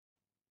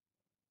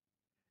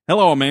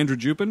Hello, I'm Andrew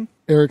Jupin.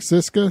 Eric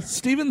Siska.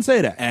 Steven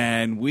Sadak.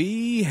 And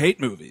we hate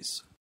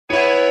movies. We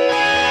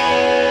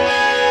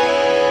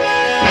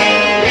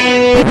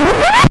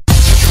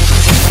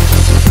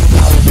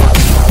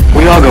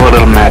all go a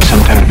little mad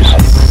sometimes.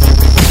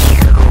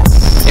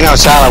 You know,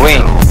 it's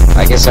Halloween.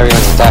 I guess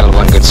everyone's entitled to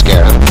one good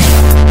scare, huh?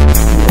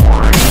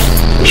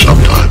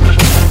 Sometimes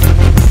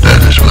that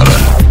is better.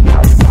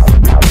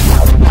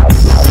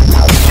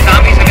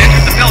 Zombies have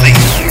entered the building.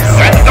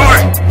 They're at the door.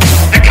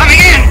 They're coming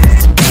in.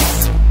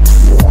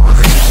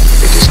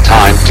 It is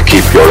time to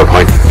keep your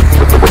appointment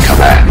with the Wicker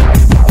Man.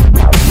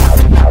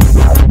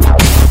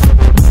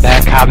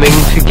 They're coming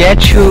to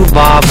get you,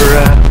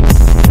 Barbara.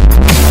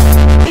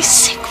 He's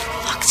sick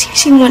fucks. You've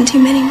seen one too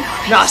many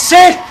movies. Now,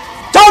 Sid,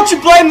 don't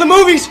you blame the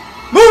movies.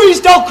 Movies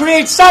don't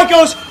create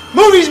psychos.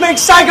 Movies make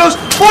psychos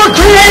more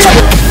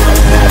creative.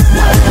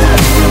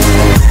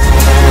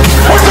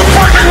 Put the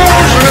fucking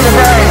lotion in the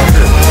bag!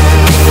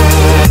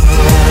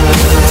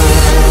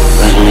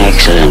 What an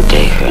excellent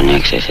day for an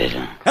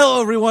exorcism.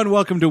 Hello, everyone.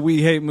 Welcome to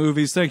We Hate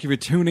Movies. Thank you for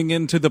tuning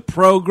in to the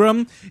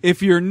program.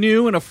 If you're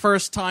new and a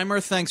first-timer,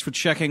 thanks for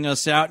checking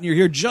us out. And you're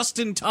here just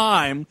in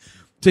time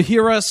to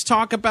hear us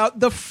talk about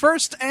the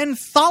first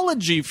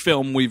anthology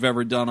film we've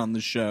ever done on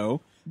the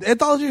show.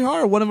 Anthology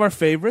horror, one of our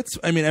favorites.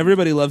 I mean,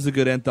 everybody loves a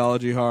good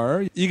anthology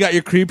horror. You got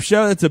your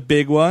Creepshow, that's a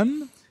big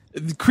one.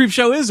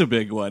 Creepshow is a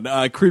big one.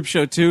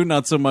 Creepshow 2,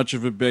 not so much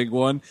of a big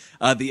one.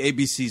 The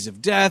ABCs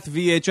of Death,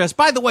 VHS.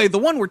 By the way, the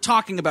one we're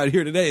talking about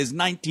here today is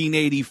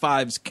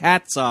 1985's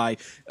Cat's Eye,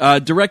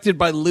 directed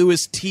by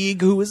Lewis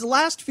Teague, who was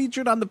last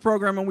featured on the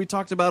program when we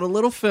talked about a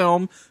little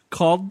film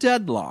called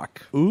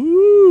Deadlock.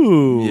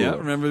 Ooh. Yeah,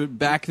 remember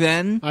back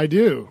then? I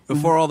do.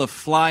 Before all the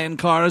flying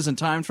cars and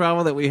time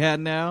travel that we had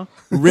now?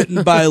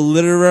 Written by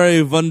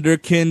literary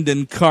wunderkind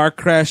and car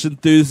crash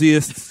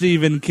enthusiast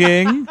Stephen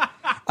King.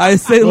 I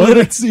say Well,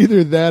 it's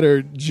either that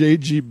or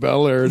J.G.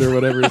 Ballard or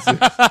whatever it is.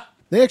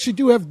 They actually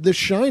do have The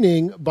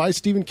Shining by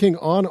Stephen King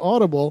on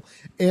Audible,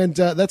 and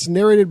that's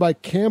narrated by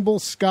Campbell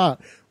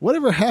Scott.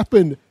 Whatever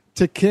happened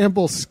to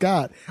Campbell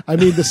Scott? I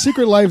mean, The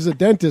Secret Lives of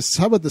Dentists.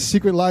 How about The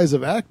Secret Lives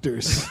of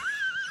Actors?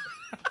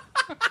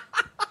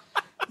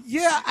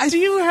 Yeah, do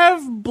you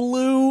have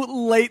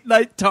blue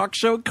late-night talk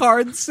show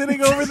cards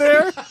sitting over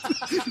there?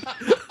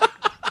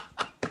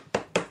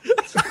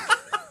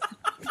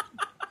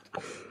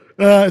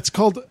 It's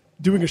called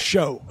Doing a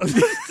Show.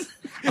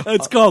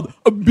 It's called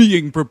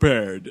Being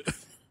Prepared.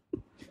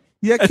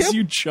 Yeah, As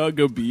you chug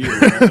a beer,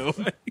 by the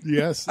way.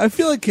 Yes. I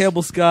feel like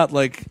Campbell Scott,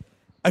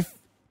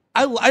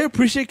 I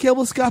appreciate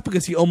Campbell Scott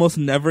because he almost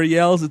never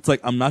yells. It's like,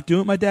 I'm not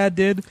doing what my dad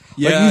did.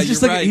 Yeah, he's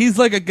just you're like right. he's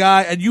like a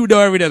guy, and you know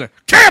every day, like,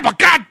 Campbell,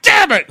 God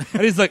damn it!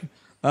 And he's like,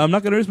 I'm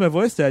not going to raise my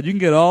voice, Dad. You can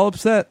get all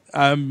upset.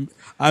 I'm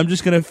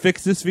just going to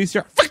fix this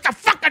VCR. Fix the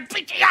fucking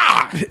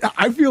VCR!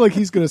 I feel like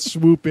he's going to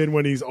swoop in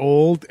when he's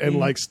old and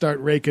like start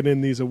raking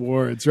in these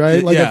awards,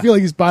 right? Like I feel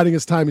like he's biding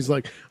his time. He's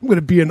like, I'm going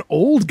to be an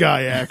old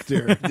guy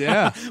actor.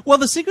 Yeah. Well,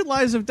 The Secret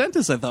Lives of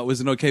Dentists I thought was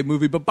an okay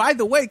movie. But by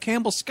the way,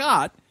 Campbell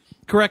Scott,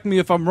 correct me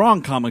if I'm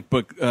wrong, comic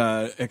book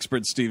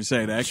expert Steve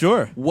Sadak,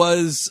 Sure.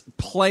 was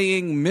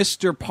playing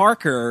Mr.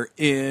 Parker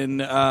in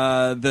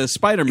the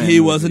Spider-Man He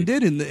movie. was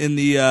indeed in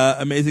the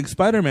Amazing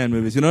Spider-Man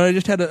movies. You know, I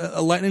just had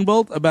a lightning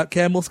bolt about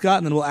Campbell Scott,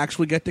 and then we'll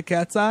actually get to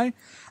Cat's Eye.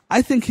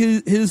 I think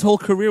his whole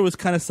career was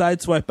kind of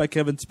sideswiped by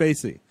Kevin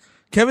Spacey.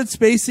 Kevin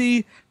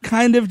Spacey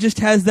kind of just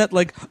has that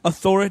like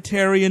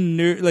authoritarian,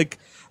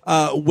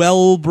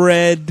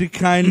 well-bred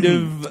kind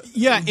of.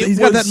 Yeah, he's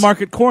got that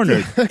market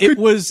cornered. It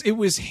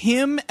was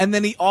him, and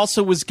then he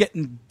also was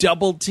getting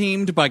double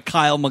teamed by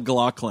Kyle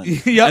MacLachlan.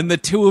 Yep. And the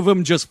two of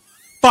them just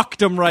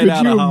fucked him right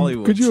out of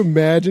Hollywood. Could you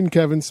imagine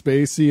Kevin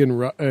Spacey and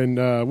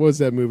what was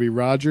that movie,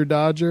 Roger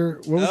Dodger?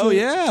 What was it?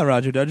 Yeah,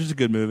 Roger Dodger's a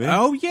good movie.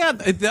 Oh, yeah.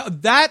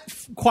 That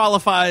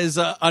qualifies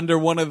under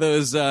one of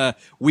those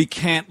we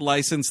can't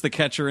license the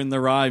Catcher in the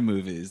Rye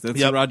movies.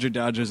 That's Roger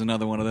Dodger's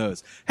another one of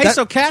those. Hey,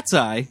 so Cat's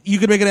Eye. You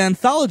could make an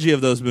anthology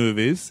of those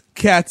movies.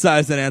 Cat's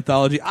Eye's an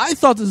anthology. I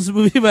thought this was a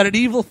movie about an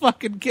evil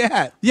fucking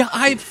cat. Yeah,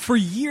 I'd for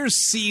years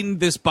seen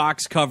this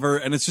box cover,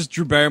 and it's just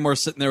Drew Barrymore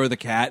sitting there with a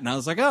cat, and I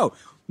was like, oh,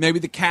 maybe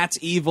the cat's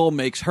evil,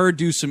 makes her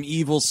do some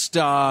evil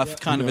stuff,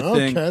 kind of a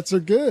thing. Cats are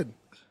good.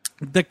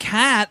 The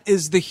cat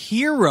is the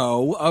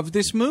hero of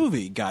this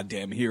movie.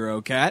 Goddamn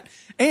hero cat.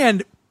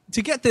 And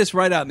to get this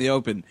right out in the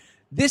open,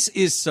 this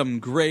is some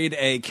grade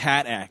A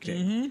cat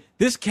acting. Mm-hmm.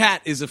 This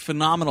cat is a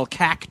phenomenal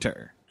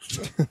cactor.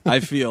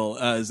 I feel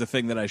is a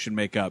thing that I should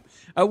make up.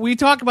 We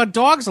talk about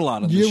dogs a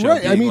lot on the You're show,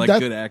 right. being I mean,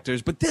 like good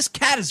actors, but this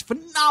cat is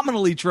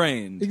phenomenally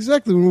trained.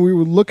 Exactly. When we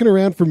were looking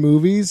around for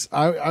movies,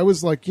 I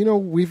was like,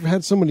 we've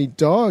had so many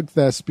dog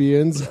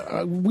thespians.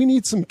 We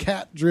need some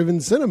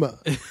cat-driven cinema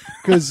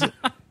because.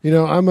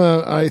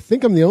 I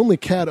think I'm the only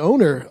cat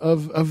owner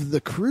of the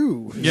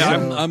crew. Yeah,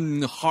 so.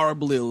 I'm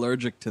horribly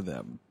allergic to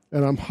them.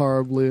 And I'm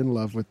horribly in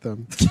love with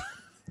them.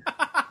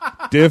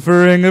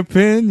 Differing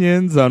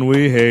opinions on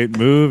We Hate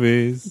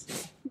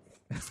Movies.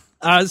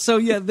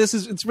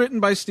 It's written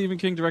by Stephen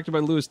King, directed by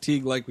Louis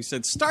Teague, like we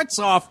said. Starts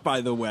off,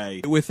 by the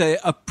way, with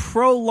a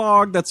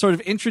prologue that sort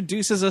of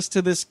introduces us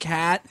to this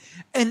cat,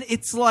 and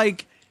it's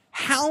like,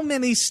 how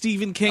many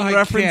Stephen King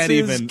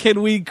references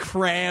can we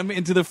cram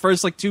into the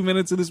first 2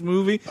 minutes of this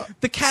movie?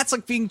 The cat's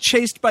being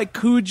chased by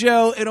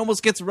Cujo. It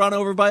almost gets run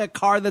over by a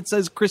car that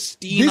says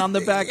Christine on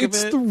the back of it.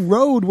 It's the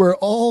road where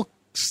all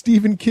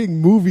Stephen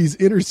King movies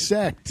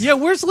intersect. Yeah,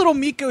 where's little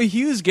Miko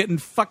Hughes getting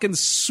fucking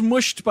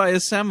smushed by a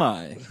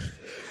semi?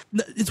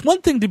 It's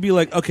one thing to be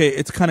like, okay,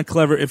 it's kind of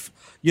clever if,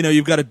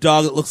 you've got a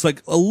dog that looks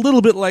like a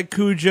little bit like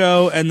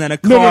Cujo, and then a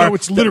car. No,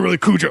 it's literally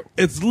Cujo.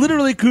 It's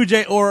literally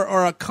Cujo,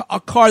 or a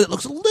car that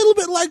looks a little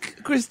bit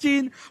like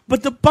Christine,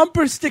 but the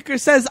bumper sticker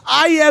says,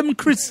 I am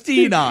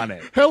Christine on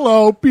it.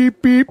 Hello,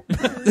 beep, beep.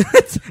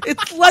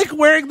 It's like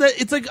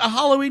it's like a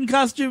Halloween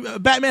costume, a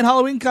Batman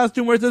Halloween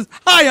costume where it says,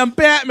 hi, I'm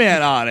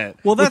Batman on it.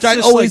 Well, that's which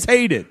I always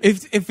hated.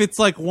 If it's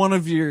one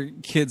of your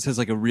kids has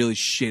a really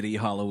shitty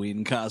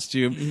Halloween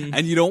costume,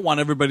 and you don't want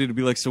everybody to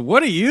be like, so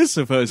what are you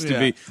supposed to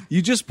be?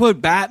 You just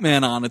put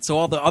Batman on it, so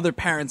all the other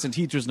parents and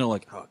teachers know,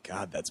 oh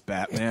God, that's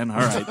Batman.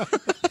 All right.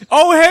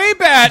 Oh, hey,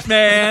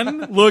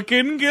 Batman,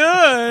 looking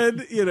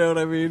good. You know what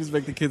I mean? Just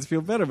make the kids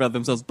feel better about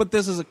themselves. But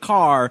this is a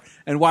car,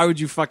 and why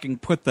would you fucking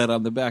put that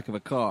on the back of a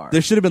car?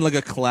 There should have been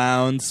a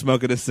clown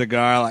smoking a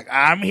cigar,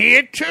 I'm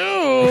here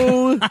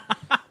too.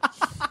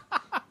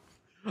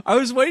 I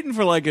was waiting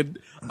for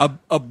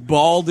a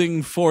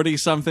balding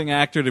 40-something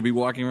actor to be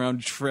walking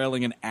around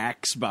trailing an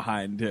axe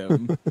behind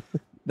him.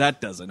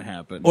 That doesn't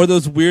happen. Or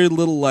those weird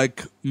little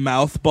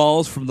mouth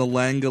balls from the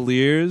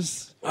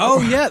Langoliers.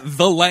 Oh yeah,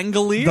 the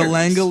Langoliers. The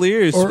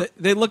Langoliers.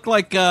 They look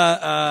like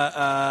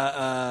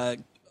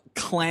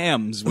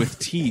clams with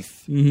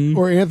teeth. Mm-hmm.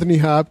 Or Anthony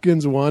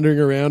Hopkins wandering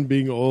around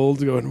being old,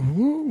 going,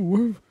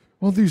 whoa,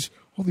 all these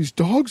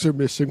dogs are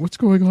missing. What's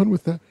going on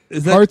with that?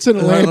 Hearts in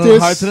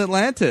Atlantis. Hearts in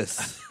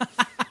Atlantis.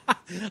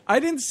 I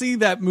didn't see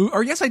that movie.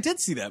 Or yes, I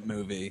did see that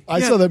movie. I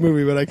saw that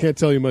movie, but I can't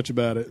tell you much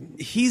about it.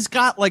 He's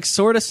got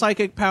sort of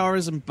psychic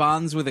powers and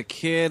bonds with a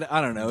kid.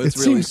 I don't know. It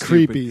really seems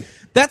creepy.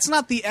 That's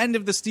not the end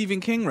of the Stephen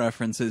King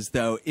references,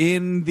 though.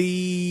 In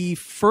the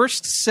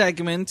first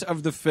segment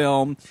of the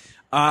film,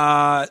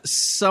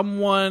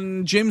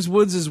 James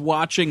Woods is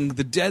watching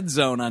The Dead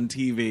Zone on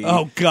TV.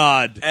 Oh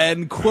God.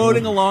 And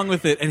quoting along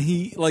with it, and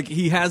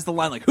he has the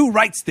line who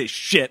writes this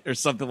shit or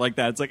something like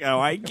that. It's oh,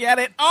 I get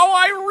it. Oh,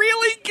 I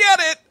really get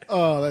it.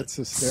 Oh, that's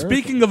hysterical.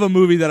 Speaking of a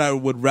movie that I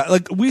would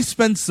we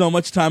spend so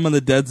much time on The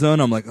Dead Zone.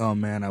 I'm oh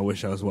man, I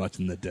wish I was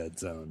watching The Dead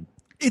Zone.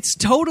 It's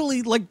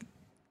totally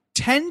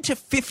 10 to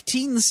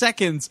 15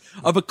 seconds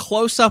of a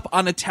close-up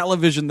on a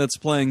television that's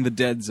playing The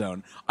Dead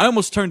Zone. I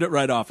almost turned it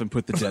right off and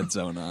put The Dead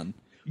Zone on.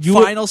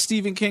 Final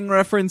Stephen King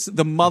reference,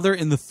 the mother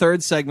in the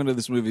third segment of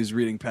this movie is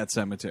reading Pet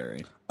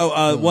Sematary.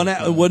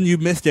 One you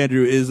missed,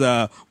 Andrew, is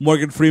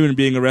Morgan Freeman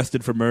being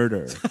arrested for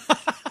murder,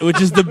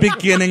 which is the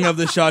beginning of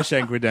the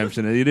Shawshank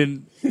Redemption. And you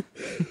didn't...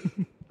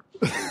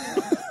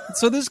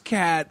 So this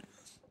cat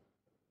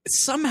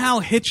somehow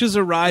hitches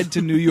a ride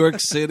to New York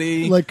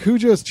City.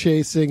 Cujo's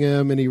chasing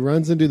him, and he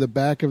runs into the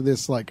back of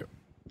this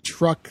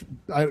truck,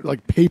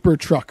 paper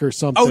truck or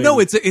something. Oh no,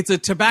 it's a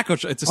tobacco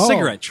truck. It's a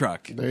cigarette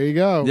truck. There you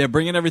go. Yeah,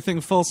 bringing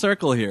everything full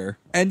circle here.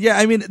 And yeah,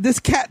 I mean, this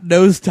cat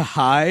knows to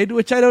hide,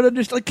 which I don't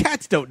understand.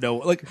 Cats don't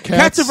know.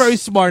 Cats are very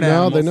smart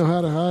animals. No, they know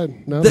how to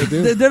hide. No, they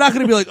do. They're not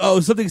going to be oh,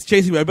 something's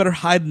chasing me. I better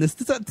hide in this.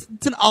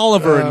 It's an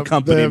Oliver and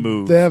Company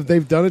move.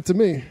 They've done it to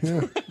me.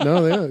 Yeah.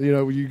 No,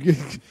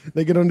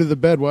 they get under the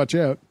bed. Watch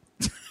out.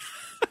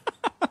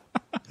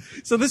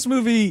 So this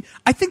movie,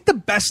 I think the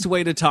best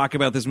way to talk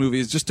about this movie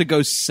is just to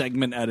go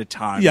segment at a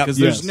time. Yeah,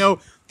 because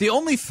the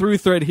only through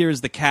thread here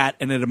is the cat,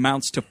 and it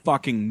amounts to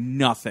fucking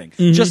nothing.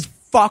 Mm-hmm. Just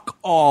fuck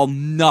all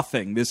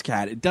nothing, this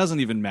cat. It doesn't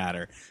even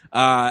matter.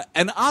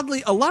 And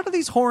oddly, a lot of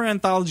these horror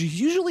anthologies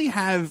usually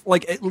have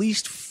at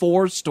least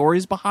 4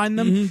 stories behind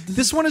them. Mm-hmm.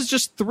 This one is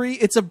just 3.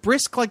 It's a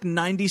brisk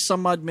 90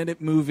 some odd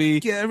minute movie.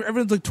 Yeah,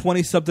 everyone's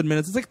 20 something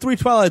minutes. It's 3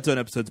 Twilight Zone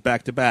episodes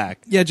back to back.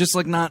 Yeah, just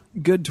not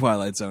good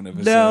Twilight Zone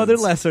episodes. No, they're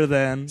lesser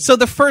than. So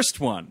the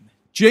first one,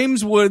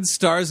 James Woods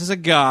stars as a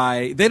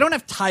guy. They don't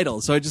have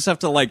titles, so I just have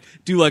to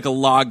do a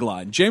log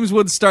line. James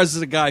Woods stars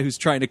as a guy who's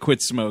trying to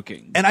quit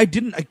smoking. And I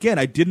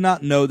did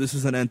not know this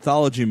was an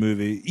anthology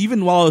movie.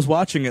 Even while I was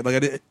watching it,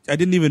 I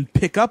didn't even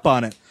pick up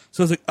on it.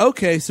 So I was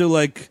okay, so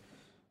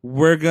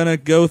we're gonna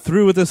go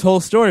through with this whole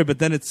story, but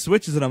then it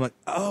switches and I'm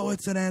oh,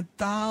 it's an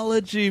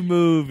anthology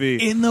movie.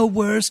 In the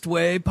worst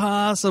way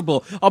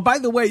possible. Oh, by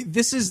the way,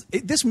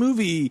 this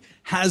movie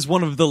has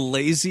one of the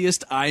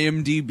laziest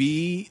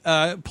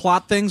IMDb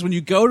plot things. When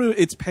you go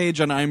to its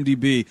page on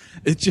IMDb,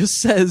 it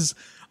just says,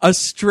 a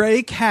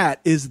stray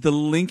cat is the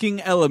linking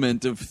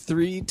element of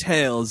 3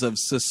 tales of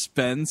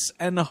suspense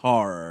and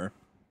horror.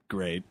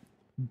 Great.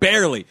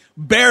 Barely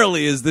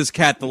is this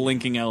cat the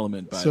linking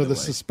element, by the way. So the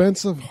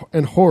suspense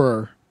and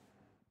horror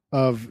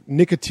of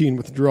nicotine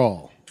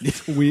withdrawal.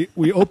 we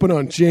open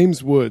on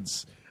James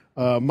Woods,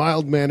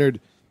 mild-mannered,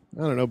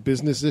 I don't know,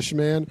 business-ish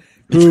man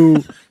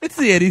who... It's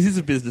the 80s. He's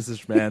a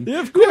business-ish man. Yeah,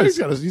 of course.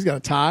 He's got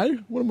a tie.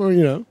 What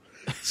more,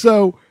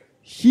 So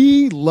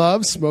he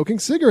loves smoking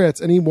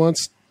cigarettes, and he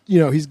wants,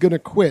 he's going to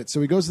quit.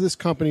 So he goes to this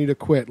company to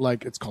quit.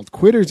 Like, it's called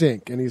Quitters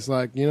Inc. And he's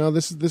like,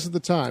 this is the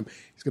time.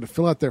 He's going to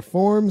fill out their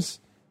forms,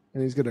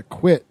 and he's going to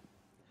quit.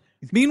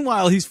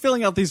 Meanwhile, he's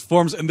filling out these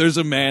forms, and there's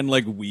a man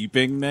like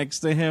weeping next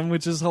to him,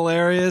 which is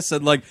hilarious.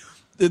 And like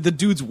the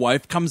dude's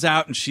wife comes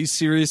out, and she's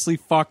seriously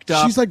fucked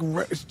up. She's like,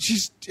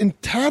 she's in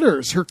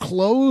tatters. Her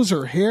clothes,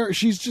 her hair.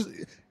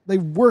 They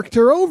worked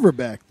her over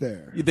back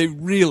there. They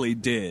really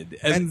did.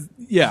 And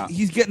yeah,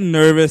 he's getting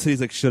nervous.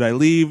 He's like, should I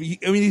leave?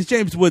 He's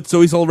James Woods,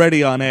 so he's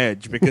already on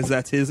edge because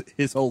that's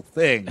his whole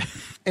thing.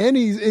 And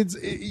he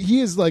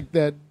is like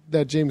that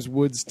James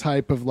Woods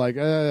type of like,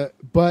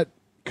 but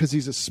because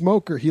he's a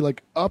smoker, he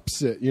like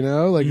ups it,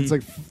 like it's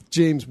like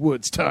James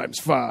Woods times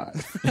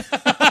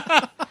 5.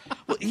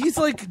 Well, he's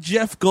like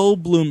Jeff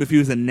Goldblum if he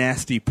was a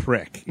nasty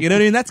prick. You know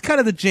what I mean? That's kind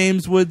of the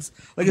James Woods.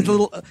 Like it's a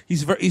little.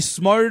 He's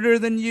smarter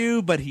than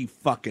you, but he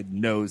fucking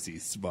knows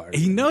he's smart.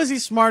 He knows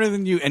he's smarter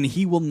than you, and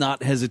he will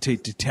not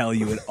hesitate to tell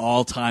you at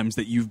all times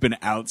that you've been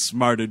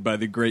outsmarted by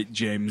the great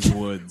James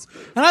Woods.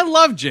 And I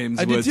love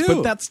James Woods, do too.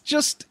 but that's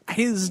just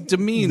his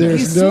demeanor. There's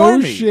He's no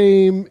smarmy.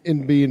 shame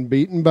in being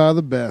beaten by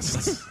the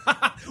best.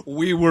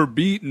 We were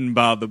beaten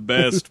by the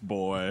best,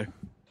 boy.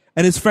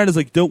 And his friend is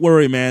like, don't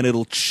worry, man.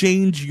 It'll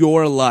change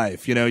your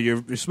life.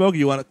 You're smoking.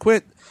 You want to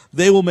quit?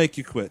 They will make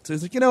you quit. So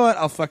he's like, you know what?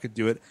 I'll fucking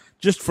do it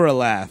just for a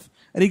laugh.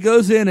 And he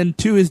goes in, and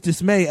to his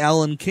dismay,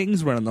 Alan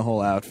King's running the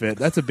whole outfit.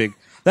 That's a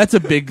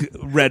big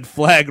red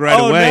flag right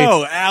away.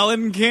 Oh, no,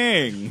 Alan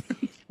King.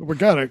 We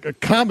got a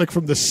comic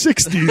from the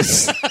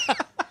 60s.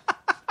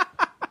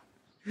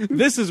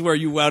 This is where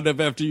you wound up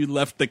after you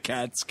left the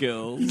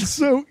Catskills.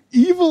 So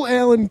evil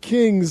Alan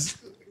King's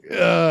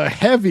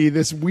Heavy,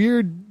 this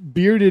weird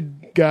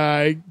bearded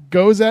guy,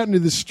 goes out into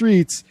the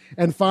streets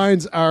and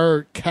finds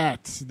our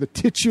cat, the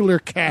titular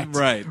cat,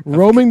 right,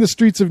 roaming the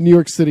streets of New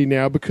York City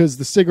now because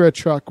the cigarette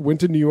truck went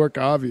to New York,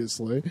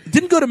 obviously.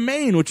 Didn't go to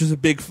Maine, which is a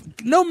big...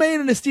 No Maine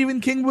in a Stephen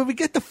King movie.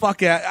 Get the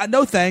fuck out.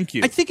 No, thank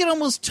you. I think it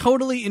almost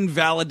totally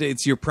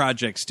invalidates your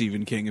project,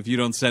 Stephen King, if you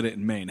don't set it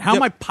in Maine. How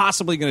am I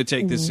possibly going to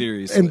take this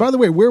seriously? And by the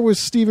way, where was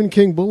Stephen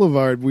King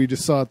Boulevard we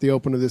just saw at the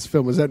open of this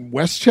film? Was that in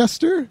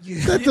Westchester?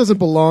 That doesn't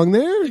belong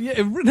there.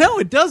 No,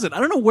 it doesn't. I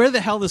don't know where the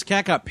hell this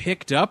cat got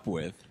picked up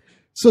with.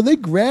 So they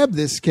grab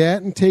this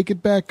cat and take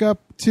it back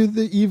up to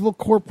the evil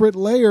corporate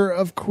lair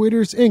of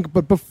Quitters Inc.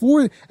 But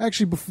before I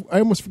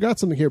almost forgot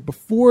something here.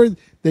 Before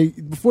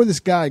this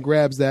guy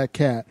grabs that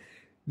cat,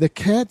 the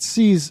cat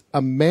sees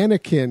a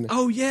mannequin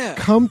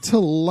come to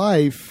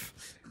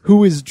life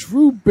who is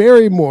Drew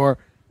Barrymore.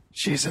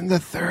 She's in the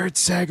third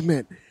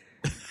segment.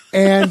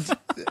 And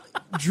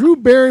Drew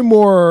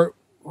Barrymore,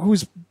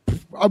 who's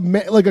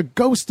like a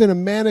ghost in a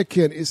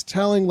mannequin, is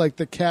telling like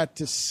the cat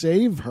to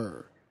save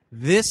her.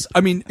 It's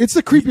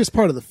the creepiest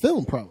part of the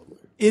film, probably.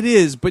 It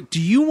is, but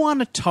do you want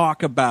to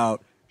talk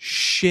about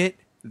shit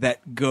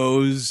that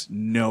goes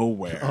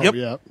nowhere? Oh,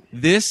 yep.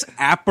 This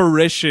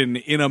apparition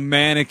in a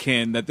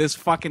mannequin that this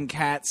fucking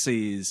cat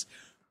sees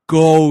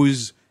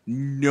goes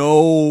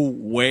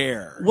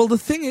nowhere. Well, the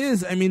thing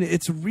is,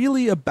 it's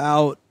really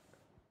about...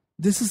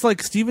 This is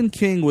like Stephen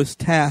King was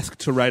tasked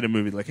to write a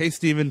movie. Like, hey,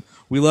 Stephen,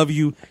 we love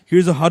you.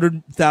 Here's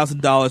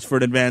 $100,000 for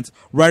an advance.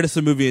 Write us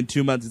a movie in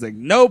 2 months. He's like,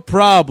 no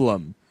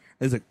problem.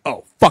 And he's like,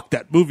 oh, fuck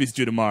that. Movie's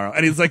due tomorrow.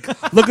 And he's like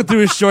looking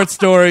through his short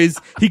stories.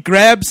 He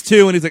grabs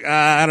 2 and he's like,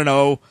 I don't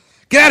know.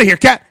 Get out of here,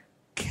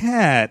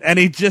 cat. And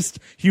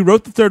he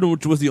wrote the third one,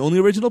 which was the only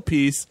original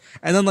piece.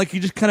 And then he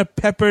just kind of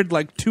peppered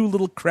 2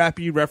 little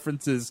crappy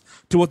references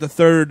to what the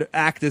third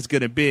act is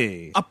going to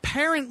be.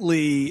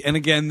 Apparently, and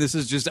again, this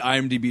is just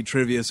IMDb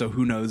trivia, so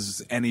who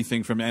knows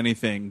anything from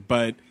anything,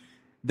 but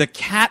the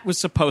cat was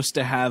supposed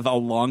to have a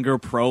longer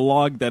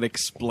prologue that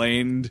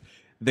explained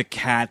the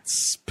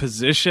cat's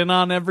position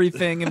on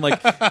everything and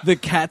the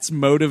cat's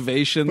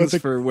motivations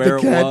for where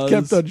it was. The cat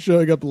kept on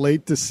showing up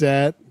late to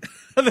set,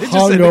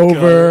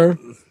 hungover,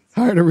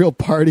 hired a real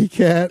party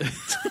cat.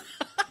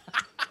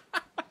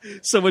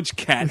 So much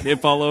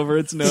catnip all over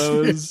its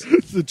nose.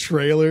 The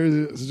trailer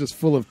is just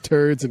full of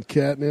turds and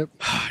catnip.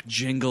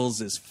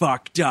 Jingles is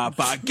fucked up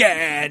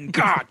again.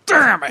 God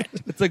damn it.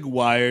 It's like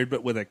Wired,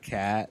 but with a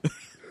cat.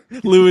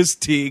 Louis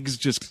Teague's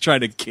just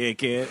trying to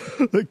kick it.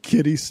 The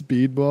kitty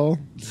speedball.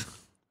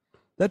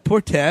 That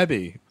poor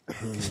Tabby.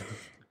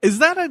 Is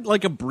that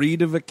a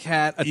breed of a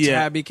cat? A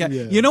tabby cat?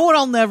 Yeah. You know what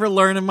I'll never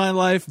learn in my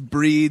life?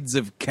 Breeds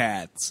of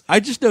cats.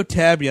 I just know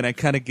Tabby, and I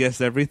kind of guess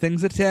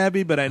everything's a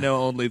tabby, but I know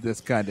only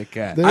this kind of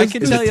cat. I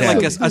can tell you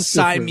tabby. a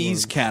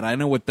Siamese cat. I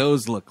know what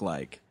those look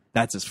like.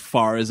 That's as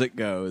far as it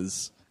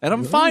goes. And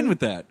I'm fine with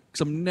that, because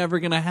I'm never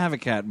going to have a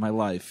cat in my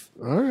life.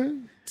 All right.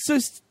 So,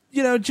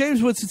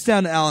 James Woods sits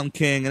down to Alan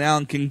King, and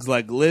Alan King's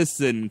like,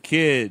 listen,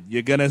 kid,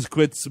 you're going to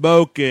quit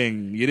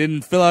smoking. You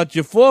didn't fill out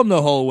your form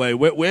the whole way.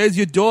 Where's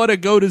your daughter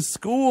go to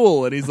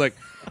school? And he's like,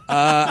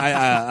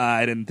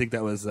 I didn't think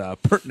that was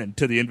pertinent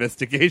to the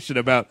investigation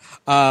about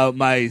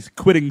my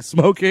quitting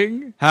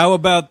smoking. How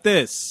about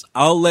this?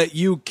 I'll let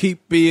you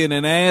keep being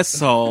an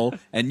asshole,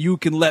 and you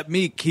can let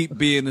me keep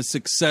being a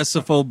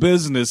successful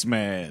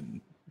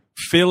businessman.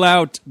 Fill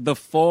out the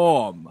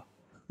form.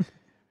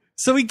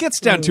 So he gets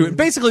down to it.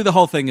 Basically, the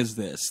whole thing is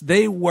this.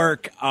 They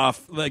work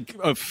off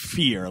of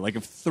fear,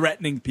 of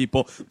threatening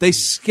people. They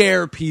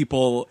scare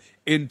people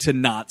into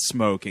not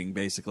smoking,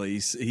 basically.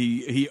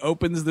 He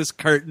opens this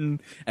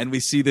curtain, and we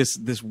see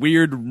this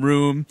weird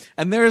room,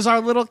 and there's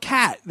our little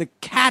cat. The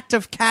cat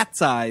of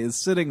Cat's Eye is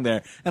sitting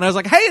there. And I was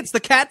like, hey, it's the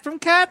cat from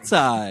Cat's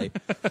Eye.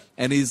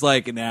 And he's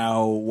like,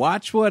 now,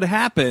 watch what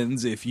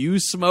happens if you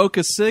smoke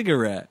a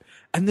cigarette.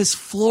 And this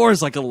floor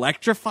is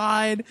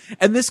electrified,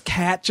 and this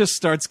cat just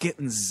starts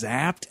getting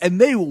zapped, and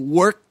they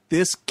work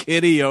this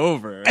kitty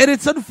over. And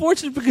it's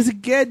unfortunate because,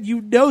 again,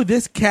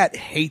 this cat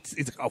hates.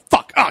 It's like, oh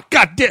fuck, oh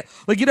goddamn,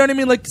 you know what I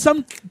mean?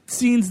 Some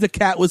scenes the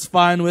cat was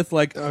fine with,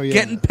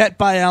 getting pet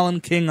by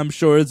Alan King. I'm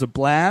sure is a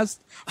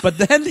blast. But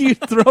then you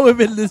throw him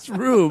in this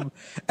room,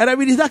 and I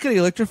mean, he's not getting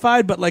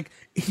electrified, but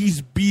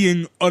he's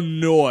being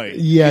annoyed.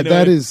 Yeah,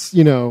 that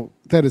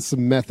is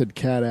some method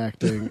cat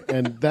acting,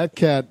 and that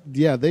cat,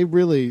 they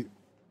really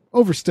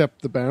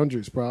overstepped the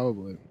boundaries,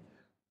 probably.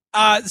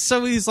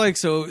 So he's like,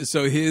 so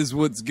here's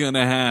what's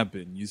gonna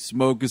happen. You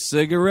smoke a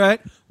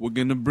cigarette, we're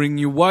gonna bring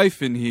your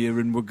wife in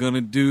here, and we're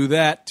gonna do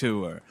that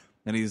to her.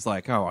 And he's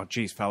like, oh,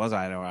 geez, fellas,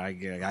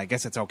 I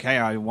guess it's okay.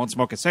 I won't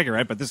smoke a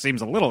cigarette, but this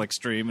seems a little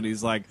extreme. And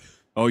he's like,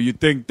 oh, you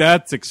think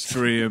that's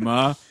extreme,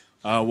 huh?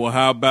 Well,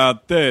 how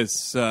about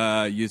this?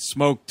 You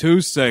smoke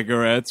 2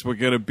 cigarettes, we're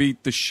gonna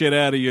beat the shit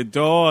out of your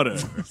daughter.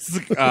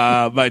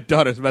 My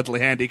daughter's mentally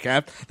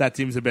handicapped. That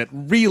seems a bit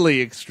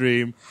really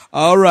extreme.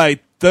 All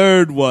right,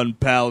 third one,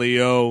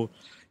 Palio.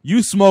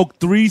 You smoke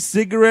 3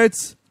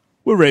 cigarettes,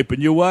 we're raping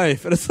your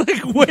wife. And it's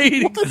like,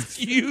 wait,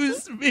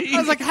 excuse me. I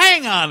was like,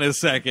 hang on a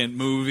second,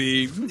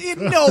 movie.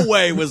 In no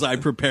way was I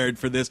prepared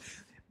for this.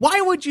 Why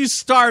would you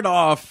start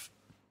off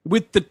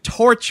with the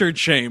torture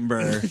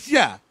chamber?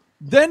 Yeah.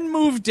 Then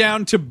move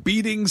down to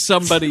beating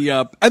somebody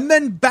up, and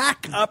then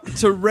back up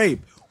to rape.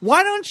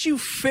 Why don't you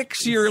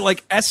fix your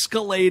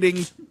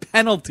escalating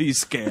penalty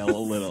scale a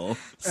little?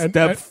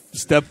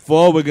 Step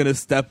 4, we're gonna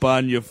step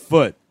on your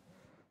foot.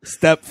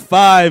 Step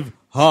 5,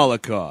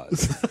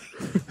 Holocaust.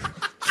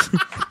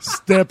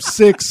 Step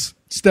 6,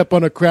 step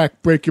on a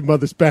crack, break your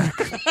mother's back.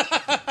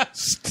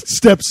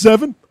 Step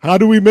 7, how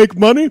do we make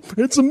money?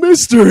 It's a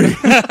mystery.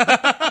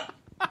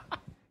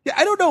 Yeah,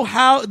 I don't know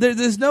how.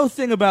 There's no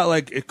thing about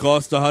it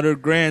costs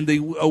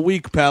 $100,000 a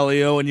week,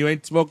 Palio, and you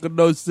ain't smoking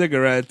no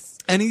cigarettes.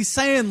 And he's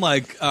saying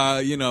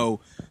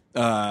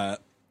that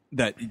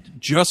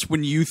just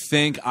when you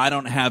think I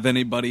don't have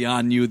anybody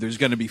on you, there's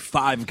going to be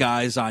 5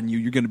 guys on you.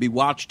 You're going to be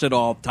watched at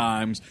all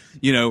times.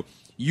 You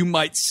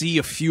might see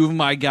a few of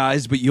my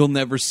guys, but you'll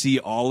never see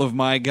all of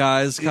my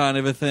guys, kind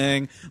of a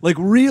thing.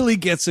 Really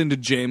gets into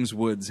James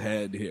Woods'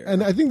 head here.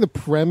 And I think the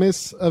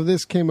premise of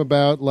this came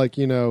about,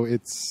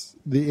 it's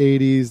the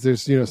 80s.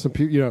 There's, some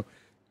people,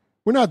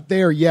 we're not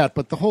there yet,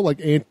 but the whole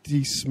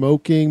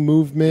anti-smoking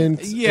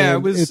movement. Yeah,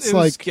 it was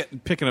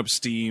picking up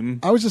steam.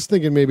 I was just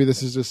thinking maybe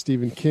this is just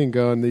Stephen King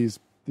going, these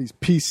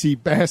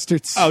PC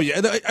bastards. Oh,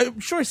 yeah.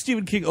 I'm sure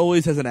Stephen King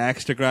always has an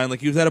axe to grind.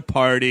 He was at a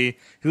party,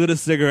 he lit a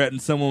cigarette,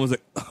 and someone was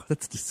like, oh,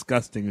 that's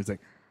disgusting. He was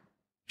like,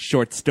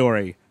 short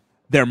story.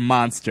 They're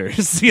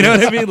monsters. You know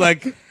what I mean?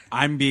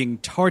 I'm being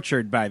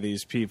tortured by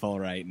these people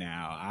right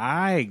now.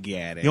 I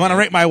get it. You want to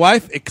rape my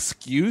wife?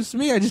 Excuse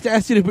me? I just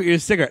asked you to put your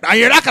cigarette. No,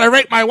 you're not going to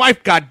rape my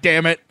wife,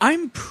 goddammit.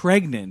 I'm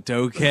pregnant,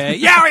 okay?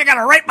 Yeah, you're going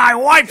to rape my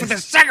wife with the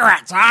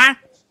cigarettes, huh?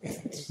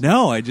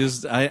 No, I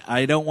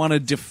don't want a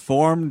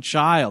deformed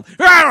child.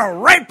 You're a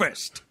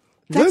rapist.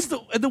 That's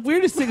the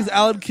weirdest thing is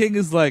Alan King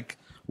is like,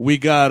 we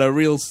got a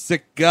real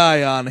sick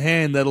guy on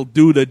hand that'll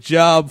do the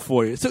job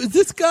for you. So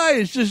this guy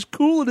is just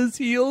cool in his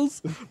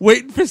heels,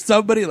 waiting for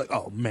somebody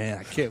oh man,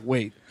 I can't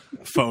wait.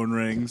 Phone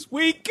rings.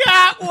 We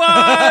got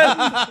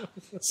one!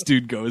 This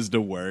dude goes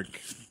to work.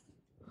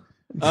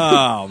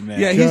 Oh man.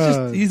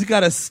 Yeah, he's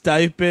got a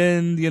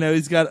stipend,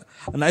 he's got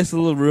a nice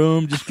little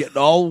room, just getting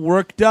all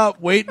worked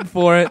up, waiting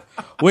for it,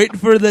 waiting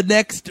for the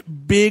next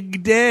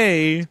big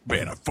day.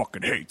 Man, I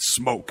fucking hate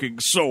smoking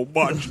so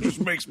much. It just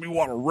makes me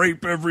want to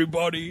rape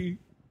everybody.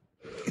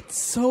 It's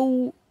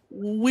so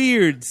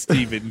weird,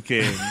 Stephen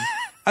King.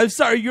 I'm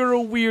sorry, you're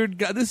a weird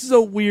guy. This is a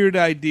weird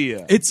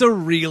idea. It's a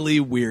really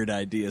weird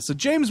idea. So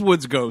James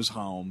Woods goes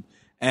home,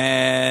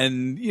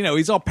 and,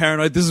 he's all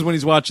paranoid. This is when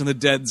he's watching The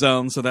Dead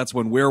Zone, so that's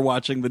when we're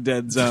watching The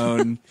Dead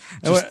Zone,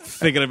 just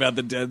thinking about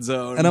The Dead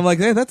Zone. And I'm like,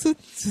 hey, that's a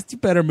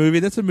better movie.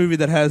 That's a movie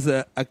that has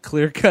a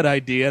clear-cut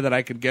idea that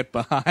I could get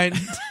behind.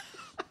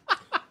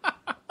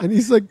 And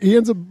he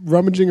ends up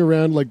rummaging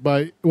around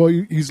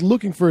he's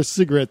looking for a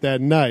cigarette that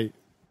night.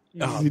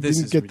 Oh, he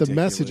didn't get ridiculous. the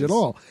message at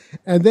all.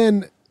 And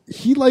then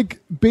he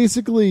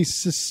basically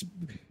it's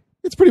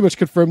pretty much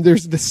confirmed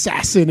there's an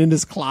assassin in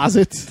his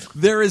closet.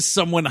 There is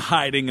someone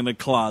hiding in a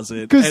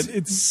closet, and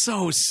it's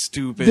so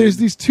stupid. There's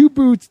these 2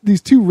 boots,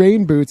 these 2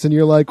 rain boots, and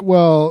you're like,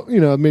 well,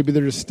 maybe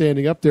they're just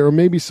standing up there, or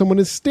maybe someone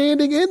is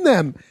standing in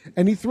them.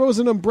 And he throws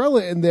an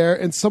umbrella in there,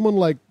 and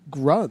someone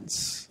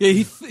grunts.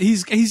 Yeah,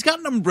 he's got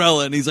an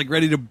umbrella, and he's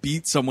ready to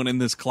beat someone in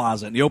this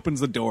closet. And he opens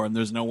the door, and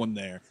there's no one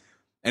there.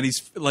 and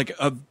he's like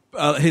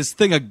his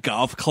thing of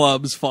golf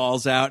clubs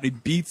falls out, and he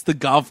beats the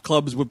golf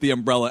clubs with the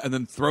umbrella and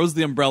then throws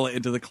the umbrella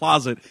into the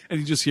closet, and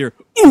you just hear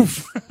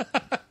oof.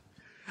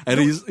 And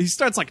he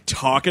starts like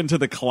talking to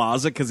the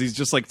closet because he's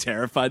just like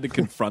terrified to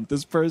confront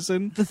this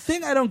person. The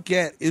thing I don't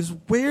get is,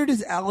 where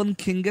does Alan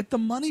King get the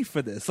money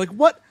for this? Like,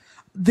 what?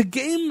 The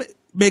game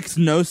makes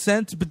no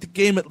sense, but the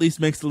game at least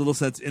makes a little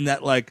sense in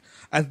that, like,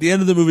 at the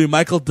end of the movie,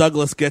 Michael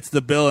Douglas gets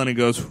the bill and he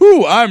goes,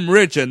 "Whew, I'm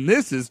rich, and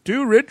this is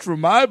too rich for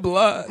my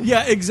blood."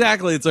 Yeah,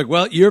 exactly. It's like,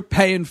 well, you're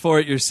paying for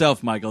it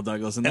yourself, Michael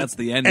Douglas, and that's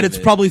the end of it. And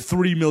it's probably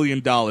 $3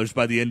 million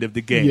by the end of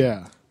the game.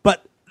 Yeah.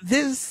 But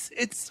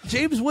it's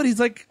James Wood. He's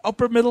like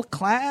upper middle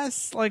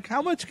class. Like,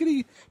 how much could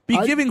he be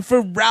giving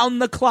for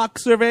round the clock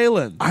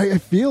surveillance? I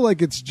feel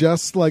like it's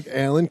just like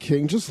Alan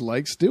King just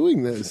likes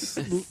doing this.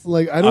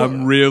 Like,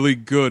 I'm really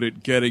good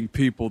at getting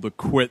people to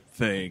quit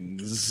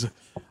things.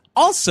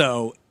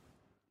 Also,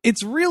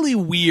 it's really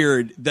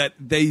weird that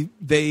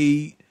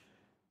they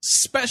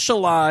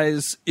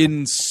specialize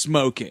in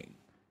smoking.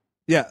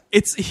 Yeah.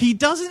 He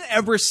doesn't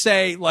ever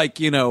say, like,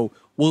 you know,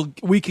 well,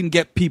 we can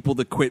get people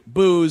to quit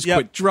booze,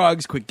 quit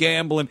drugs, quit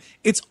gambling.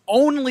 It's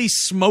only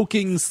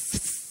smoking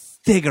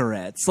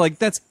cigarettes. Like,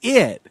 that's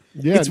it.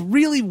 Yeah. It's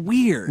really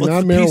weird. Not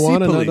It's the marijuana, PC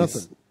not police.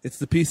 nothing. It's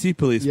the PC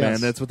police, Yes.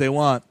 man. That's what they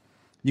want.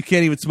 You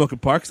can't even smoke in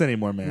parks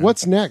anymore, man.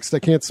 What's next? I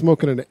can't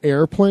smoke in an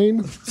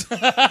airplane?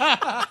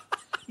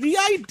 The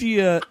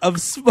idea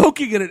of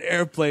smoking in an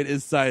airplane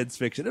is science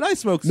fiction, and I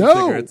smoke some No.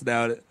 cigarettes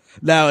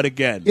now and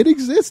again. It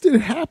existed.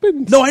 It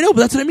happened. No, I know,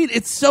 but that's what I mean.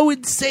 It's so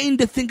insane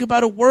to think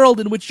about a world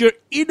in which you're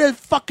in a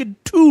fucking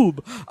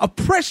tube, a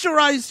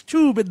pressurized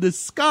tube in the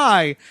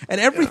sky,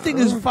 and everything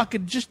is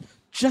fucking just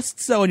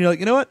so. And you're like,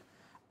 you know what?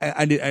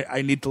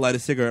 I need to light a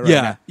cigarette right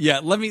now.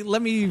 Yeah. Let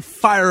me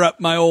fire up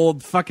my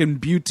old fucking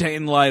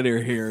butane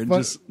lighter here and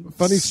just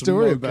Funny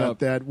story smoke about up.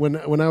 that.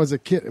 When I was a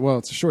kid, well,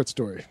 it's a short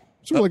story.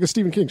 Sort of like a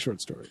Stephen King short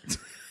story.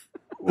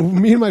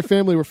 Me and my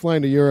family were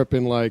flying to Europe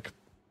in like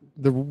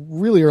the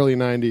really early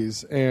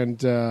 90s,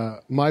 and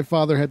my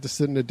father had to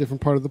sit in a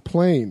different part of the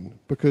plane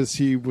because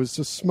he was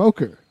a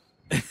smoker.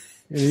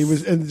 And he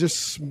was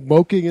just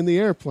smoking in the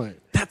airplane.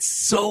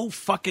 That's so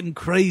fucking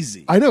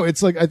crazy. I know.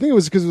 It's like, I think it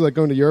was because it was like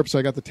going to Europe, so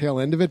I got the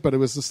tail end of it, but it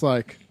was just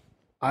like,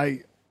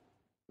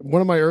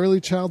 one of my early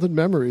childhood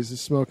memories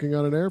is smoking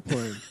on an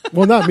airplane.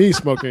 Well, not me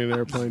smoking in an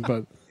airplane,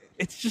 but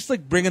It's just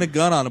like bringing a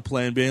gun on a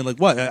plane, being like,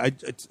 "What?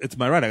 It's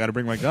my right. I got to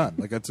bring my gun."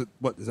 Like,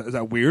 what is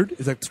that weird?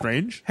 Is that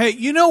strange? Hey,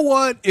 you know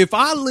what? If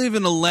I live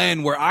in a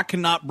land where I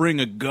cannot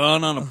bring a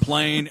gun on a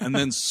plane and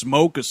then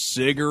smoke a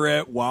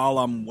cigarette while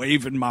I'm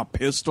waving my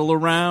pistol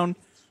around,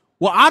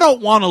 well, I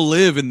don't want to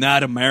live in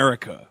that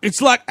America.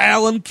 It's like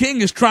Alan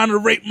King is trying to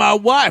rape my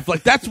wife.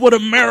 Like, that's what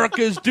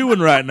America is doing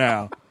right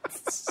now.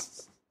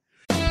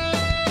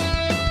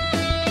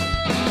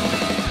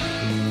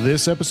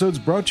 This episode's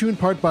brought to you in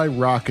part by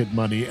Rocket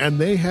Money, and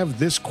they have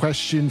this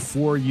question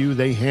for you.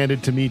 They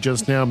handed to me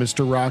just now.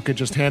 Mr. Rocket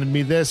just handed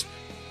me this.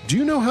 Do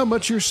you know how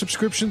much your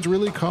subscriptions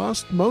really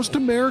cost? Most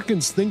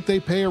Americans think they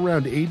pay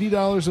around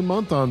 $80 a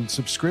month on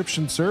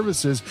subscription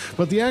services,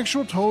 but the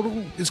actual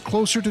total is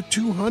closer to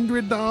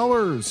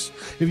 $200.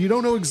 If you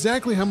don't know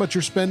exactly how much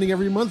you're spending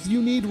every month,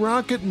 you need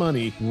Rocket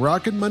Money.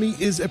 Rocket Money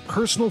is a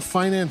personal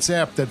finance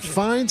app that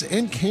finds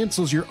and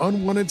cancels your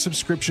unwanted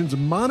subscriptions,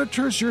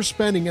 monitors your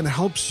spending, and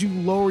helps you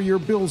lower your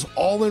bills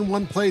all in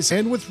one place.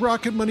 And with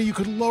Rocket Money, you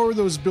could lower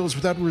those bills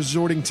without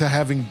resorting to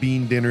having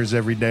bean dinners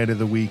every day of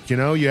the week. You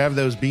know, you have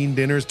those bean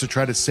dinners to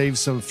try to save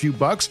some few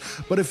bucks,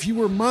 but if you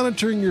were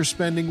monitoring your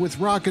spending with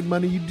Rocket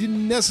Money, you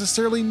didn't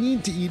necessarily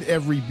need to eat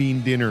every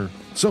bean dinner.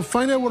 So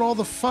find out what all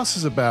the fuss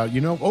is about. You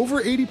know, over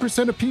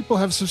 80% of people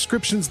have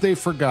subscriptions they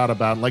forgot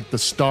about, like the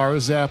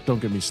Stars app. Don't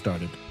get me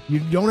started. You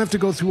don't have to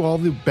go through all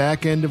the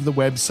back end of the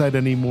website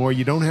anymore.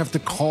 You don't have to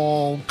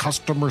call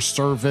customer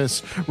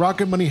service.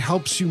 Rocket Money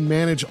helps you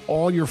manage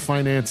all your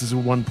finances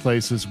in one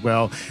place as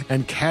well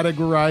and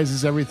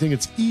categorizes everything.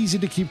 It's easy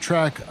to keep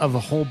track of a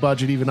whole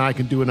budget. Even I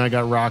can do it, and I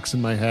got rocks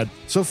in my head.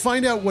 So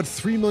find out what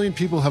 3 million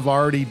people have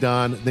already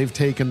done. They've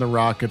taken the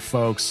Rocket,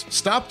 folks.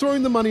 Stop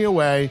throwing the money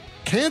away.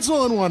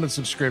 Cancel unwanted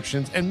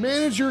subscriptions and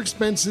manage your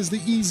expenses the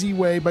easy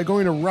way by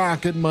going to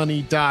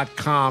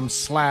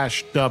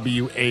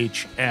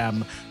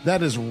rocketmoney.com/WHM.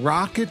 That is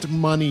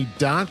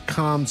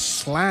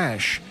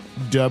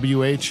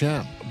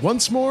rocketmoney.com/WHM.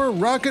 Once more,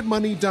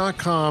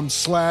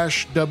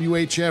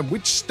 rocketmoney.com/WHM,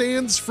 which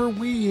stands for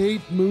We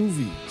Hate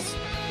Movies.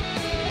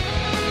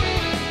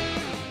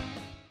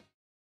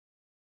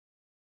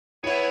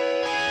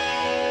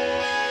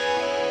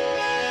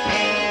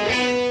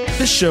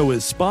 This show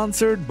is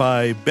sponsored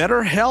by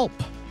BetterHelp.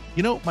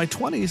 You know, my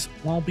 20s,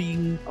 while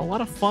being a lot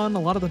of fun, a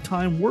lot of the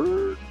time,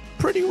 were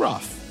pretty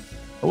rough.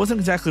 I wasn't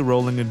exactly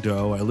rolling in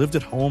dough. I lived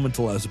at home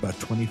until I was about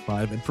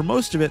 25, and for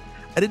most of it,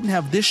 I didn't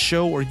have this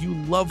show or you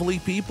lovely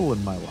people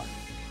in my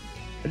life.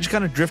 I just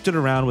kind of drifted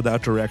around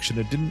without direction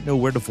and didn't know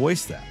where to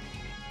voice that.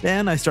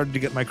 Then I started to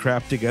get my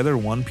crap together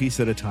one piece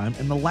at a time,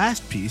 and the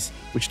last piece,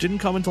 which didn't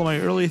come until my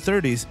early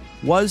 30s,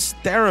 was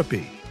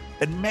therapy.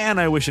 And man,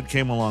 I wish it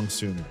came along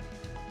sooner.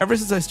 Ever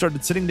since I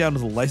started sitting down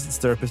with a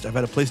licensed therapist, I've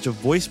had a place to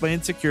voice my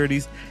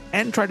insecurities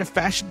and try to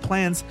fashion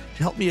plans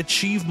to help me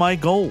achieve my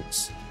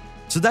goals.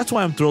 So that's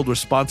why I'm thrilled we're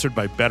sponsored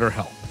by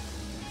BetterHelp.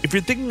 If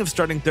you're thinking of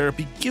starting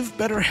therapy, give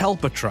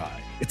BetterHelp a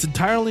try. It's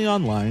entirely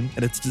online,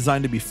 and it's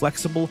designed to be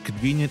flexible,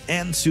 convenient,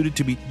 and suited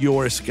to meet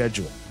your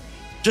schedule.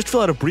 Just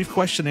fill out a brief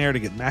questionnaire to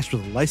get matched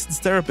with a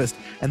licensed therapist,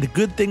 and the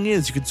good thing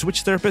is you can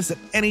switch therapists at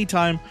any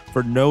time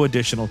for no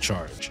additional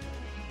charge.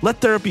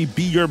 Let therapy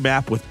be your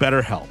map with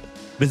BetterHelp.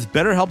 Visit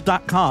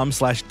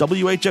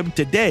BetterHelp.com/WHM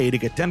today to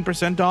get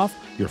 10% off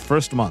your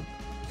first month.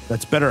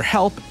 That's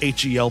BetterHelp,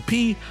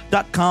 HELP.com/WHM.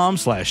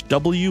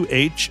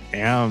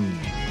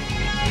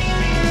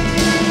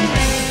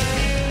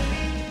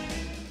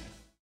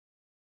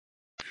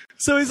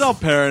 So he's all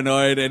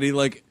paranoid, and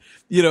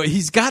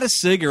he's got a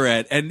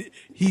cigarette, and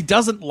he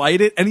doesn't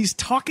light it, and he's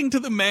talking to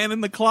the man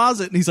in the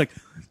closet, and he's like,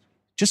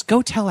 just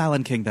go tell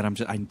Alan King that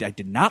I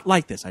did not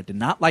light this. I did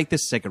not light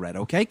this cigarette,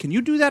 okay? Can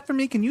you do that for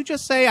me? Can you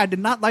just say I did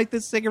not light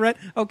this cigarette?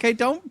 Okay,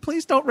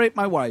 please don't rape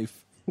my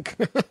wife.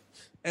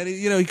 And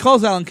he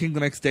calls Alan King the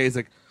next day. He's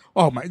like,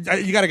 "Oh my,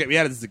 you gotta get me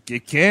out of this. You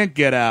can't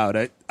get out.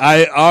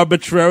 I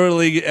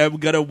arbitrarily am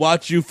gonna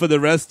watch you for the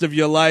rest of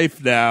your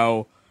life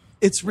now."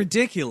 It's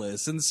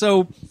ridiculous. And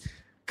so,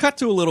 cut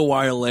to a little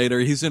while later,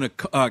 he's in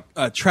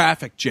a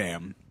traffic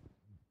jam,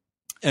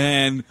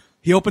 and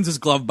he opens his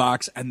glove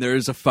box, and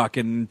there's a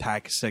fucking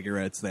pack of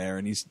cigarettes there,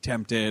 and he's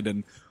tempted.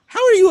 And how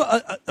are you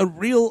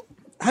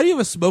how do you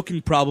have a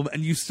smoking problem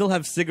and you still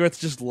have cigarettes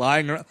just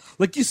lying around?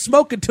 Like, you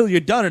smoke until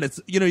you're done, and it's,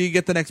 you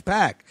get the next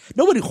pack.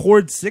 Nobody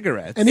hoards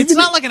cigarettes. And it's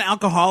not like an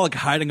alcoholic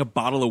hiding a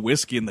bottle of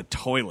whiskey in the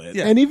toilet.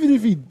 Yeah. And even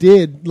if he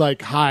did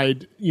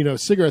hide,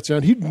 cigarettes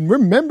around, he'd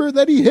remember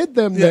that he hid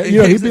them.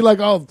 Yeah, he'd be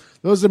like, "Oh,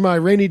 those are my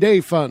rainy day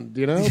fund,"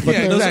 But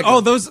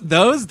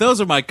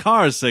those are my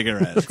car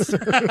cigarettes.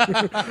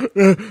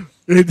 I'm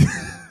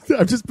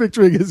just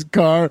picturing his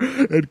car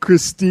and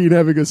Christine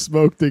having a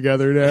smoke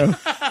together now.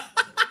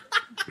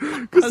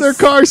 Because they're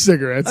car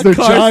cigarettes. They're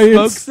car giant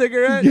smoke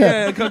cigarette?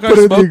 Yeah, car put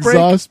in smoke the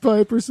exhaust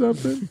pipe or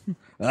something.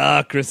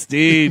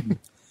 Christine.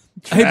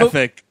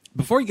 Traffic.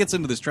 Before he gets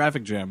into this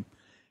traffic jam,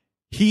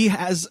 he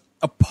has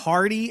a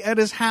party at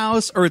his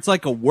house, or it's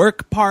like a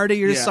work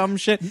party or some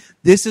shit.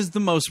 This is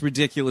the most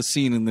ridiculous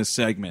scene in this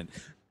segment.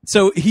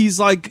 So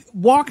he's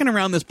walking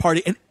around this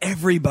party, and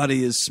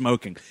everybody is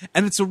smoking,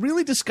 and it's a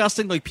really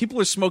disgusting. People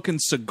are smoking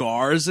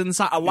cigars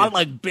inside, a lot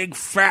of big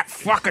fat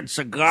fucking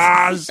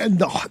cigars,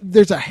 and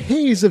there's a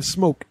haze of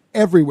smoke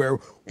everywhere.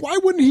 Why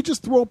wouldn't he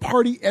just throw a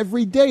party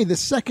every day? The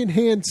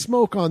secondhand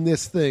smoke on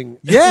this thing,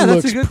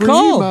 that's a good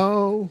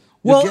call.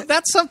 Well,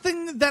 that's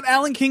something that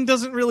Alan King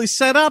doesn't really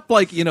set up.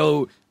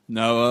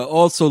 No,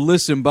 also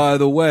listen, by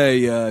the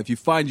way, if you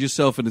find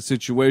yourself in a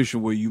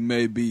situation where you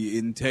may be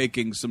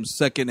intaking some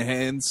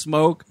secondhand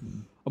smoke,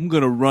 I'm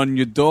going to run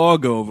your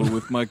dog over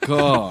with my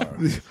car.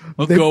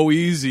 I'll go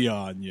easy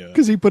on you.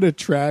 Because he put a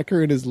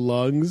tracker in his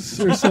lungs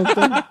or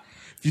something?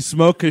 If you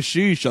smoke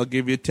hashish, I'll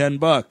give you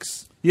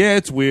 $10. Yeah,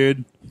 it's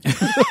weird.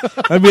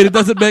 I mean,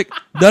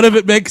 none of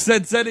it makes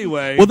sense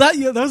anyway. Well, that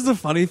was the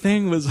funny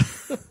thing was...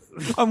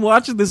 I'm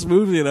watching this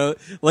movie,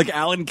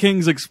 Alan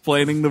King's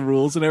explaining the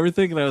rules and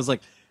everything, and I was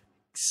like,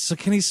 so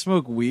can he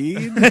smoke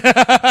weed?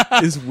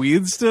 Is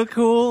weed still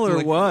cool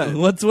or what?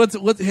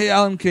 What's hey,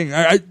 Alan King,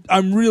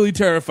 I'm really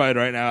terrified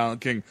right now, Alan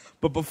King.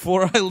 But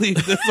before I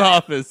leave this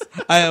office,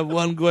 I have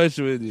one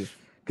question with you.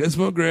 Can I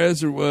smoke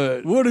grass or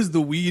what? What is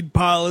the weed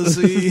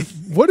policy?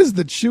 What is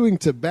the chewing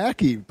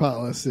tobacco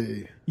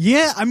policy?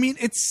 Yeah, I mean,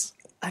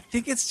 I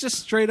think it's just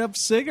straight up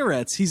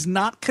cigarettes. He's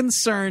not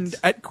concerned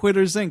at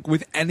Quitters Inc.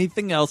 with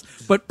anything else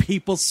but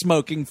people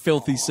smoking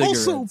filthy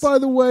cigarettes. Also, by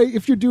the way,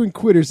 if you're doing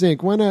Quitters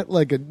Inc., why not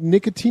a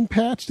nicotine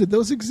patch? Did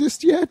those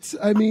exist yet?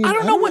 I mean, I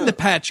don't know when the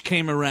patch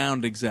came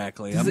around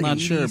exactly. I'm not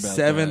sure about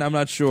that. I'm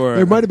not sure.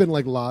 There might have been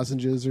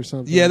lozenges or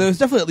something. Yeah, there was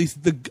definitely at least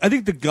I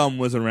think the gum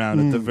was around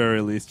at the very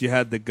least. You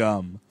had the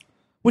gum.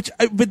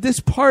 But this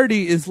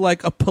party is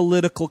like a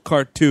political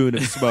cartoon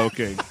of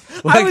smoking.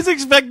 I was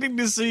expecting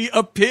to see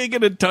a pig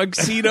in a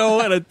tuxedo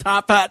and a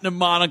top hat and a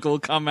monocle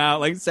come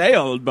out say,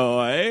 old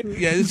boy.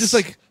 Yeah, it's just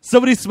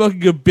somebody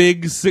smoking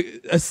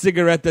a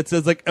cigarette that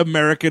says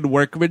American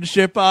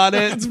workmanship on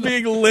it. It's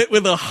being lit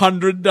with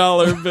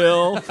 $100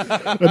 bill.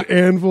 An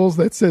anvil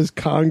that says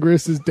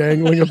Congress is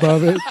dangling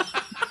above it.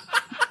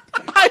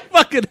 I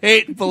fucking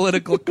hate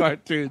political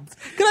cartoons.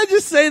 Can I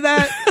just say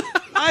that?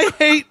 I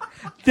hate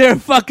their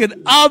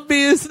fucking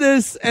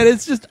obviousness, and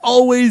it's just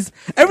always,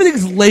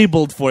 everything's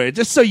labeled for you,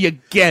 just so you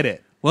get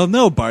it. Well,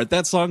 no, Bart,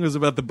 that song is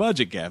about the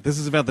budget gap. This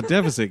is about the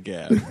deficit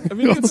gap. I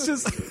mean, it's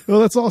just...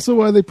 Well, that's also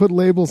why they put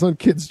labels on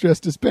kids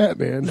dressed as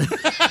Batman.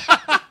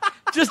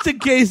 Just in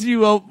case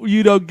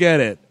you don't get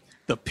it.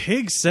 The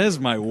pig says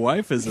my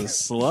wife is a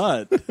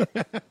slut.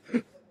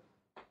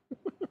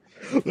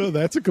 Well,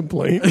 that's a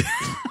complaint.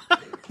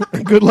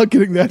 Good luck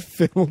getting that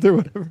filmed or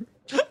whatever.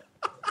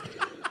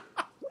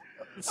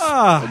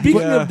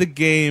 Speaking of the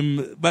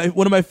game,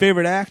 one of my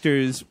favorite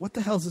actors, what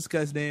the hell's this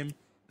guy's name?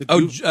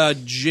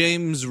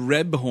 James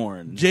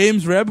Rebhorn.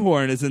 James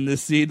Rebhorn is in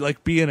this scene,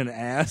 like being an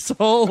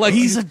asshole. Like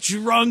he's a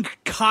drunk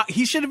cock.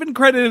 He should have been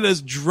credited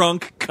as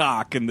drunk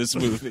cock in this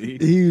movie.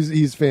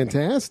 He's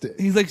fantastic.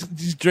 He's like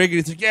he's drinking.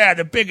 He's like, yeah,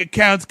 the big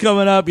account's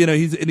coming up. You know,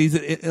 he's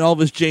in all of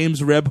his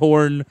James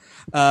Rebhorn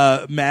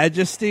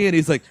majesty, and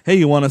he's like, hey,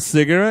 you want a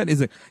cigarette? And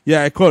he's like,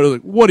 yeah. I quote,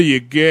 like, what are you,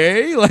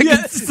 gay? Like,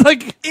 yeah, it's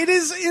like it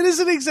is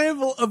an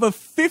example of a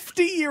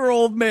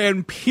 50-year-old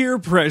man peer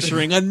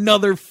pressuring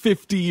another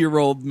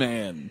 50-year-old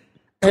man.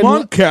 Come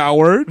on,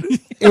 coward.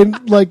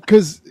 And like,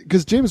 because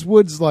James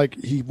Woods, like,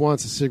 he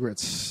wants a cigarette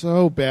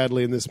so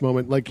badly in this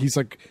moment. Like, he's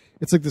like,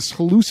 it's like this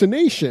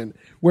hallucination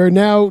where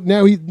now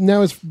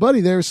his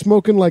buddy there is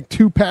smoking like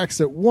 2 packs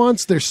at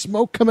once. There's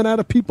smoke coming out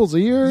of people's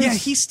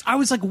ears. Yeah, I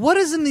was like, what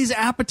is in these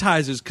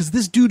appetizers? Because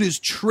this dude is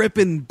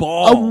tripping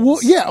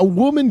balls. A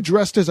woman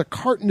dressed as a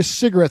carton of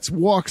cigarettes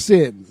walks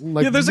in.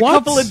 Like, yeah, there's what? a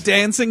couple of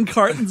dancing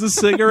cartons of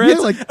cigarettes. Yeah,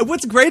 like,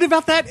 what's great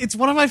about that? It's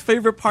one of my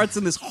favorite parts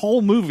in this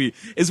whole movie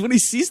is when he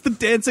sees the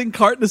dancing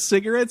carton of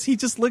cigarettes, he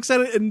just looks at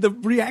it, and the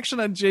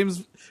reaction on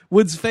James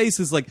Woods' face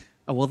is like,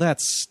 oh, well,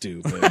 that's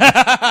stupid.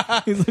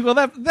 He's like, well,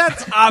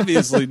 that's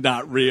obviously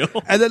not real.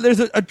 And then there's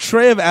a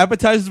tray of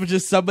appetizers, which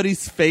is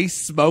somebody's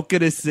face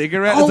smoking a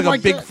cigarette. Oh it's like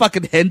a big God.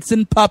 fucking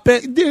Henson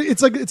puppet. Dude,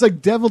 it's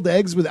like deviled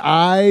eggs with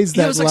eyes.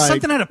 Yeah, that it was like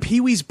something out of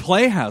Pee-wee's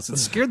Playhouse. It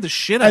scared the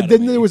shit out And of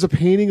then me. there was a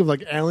painting of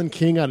like Alan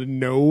King out of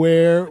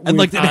nowhere, And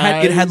like with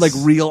it had like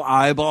eyes. real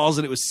eyeballs,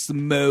 and it was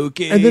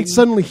smoking. And then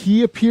suddenly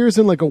he appears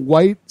in like a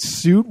white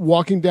suit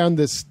walking down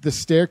the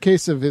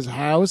staircase of his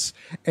house,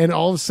 and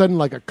all of a sudden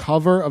like a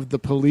cover of the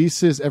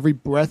Police's Every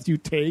Breath You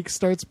Take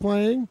starts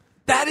playing.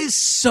 that is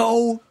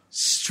so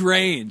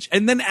strange.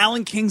 And then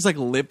Alan King's like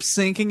lip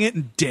syncing it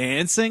and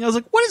dancing. I was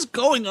like, what is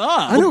going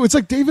on? I know, it's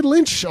like David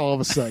Lynch all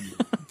of a sudden.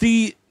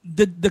 The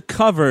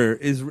cover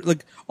is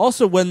like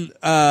also when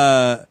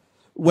they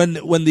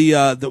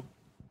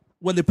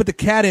put the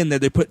cat in there,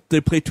 they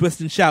play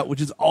Twist and Shout,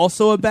 which is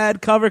also a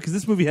bad cover because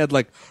this movie had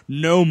like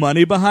no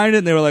money behind it,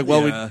 and they were like,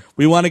 well, Yeah.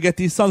 we want to get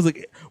these songs,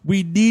 like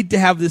we need to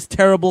have this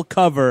terrible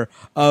cover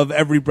of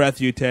Every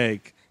Breath You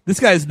Take. This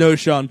guy's no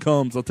Sean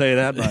Combs, I'll tell you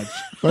that much.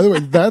 By the way,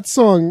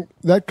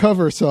 that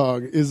cover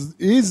song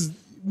is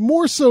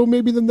more so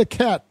maybe than the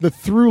cat, the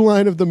through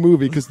line of the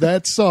movie, because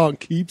that song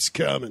keeps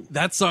coming.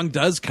 That song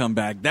does come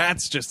back.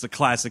 That's just a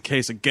classic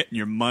case of getting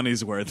your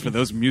money's worth for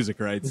those music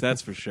rights.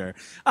 That's for sure.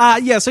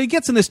 Yeah, so he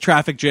gets in this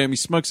traffic jam. He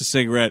smokes a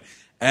cigarette,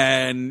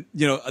 and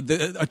you know,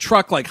 a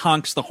truck like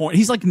honks the horn.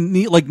 He's like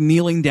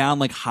kneeling down,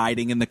 like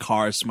hiding in the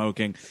car,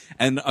 smoking.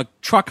 And a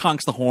truck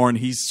honks the horn.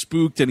 He's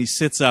spooked, and he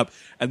sits up.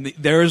 And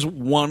there's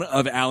one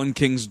of Alan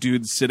King's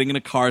dudes sitting in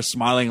a car,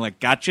 smiling like,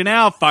 "Got you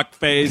now,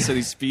 fuckface," and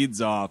he speeds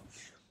off.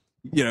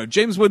 You know,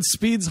 James Woods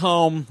speeds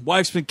home.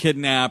 Wife's been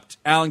kidnapped.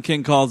 Alan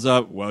King calls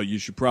up. Well, you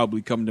should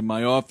probably come to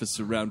my office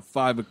around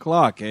 5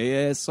 o'clock,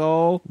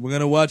 asshole? We're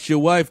gonna watch your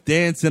wife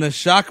dance in a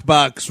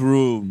shockbox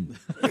room.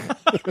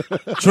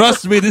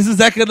 Trust me, this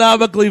is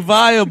economically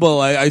viable.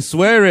 I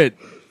swear it.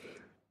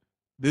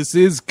 This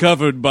is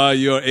covered by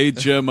your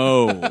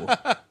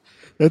HMO.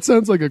 That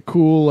sounds like a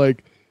cool,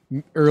 like,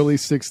 early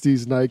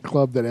 60s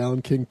nightclub that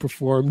Alan King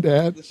performed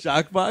at. The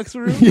shockbox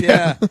room?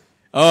 Yeah.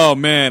 Oh,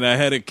 man, I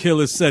had a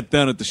killer set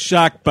down at the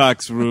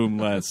Shockbox room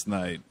last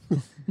night.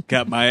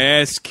 Got my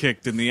ass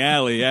kicked in the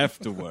alley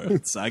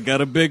afterwards. I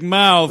got a big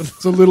mouth.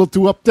 It's a little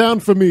too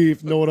uptown for me,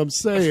 if you know what I'm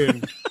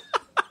saying.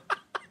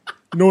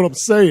 You know what I'm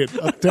saying?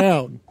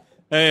 Uptown.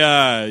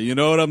 Hey, you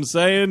know what I'm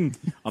saying?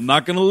 I'm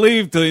not going to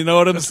leave till you know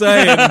what I'm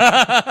saying.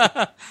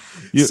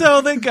 So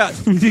they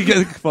got... You get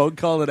a phone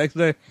call the next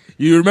day.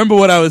 You remember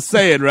what I was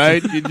saying,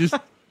 right? You just...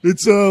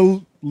 It's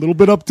a little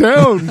bit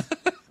uptown.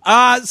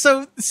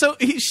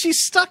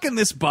 She's stuck in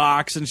this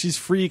box and she's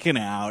freaking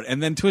out.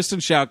 And then Twist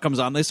and Shout comes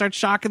on. They start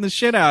shocking the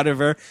shit out of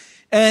her.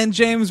 And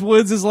James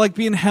Woods is like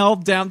being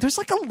held down. There's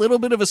like a little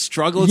bit of a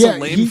struggle. It's a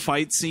lame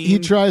fight scene. He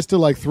tries to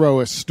like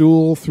throw a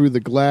stool through the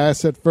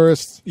glass at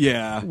first.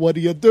 Yeah. What are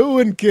you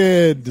doing,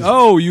 kid?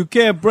 Oh, you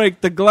can't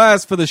break the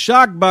glass for the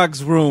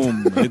Shockbox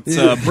room.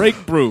 It's break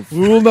proof.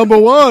 Rule number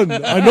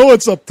 1. I know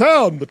it's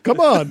uptown, but come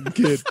on,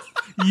 kid.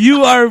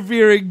 You are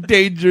veering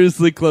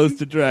dangerously close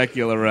to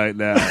Dracula right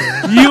now.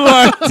 You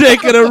are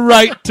taking a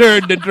right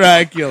turn to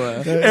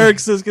Dracula. Eric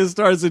Siska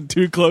stars in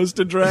Too Close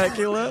to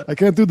Dracula. I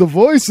can't do the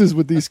voices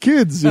with these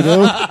kids, you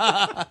know?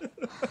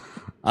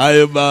 I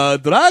am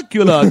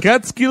Dracula,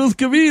 Catskills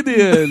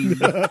comedian.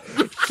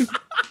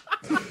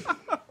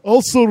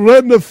 Also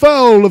ran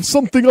afoul of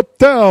something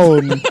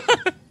uptown.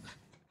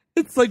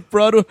 It's like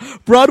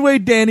Broadway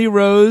Danny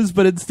Rose,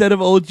 but instead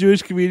of old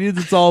Jewish comedians,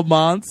 it's all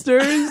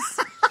monsters.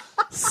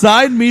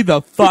 Sign me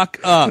the fuck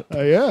up.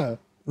 Yeah,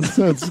 that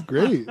sounds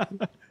great.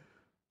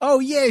 Oh,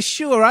 yeah,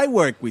 sure, I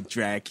work with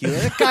Dracula.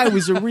 That guy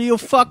was a real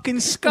fucking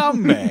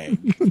scumbag.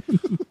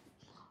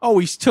 Oh,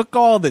 he's took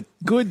all the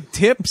good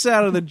tips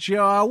out of the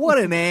jar. What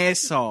an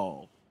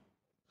asshole.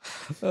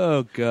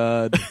 Oh,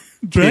 God.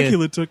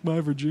 Dracula took my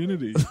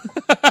virginity.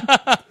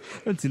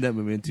 haven't seen that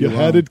movie in too You long.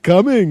 had it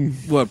coming.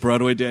 What,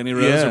 Broadway Danny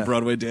Rose Yeah. or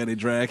Broadway Danny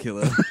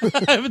Dracula?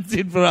 I haven't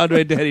seen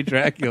Broadway Danny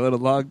Dracula in a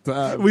long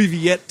time. We've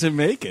yet to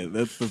make it.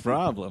 That's the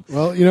problem.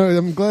 Well,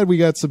 I'm glad we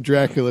got some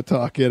Dracula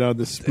talk in on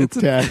this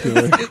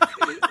spooktacular.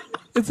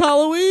 It's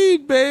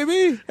Halloween,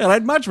 baby. And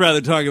I'd much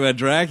rather talk about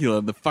Dracula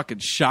in the fucking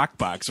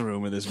shockbox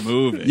room of this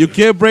movie. You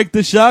can't break the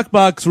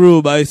shockbox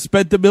room. I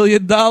spent $1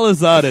 million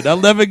on it. I'll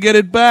never get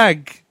it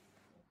back.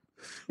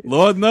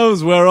 Lord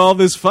knows where all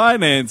this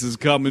finance is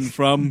coming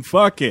from.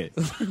 Fuck it.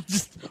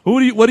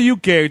 What do you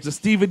care? It's a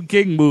Stephen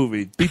King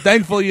movie. Be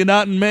thankful you're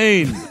not in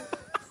Maine.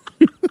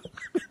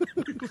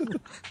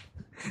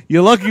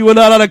 You're lucky we're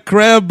not on a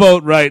crab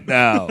boat right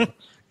now.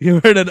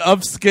 You're in an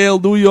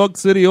upscale New York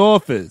City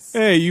office.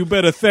 Hey, you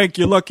better thank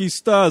your lucky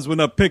stars we're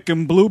not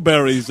picking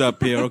blueberries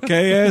up here,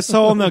 okay,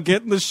 asshole? Now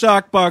get in the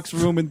shockbox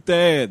room and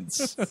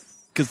dance.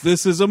 Because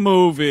this is a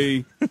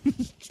movie.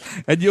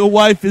 And your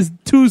wife is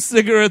 2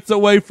 cigarettes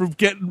away from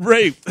getting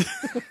raped.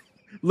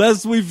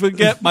 Lest we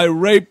forget my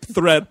rape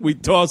threat we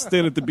tossed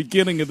in at the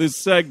beginning of this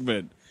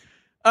segment.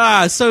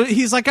 So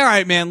he's like, all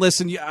right, man,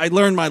 listen, I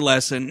learned my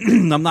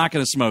lesson. I'm not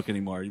going to smoke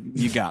anymore.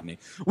 You got me.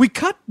 We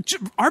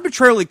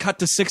arbitrarily cut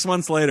to 6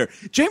 months later.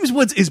 James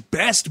Woods is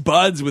best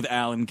buds with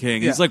Alan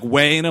King. He's like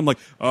weighing him like,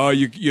 oh,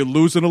 you're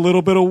losing a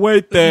little bit of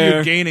weight there.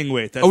 You're gaining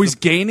weight. He's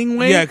gaining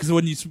weight? Yeah, because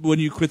when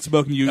you quit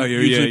smoking, you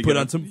usually put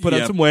on some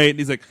yeah. weight. And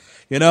he's like,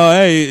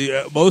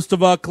 hey, most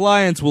of our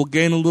clients will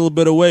gain a little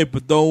bit of weight,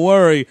 but don't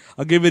worry.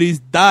 I'll give you these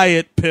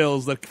diet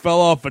pills that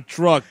fell off a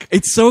truck.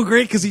 It's so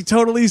great because he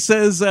totally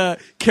says,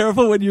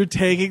 careful when you're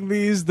taking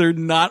these. They're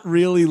not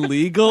really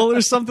legal or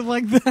something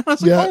like that. I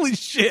was like, holy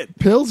shit.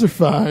 Pills are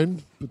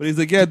fine. But he's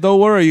like, yeah, don't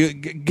worry. You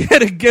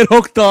get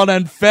hooked on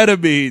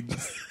amphetamines.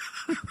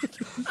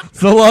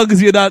 So long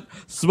as you're not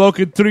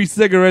smoking 3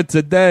 cigarettes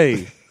a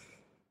day.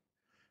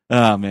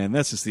 Oh, man,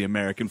 that's just the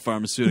American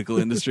pharmaceutical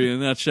industry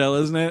in a nutshell,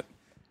 isn't it?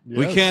 Yes.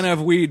 We can't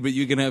have weed, but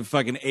you can have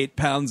fucking 8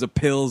 pounds of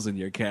pills in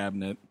your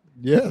cabinet.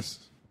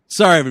 Yes.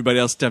 Sorry, everybody.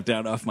 I'll step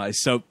down off my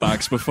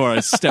soapbox before I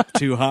step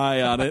too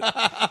high on it.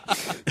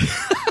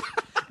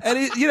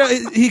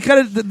 And he kind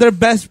of, they're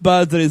best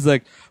buds, and he's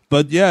like,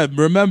 but yeah,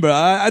 remember,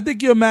 I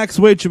think your max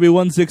weight should be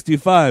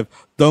 165.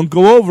 Don't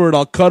go over it.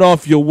 I'll cut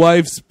off your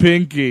wife's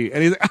pinky.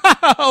 And he's like,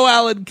 oh,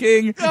 Alan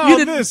King.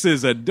 This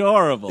is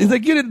adorable. He's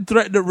like, you didn't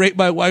threaten to rape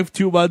my wife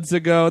 2 months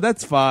ago.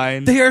 That's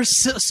fine. They are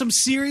some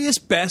serious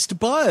best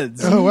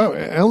buds. Oh, wow.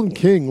 Alan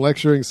King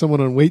lecturing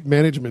someone on weight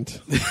management.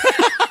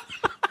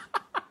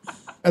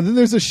 And then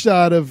there's a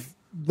shot of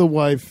the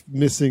wife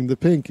missing the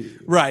pinky.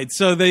 Right.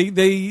 So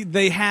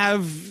they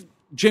have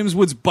James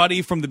Woods'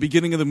 buddy from the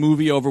beginning of the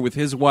movie over with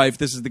his wife.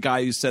 This is the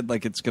guy who said,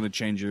 like, it's going to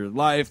change your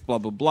life, blah,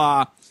 blah,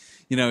 blah.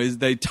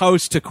 They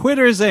toast to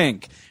Quitters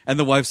Inc. And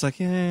the wife's like,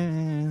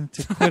 yeah,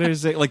 to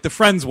Quitters Inc. Like the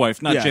friend's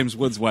wife, not James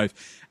Woods' wife.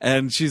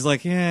 And she's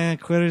like, yeah,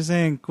 Quitters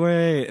Inc.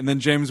 Great. And then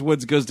James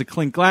Woods goes to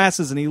clink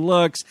glasses and he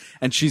looks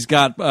and she's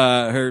got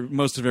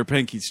most of her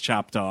pinkies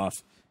chopped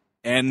off.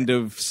 End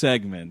of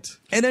segment.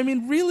 And I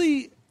mean,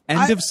 really...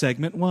 End of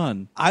segment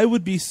 1. I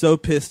would be so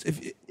pissed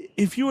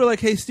if you were like,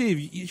 hey, Steve,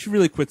 you should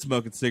really quit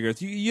smoking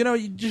cigarettes.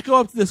 You just go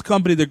up to this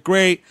company. They're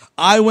great.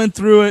 I went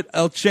through it.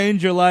 I'll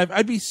change your life.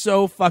 I'd be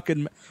so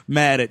fucking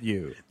mad at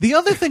you. The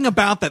other thing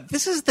about that,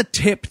 this is the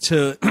tip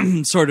to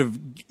sort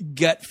of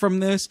get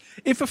from this.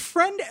 If a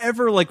friend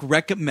ever like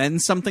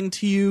recommends something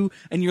to you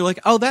and you're like,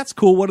 oh, that's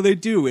cool. What do they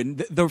do?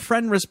 And the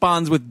friend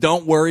responds with,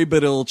 don't worry,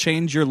 but it'll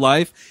change your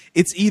life.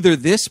 It's either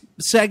this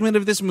segment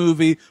of this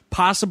movie,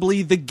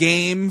 possibly the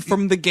game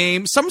from the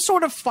game, some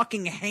sort of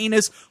fucking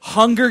heinous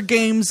Hunger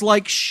Games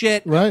like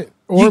shit. Right.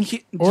 Or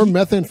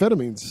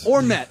methamphetamines.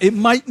 Or meth. It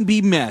might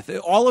be meth.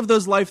 All of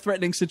those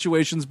life-threatening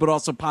situations, but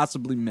also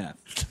possibly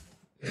meth.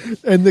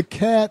 And the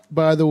cat,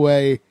 by the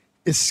way,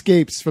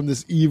 escapes from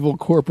this evil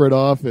corporate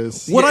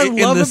office. What I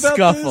love the about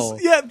scuffle.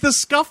 this, the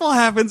scuffle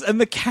happens, and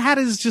the cat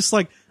is just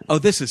like, "Oh,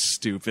 this is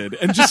stupid,"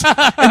 and just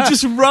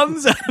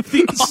runs out of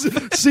the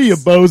office. See you,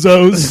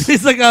 bozos.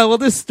 He's like, oh, well,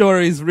 this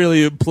story's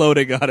really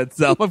imploding on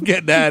itself. I'm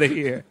getting out of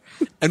here.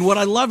 And what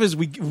I love is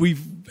we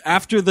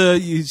after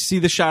you see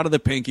the shot of the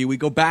pinky, we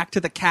go back to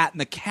the cat, and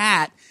the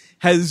cat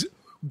has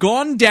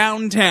gone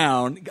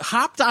downtown,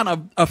 hopped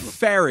on a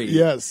ferry,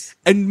 Yes,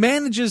 and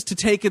manages to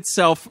take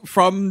itself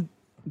from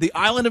the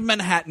island of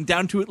Manhattan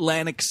down to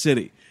Atlantic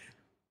City.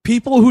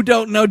 People who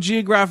don't know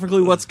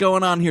geographically what's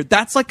going on here,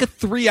 that's like a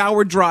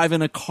 3-hour drive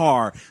in a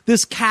car.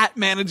 This cat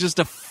manages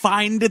to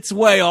find its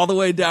way all the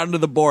way down to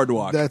the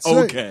boardwalk. that's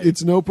okay. it.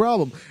 It's no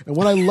problem. And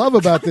what I love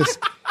about this,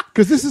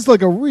 because this is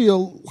like a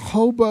real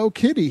hobo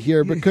kitty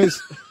here,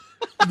 because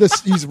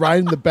he's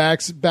riding the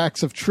backs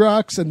of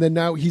trucks, and then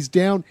now he's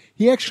down.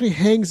 He actually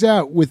hangs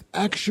out with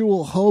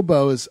actual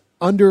hobos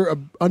under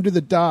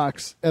the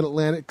docks at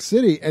Atlantic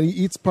City, and he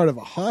eats part of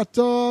a hot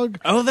dog.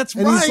 Oh, that's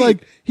and right.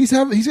 He's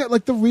got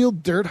like the real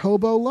dirt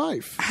hobo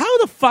life. How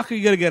the fuck are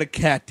you gonna get a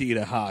cat to eat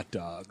a hot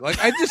dog? Like,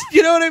 I just,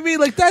 you know what I mean?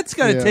 Like, that's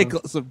gonna take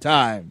some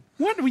time.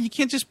 What? You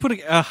can't just put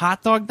a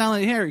hot dog down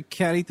like, here,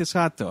 cat, eat this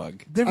hot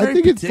dog. They're very I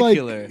think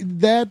particular. it's like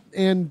that,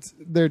 and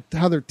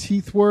how their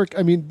teeth work.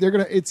 I mean,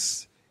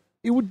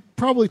 it would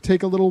probably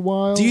take a little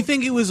while. Do you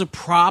think it was a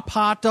prop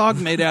hot dog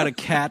made out of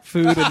cat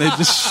food and they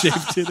just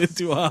shaped it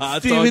into a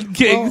hot dog? Stephen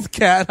King's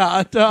cat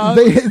hot dog.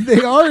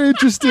 They are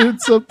interested in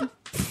something.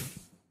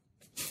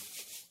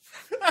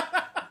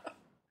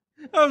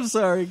 I'm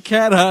sorry,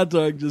 cat hot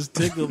dog just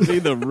tickled me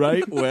the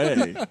right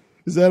way.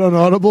 Is that on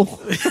Audible?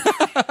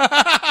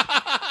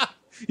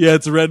 Yeah,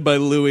 it's read by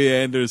Louis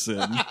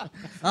Anderson.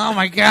 Oh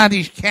my God,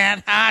 these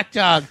cat hot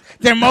dogs.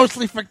 They're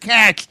mostly for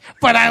cats,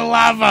 but I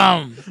love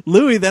them.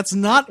 Louis, that's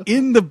not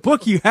in the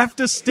book. You have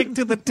to stick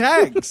to the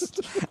text.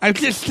 I'm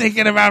just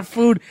thinking about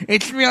food.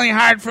 It's really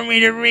hard for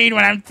me to read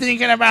when I'm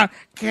thinking about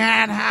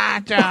cat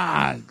hot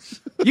dogs.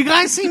 You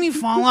guys see me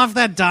fall off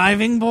that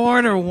diving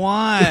board or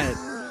what?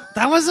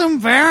 That was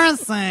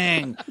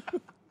embarrassing.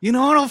 You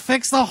know what'll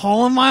fix the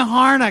hole in my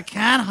heart? A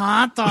cat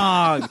hot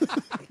dog.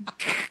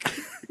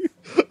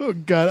 Oh,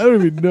 God, I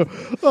don't even know.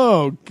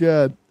 Oh,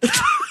 God.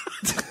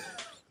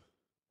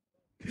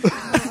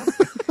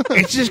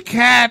 It's just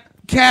cat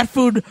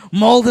food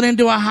molded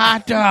into a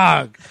hot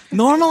dog.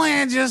 Normally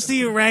I just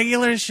eat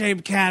regular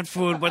shaped cat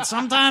food, but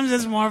sometimes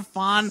it's more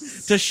fun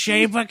to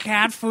shape a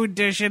cat food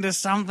dish into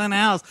something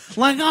else.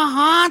 Like a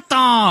hot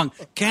dog.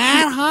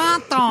 Cat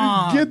hot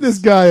dog. Get this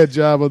guy a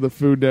job on the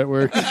Food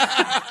Network.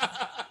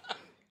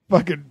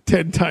 Fucking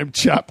 10-time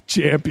chop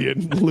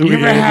champion, Louis You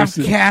ever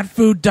Anderson. have cat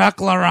food duck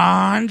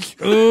l'orange?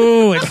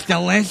 Ooh, it's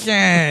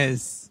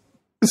delicious.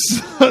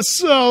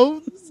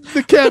 So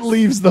the cat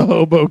leaves the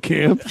hobo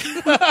camp.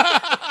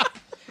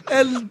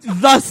 And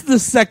thus the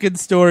second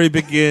story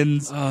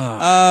begins.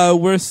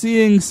 We're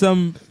seeing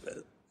some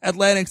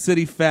Atlantic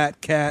City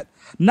fat cat,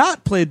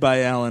 not played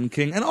by Alan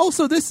King. And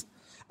also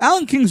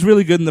Alan King's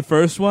really good in the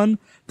first one.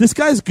 This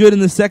guy's good in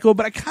the second one,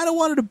 but I kind of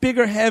wanted a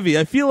bigger heavy.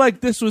 I feel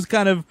like this was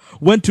kind of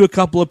went to a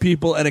couple of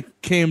people and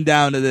it came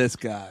down to this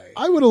guy.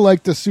 I would have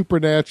liked a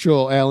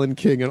supernatural Alan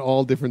King in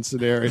all different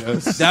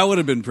scenarios. That would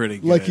have been pretty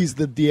good. Like he's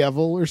the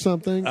devil or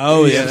something.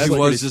 Oh, yeah, that's he like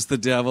was just the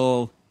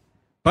devil.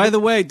 By the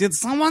way, did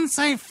someone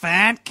say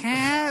fat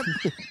cat?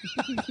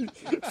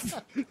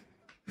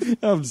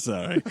 I'm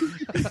sorry.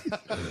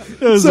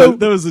 That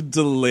was a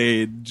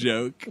delayed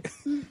joke.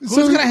 Who's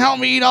going to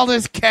help me eat all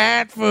this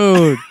cat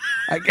food?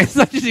 I guess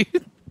I should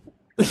eat.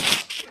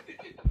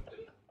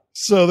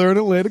 So they're in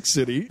Atlantic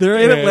City. They're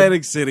in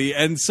Atlantic City,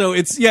 and so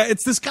it's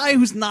this guy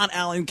who's not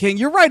Alan King.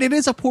 You're right, it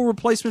is a poor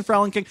replacement for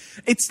Alan King.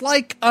 It's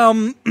like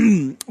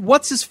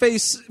what's his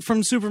face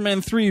from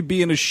Superman 3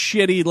 being a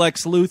shitty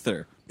Lex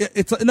Luthor.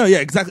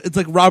 Exactly. It's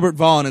like Robert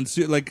Vaughn and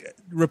like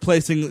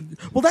replacing.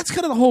 Well, that's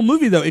kind of the whole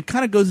movie, though. It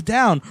kind of goes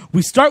down.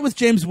 We start with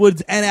James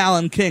Woods and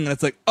Alan King, and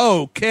it's like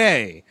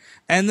okay.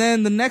 And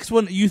then the next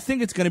one, you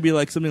think it's going to be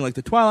like something like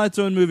the Twilight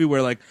Zone movie,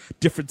 where like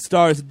different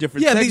stars and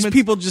different segments. These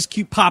people just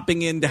keep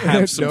popping in to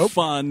have some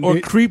fun. Or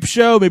Creep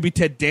Show, maybe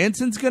Ted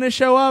Danson's going to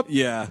show up.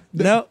 Yeah,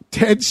 no,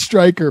 Ted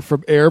Stryker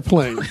from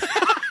Airplane.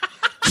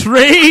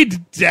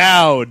 Trade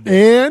down.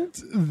 And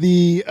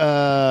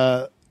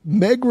the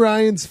Meg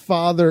Ryan's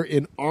father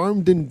in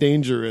Armed and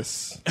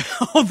Dangerous.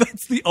 Oh,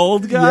 that's the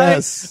old guy?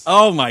 Yes.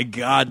 Oh, my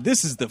God.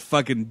 This is the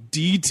fucking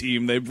D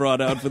team they brought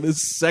out for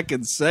this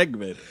second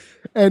segment.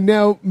 And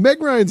now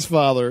Meg Ryan's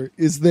father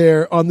is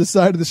there on the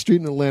side of the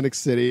street in Atlantic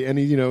City, and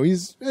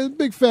he's a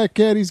big fat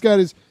cat. He's got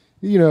his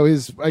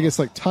I guess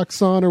like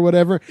tux on or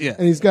whatever. Yeah.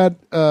 And he's got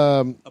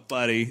a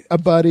buddy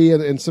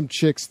and some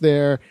chicks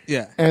there.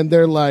 Yeah. And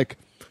they're like,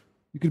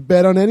 you could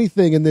bet on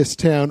anything in this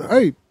town.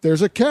 Hey,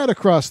 there's a cat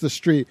across the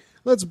street.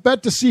 Let's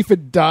bet to see if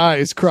it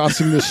dies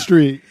crossing the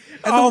street.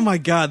 Oh my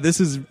God, this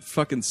is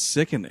fucking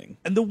sickening.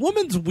 And the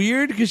woman's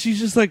weird because she's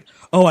just like,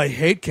 oh, I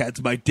hate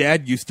cats. My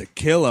dad used to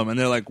kill them. And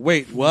they're like,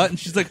 wait, what? And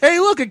she's like, hey,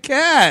 look, a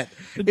cat.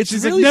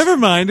 She's really like, never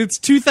mind. It's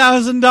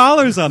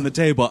 $2,000 on the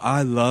table.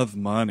 I love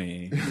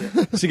money.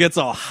 She gets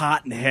all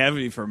hot and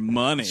heavy for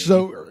money.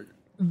 So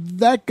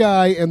that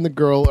guy and the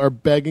girl are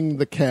begging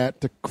the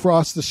cat to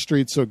cross the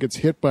street so it gets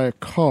hit by a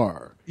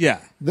car. Yeah.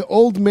 The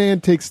old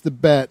man takes the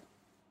bet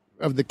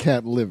of the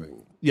cat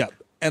living. Yeah.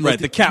 And right,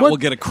 the cat will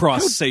get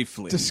across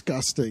safely.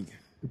 Disgusting.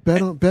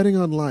 Betting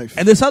on life.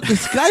 And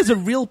this guy's a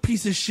real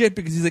piece of shit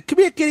because he's like, come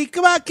here, kitty,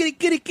 come on, kitty,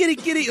 kitty, kitty,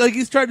 kitty. Like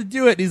he's trying to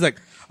do it. And he's like,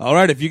 all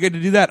right, if you get to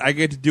do that, I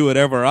get to do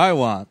whatever I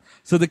want.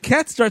 So the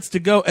cat starts to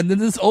go, and then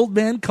this old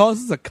man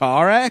causes a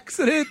car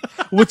accident,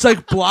 which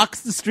like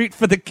blocks the street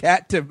for the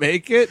cat to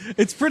make it.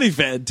 It's pretty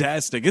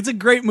fantastic. It's a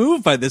great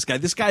move by this guy.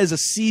 This guy is a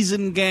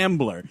seasoned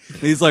gambler. And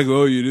he's like,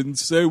 oh, you didn't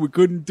say we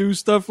couldn't do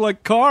stuff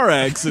like car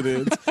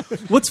accidents.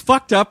 What's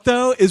fucked up,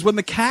 though, is when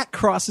the cat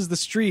crosses the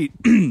street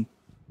and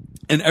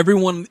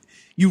everyone...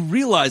 You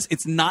realize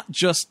it's not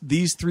just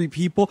these three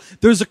people.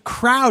 There's a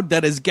crowd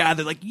that is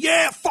gathered like,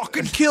 yeah,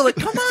 fucking kill it.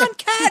 Come on,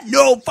 cat.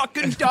 No,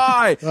 fucking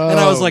die. And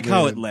I was like,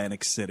 oh,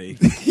 Atlantic City.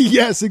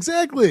 Yes,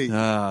 exactly.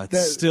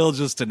 It's still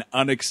just an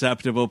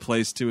unacceptable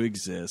place to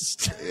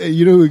exist.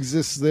 You know who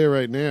exists there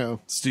right now?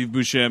 Steve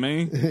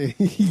Buscemi.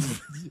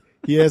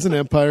 He has an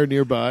empire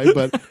nearby,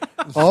 but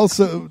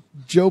also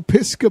Joe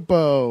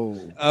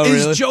Piscopo. Oh,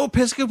 Is really? Joe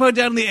Piscopo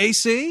down in the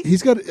AC?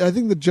 He's got, I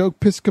think, the Joe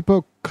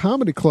Piscopo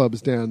Comedy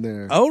Club's down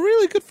there. Oh,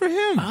 really? Good for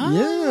him.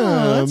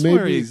 Yeah, that's maybe,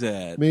 where he's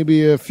at.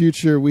 Maybe a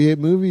future We Hate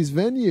Movies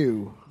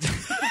venue.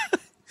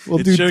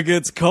 We'll It do sure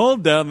gets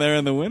cold down there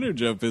in the winter,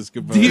 Joe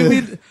Piscopo. Do you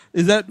mean,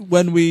 is that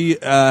when we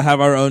have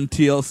our own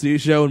TLC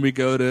show and we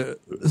go to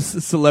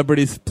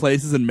celebrities'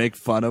 places and make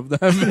fun of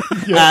them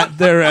at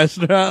their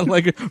restaurant?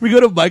 Like, we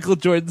go to Michael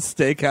Jordan's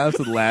Steakhouse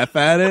and laugh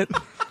at it.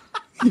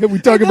 Yeah, we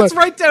talk about That's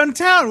right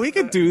downtown. We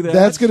could do that.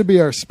 that's going to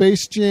be our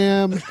Space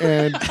Jam,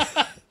 and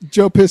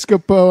Joe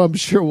Piscopo. I'm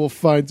sure we'll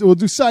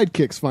do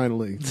sidekicks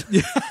finally.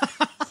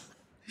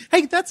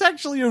 Hey, that's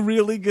actually a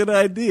really good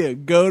idea.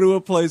 Go to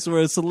a place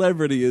where a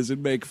celebrity is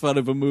and make fun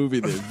of a movie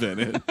they've been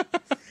in.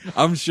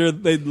 I'm sure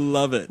they'd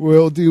love it.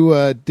 We'll do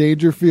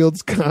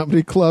Dangerfield's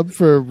Comedy Club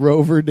for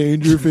Rover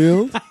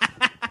Dangerfield.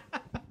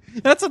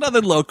 That's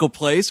another local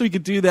place. We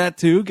could do that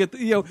too.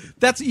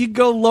 You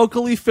go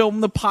locally, film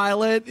the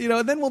pilot,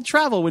 and then we'll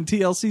travel when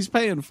TLC's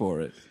paying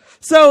for it.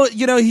 So,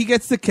 he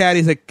gets the cat.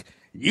 He's like,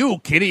 "You,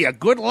 kitty,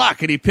 good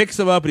luck." And he picks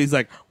him up and he's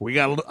like, "We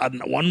got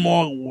one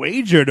more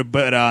wager to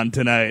bet on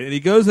tonight." And he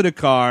goes in a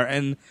car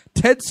and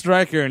Ted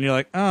Stryker, and you're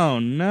like, "Oh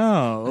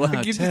no!"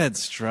 Like Ted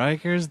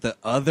Stryker's the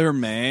other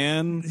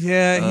man.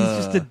 Yeah,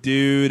 he's just a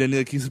dude, and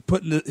he's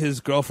putting his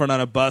girlfriend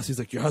on a bus. He's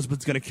like, "Your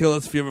husband's gonna kill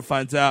us if he ever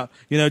finds out.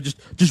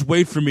 Just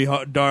wait for me,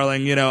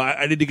 darling.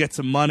 I need to get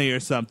some money or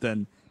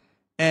something."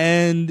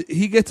 And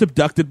he gets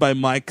abducted by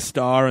Mike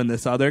Starr and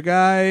this other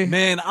guy.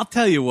 Man, I'll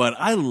tell you what,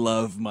 I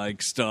love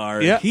Mike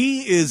Starr. Yeah.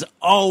 He is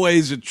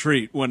always a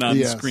treat when on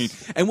Yes. screen.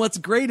 And what's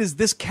great is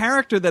this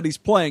character that he's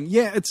playing,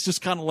 it's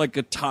just kind of like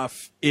a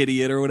tough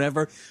idiot or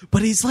whatever,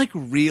 but he's like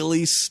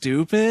really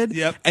stupid.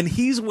 Yep. And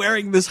he's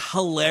wearing this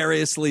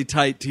hilariously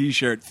tight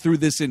t-shirt through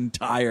this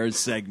entire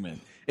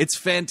segment. It's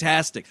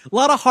fantastic. A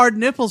lot of hard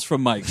nipples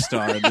from Mike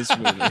Starr in this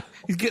movie.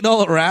 He's getting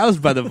all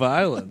aroused by the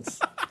violence.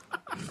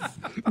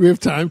 We have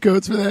time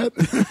codes for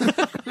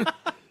that.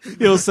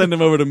 He'll send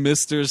him over to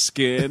Mr.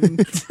 Skin,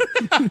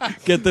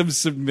 get them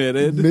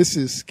submitted.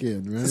 Mrs.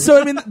 Skin, right?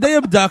 So, they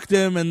abduct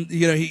him, and,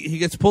 he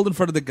gets pulled in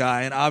front of the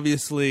guy, and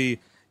obviously,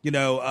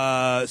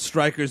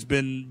 Stryker's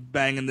been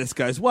banging this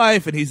guy's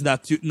wife, and he's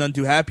none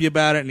too happy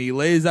about it, and he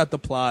lays out the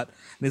plot,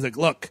 and he's like,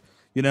 "Look,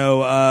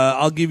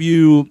 I'll give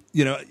you,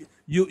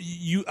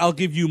 I'll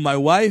give you my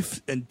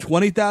wife and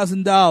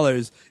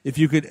 $20,000 if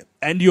you could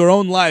end your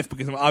own life,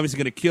 because I'm obviously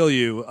going to kill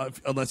you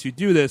unless you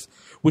do this,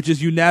 which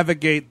is you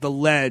navigate the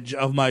ledge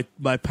of my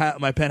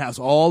penthouse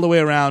all the way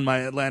around my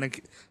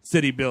Atlantic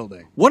City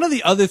building." One of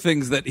the other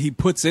things that he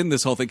puts in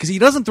this whole thing, because he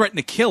doesn't threaten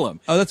to kill him.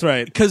 Oh, that's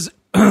right. Because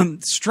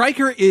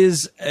Stryker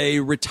is a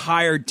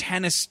retired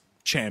tennis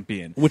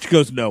champion. Which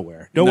goes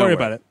nowhere. Don't worry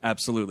about it.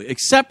 Absolutely.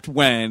 Except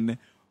when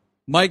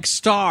Mike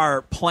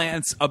Starr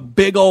plants a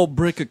big old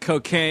brick of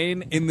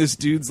cocaine in this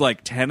dude's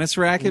tennis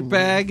racket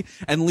bag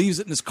and leaves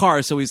it in his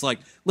car. So he's like,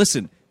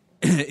 "Listen,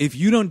 if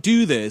you don't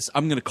do this,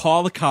 I'm going to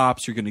call the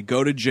cops. You're going to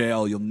go to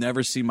jail. You'll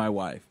never see my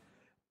wife.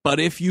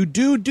 But if you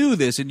do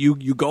this and you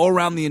go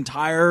around the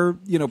entire,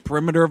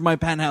 perimeter of my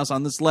penthouse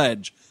on this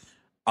ledge,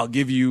 I'll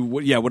give you,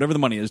 whatever the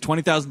money is,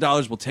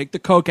 $20,000. We'll take the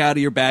coke out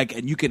of your bag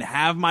and you can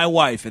have my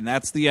wife. And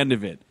that's the end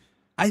of it."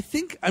 I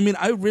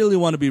really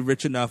want to be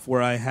rich enough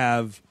where I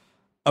have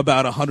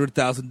about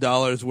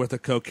 $100,000 worth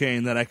of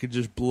cocaine that I could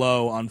just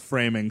blow on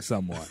framing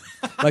someone.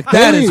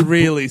 That is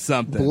really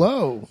something.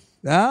 Blow.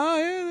 Oh,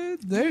 yeah,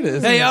 there it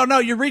is. Hey, oh no,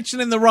 you're reaching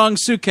in the wrong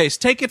suitcase.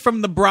 Take it from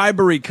the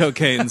bribery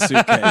cocaine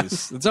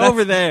suitcase. It's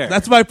over there.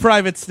 That's my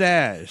private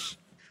stash.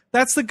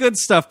 That's the good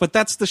stuff, but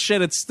that's the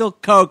shit. It's still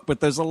coke, but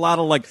there's a lot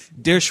of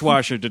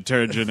dishwasher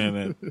detergent in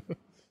it.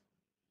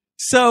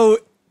 So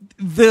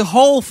the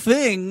whole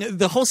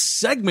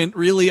segment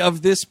really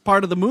of this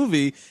part of the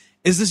movie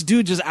is this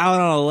dude just out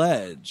on a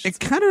ledge. It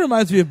kind of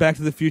reminds me of Back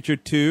to the Future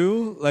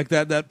 2, like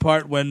that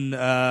part when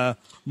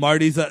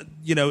Marty's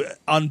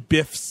on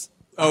Biff's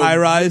high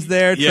rise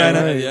there.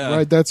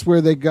 Right, that's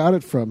where they got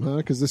it from, huh?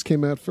 Because this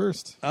came out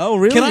first. Oh,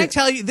 really? Can I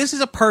tell you, this is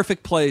a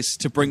perfect place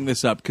to bring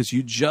this up because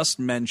you just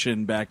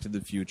mentioned Back to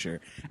the Future.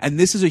 And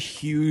this is a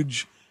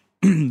huge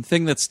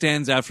thing that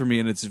stands out for me,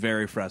 and it's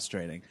very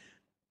frustrating.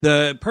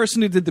 The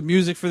person who did the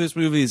music for this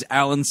movie is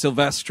Alan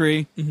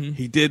Silvestri. Mm-hmm.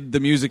 He did the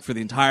music for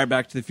the entire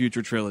Back to the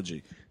Future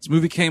trilogy. This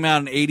movie came out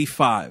in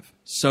 1985.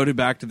 So did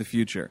Back to the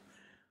Future.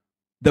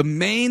 The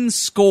main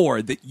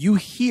score that you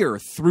hear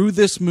through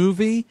this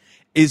movie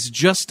is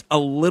just a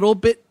little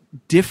bit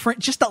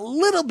different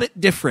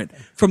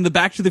from the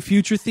Back to the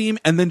Future theme,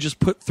 and then just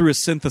put through a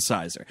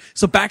synthesizer.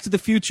 So Back to the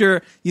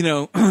Future,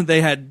 they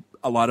had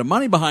a lot of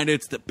money behind it.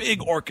 It's the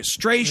big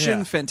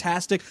orchestration,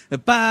 fantastic.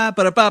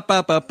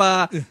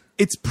 Ba-ba-da-ba-ba-ba-ba.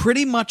 It's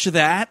pretty much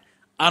that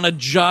on a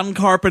John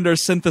Carpenter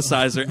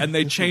synthesizer, and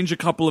they change a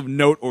couple of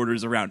note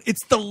orders around.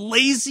 It's the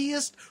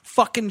laziest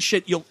fucking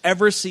shit you'll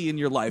ever see in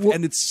your life,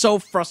 and it's so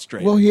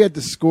frustrating. Well, he had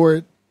to score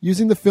it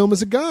using the film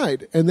as a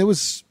guide, and that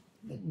was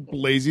the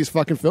laziest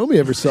fucking film he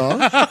ever saw.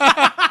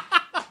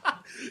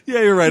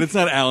 Yeah, you're right. It's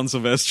not Alan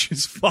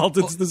Silvestri's fault.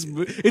 It's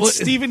it's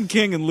Stephen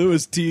King and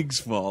Louis Teague's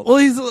fault. Well,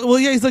 he's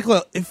like,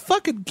 well, if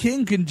fucking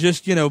King can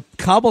just,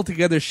 cobble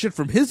together shit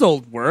from his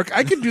old work,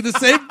 I can do the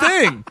same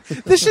thing.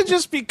 This should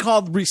just be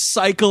called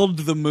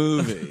Recycled the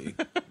Movie.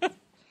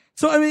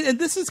 So, I mean, and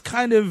this is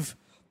kind of,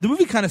 the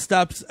movie kind of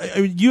stops.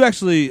 I mean, you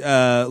actually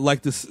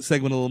like this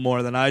segment a little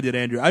more than I did,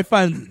 Andrew. I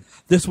find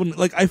this one,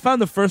 I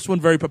found the first one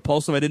very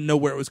propulsive. I didn't know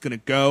where it was going to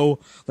go.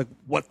 Like,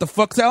 what the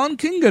fuck's Alan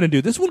King going to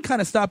do? This one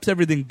kind of stops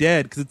everything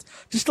dead because it's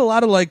just a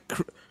lot of,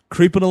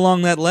 creeping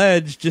along that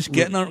ledge, just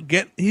he's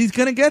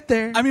going to get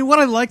there. I mean, what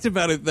I liked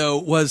about it, though,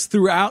 was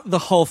throughout the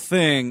whole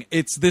thing,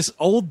 it's this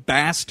old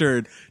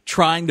bastard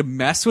trying to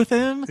mess with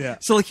him. Yeah.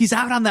 So, he's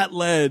out on that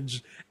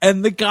ledge,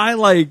 and the guy,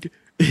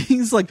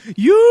 he's like,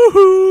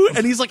 yoo-hoo!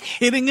 And he's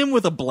hitting him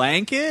with a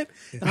blanket.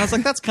 And I was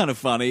like, that's kind of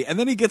funny. And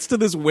then he gets to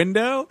this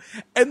window,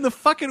 and the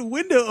fucking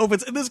window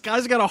opens, and this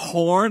guy's got a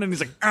horn, and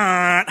he's like,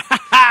 ha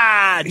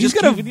ha! He's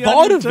got a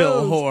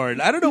vaudeville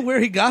horn. I don't know where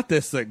he got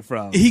this thing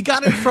from. He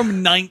got it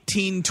from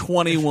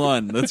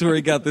 1921. That's where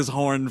he got this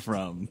horn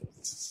from.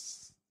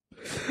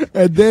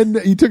 And then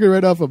he took it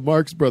right off of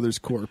Marx Brothers'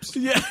 corpse.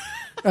 Yeah.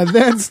 And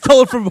then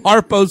stole it from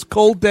Harpo's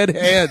cold dead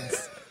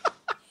hands.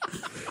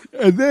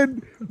 And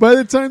then by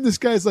the time this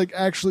guy's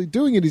actually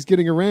doing it, he's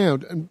getting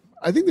around. And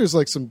I think there's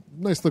some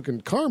nice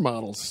looking car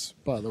models,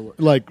 by the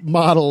way,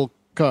 model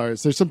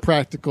cars. There's some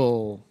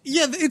practical.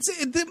 Yeah,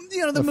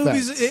 the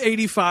movie's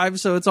 85,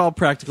 so it's all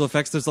practical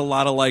effects. There's a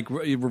lot of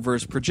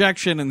reverse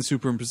projection and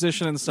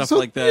superimposition and stuff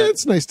like that. Yeah,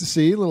 it's nice to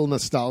see a little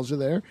nostalgia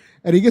there.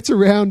 And he gets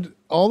around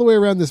all the way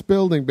around this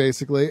building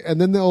basically,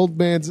 and then the old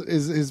man's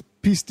his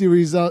piece de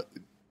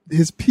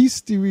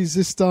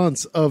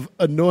resistance of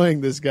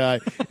annoying this guy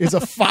is a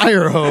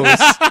fire hose.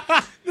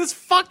 This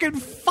fucking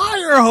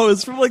fire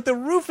hose from the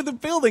roof of the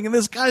building, and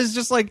this guy's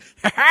just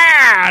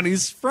ha-ha, and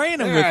he's spraying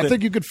him with it. I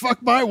think you could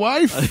fuck my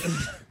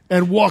wife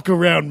and walk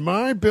around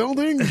my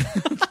building.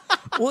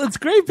 Well, it's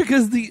great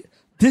because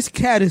this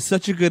cat is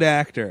such a good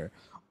actor.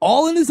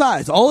 All in his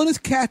eyes, all in his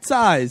cat's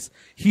eyes.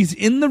 He's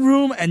in the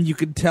room, and you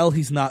can tell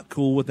he's not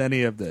cool with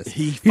any of this.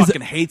 He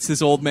fucking hates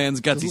this old man's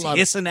guts. He's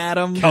hissing at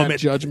him. Cat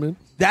judgment.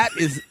 That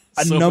is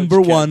a So number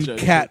much cat one judgment.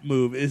 cat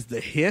move is the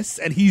hiss,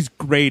 and he's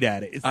great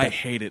at it. I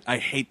hate it. I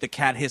hate the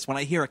cat hiss. When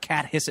I hear a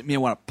cat hiss at me, I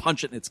want to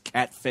punch it in its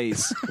cat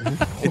face.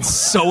 It's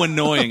so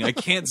annoying. I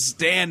can't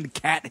stand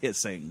cat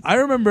hissing. I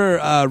remember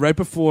right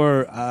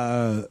before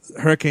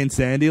Hurricane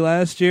Sandy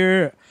last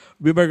year,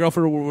 me and my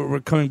girlfriend were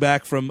coming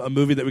back from a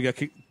movie that we got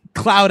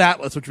Cloud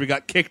Atlas, which we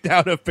got kicked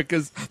out of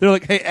because they're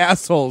like, hey,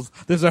 assholes,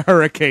 there's a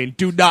hurricane.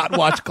 Do not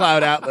watch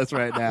Cloud Atlas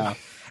right now.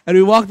 And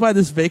we walked by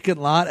this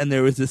vacant lot, and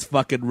there was this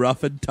fucking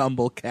rough and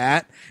tumble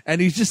cat, and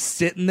he's just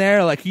sitting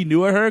there like he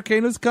knew a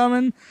hurricane was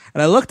coming.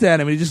 And I looked at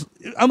him, and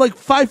I'm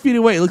 5 feet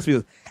away. He looks at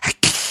me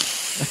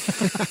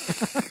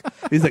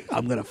he's like,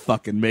 I'm going to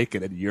fucking make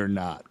it, and you're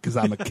not, because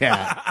I'm a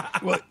cat.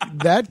 Well,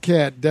 that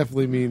cat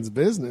definitely means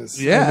business.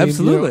 Yeah,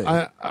 absolutely.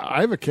 I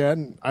have a cat,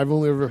 and I've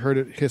only ever heard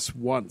it hiss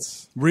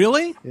once.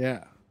 Really?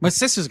 Yeah. My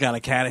sister's got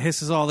a cat. It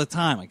hisses all the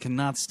time. I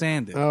cannot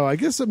stand it. Oh, I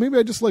guess maybe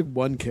I just like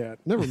one cat.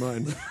 Never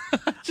mind.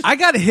 I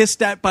got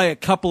hissed at by a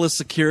couple of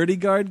security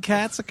guard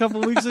cats a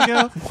couple weeks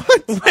ago.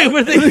 Wait,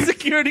 were they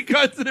security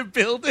guards in a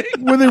building?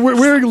 Were they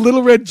wearing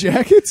little red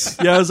jackets?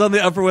 Yeah, I was on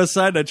the Upper West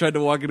Side, and I tried to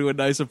walk into a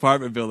nice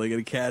apartment building,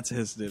 and cats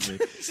hissed at me.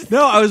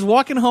 No, I was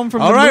walking home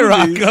from all the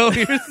right, movies. Rocco,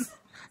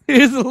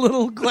 here's a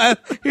little glass.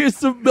 Here's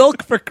some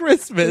milk for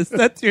Christmas.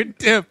 That's your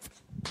tip.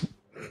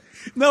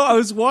 No, I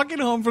was walking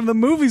home from the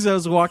movies. I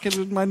was walking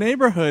in my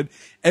neighborhood,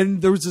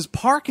 and there was this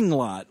parking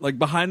lot,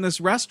 behind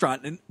this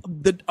restaurant, and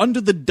under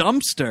the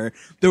dumpster,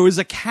 there was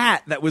a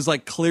cat that was,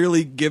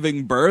 clearly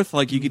giving birth.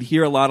 You could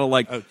hear a lot of,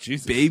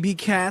 baby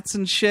cats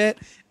and shit.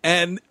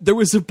 And there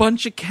was a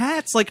bunch of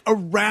cats,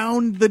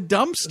 around the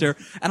dumpster.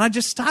 And I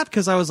just stopped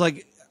because I was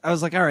like, all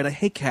right, I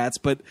hate cats,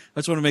 but I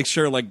just want to make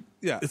sure,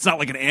 it's not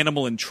like an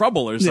animal in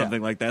trouble or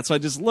something like that. So I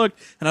just looked,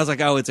 and I was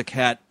like, oh, it's a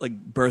cat,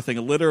 birthing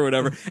a litter or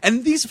whatever.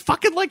 And these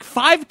fucking,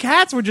 5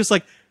 cats were just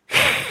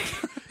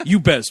you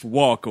best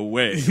walk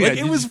away. Yeah,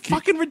 it was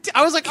fucking ridiculous.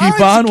 I was like, keep all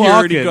right, on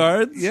security walking.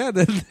 guards. Yeah,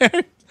 they're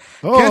there.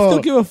 Oh, Cats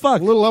don't give a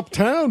fuck. A little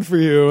uptown for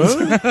you,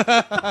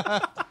 huh?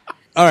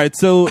 All right,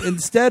 so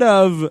instead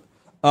of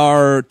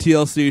our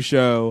TLC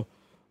show,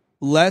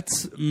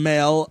 let's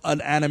mail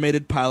an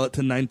animated pilot to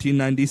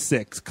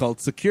 1996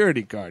 called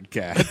Security Guard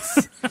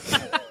Cats.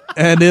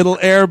 And it'll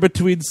air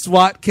between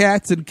SWAT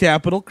cats and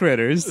Capitol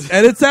Critters.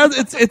 And it's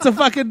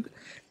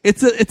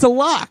a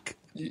lock.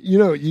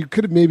 You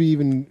could maybe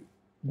even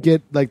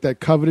get that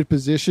coveted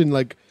position,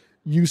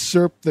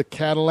 usurp the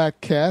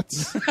Cadillac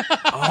Cats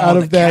out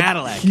of that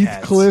Cadillac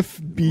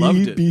Heathcliff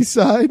Loved B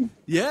side.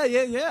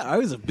 Yeah. I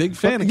was a big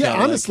fan of Cadillac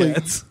honestly,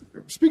 Cats.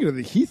 Speaking of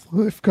the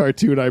Heathcliff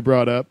cartoon I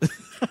brought up,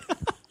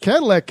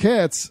 Cadillac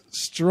Cats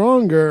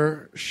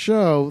stronger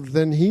show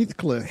than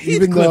Heathcliff.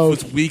 even though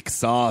was weak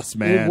sauce,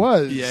 man. it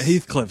was. Yeah,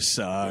 Heathcliff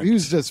sucked. He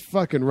was just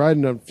fucking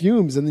riding on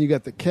fumes, and then you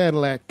got the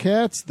Cadillac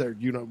Cats.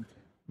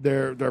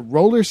 They're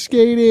roller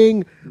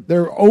skating.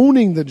 They're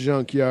owning the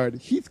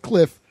junkyard.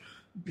 Heathcliff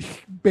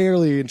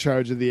barely in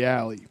charge of the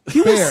alley.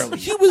 He Barely.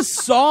 was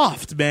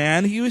soft,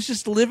 man. He was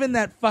just living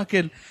that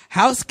fucking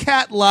house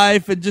cat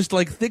life and just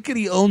like thinking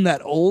he owned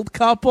that old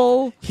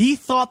couple. He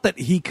thought that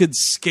he could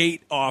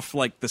skate off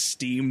like the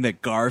steam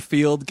that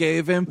Garfield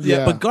gave him.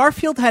 Yeah. But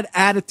Garfield had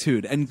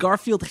attitude, and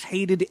Garfield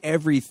hated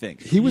everything.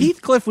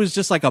 Heathcliff was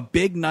just like a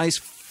big, nice,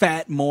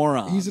 fat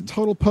moron. He's a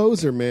total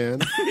poser,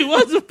 man. He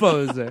was a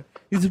poser.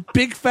 He's a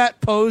big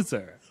fat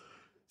poser.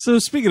 So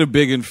speaking of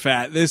big and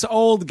fat, this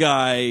old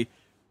guy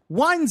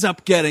winds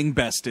up getting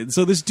bested.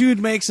 So this dude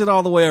makes it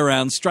all the way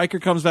around. Stryker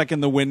comes back in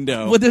the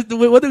window. What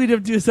we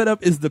have to set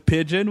up is the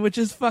pigeon, which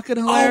is fucking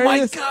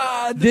hilarious. Oh my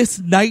god! This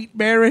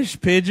nightmarish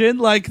pigeon,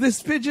 like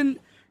this pigeon,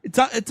 it's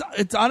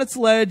on its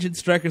ledge, and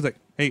Stryker's like,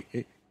 hey,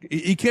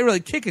 he can't really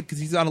kick it because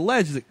he's on a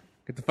ledge. He's like,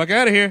 get the fuck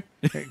out of here.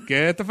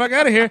 Get the fuck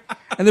out of here.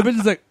 And the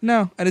pigeon's like,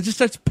 no. And it just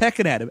starts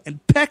pecking at him and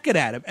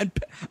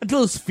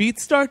until his feet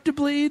start to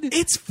bleed.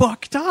 It's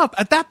fucked up.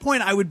 At that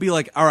point, I would be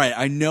like, all right,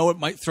 I know it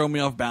might throw me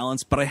off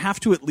balance, but I have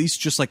to at least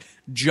just like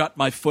jut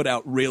my foot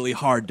out really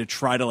hard to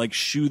try to like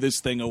shoo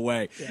this thing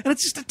away. Yeah. And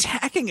it's just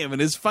attacking him,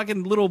 and his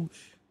fucking little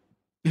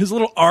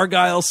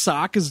Argyle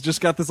sock has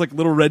just got this like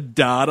little red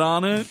dot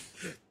on it.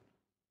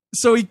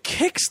 So he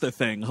kicks the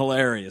thing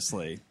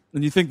hilariously.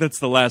 And you think that's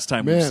the last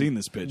time we've seen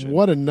this pigeon.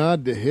 What a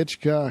nod to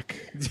Hitchcock.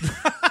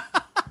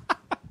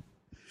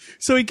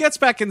 So he gets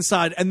back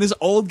inside, and this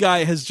old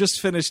guy has just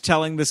finished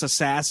telling this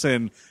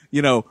assassin,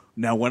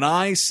 now when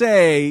I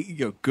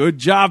say, good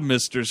job,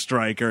 Mr.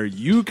 Stryker,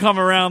 you come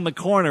around the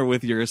corner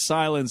with your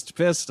silenced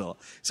pistol.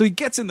 So he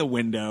gets in the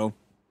window.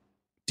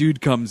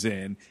 Dude comes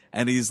in,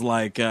 and he's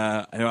like,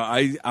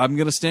 I'm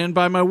going to stand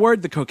by my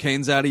word. The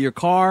cocaine's out of your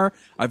car.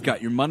 I've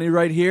got your money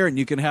right here, and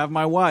you can have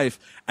my wife.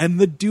 And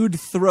the dude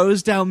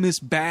throws down this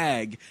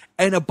bag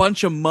and a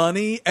bunch of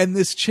money, and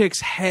this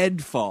chick's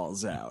head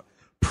falls out.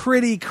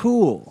 Pretty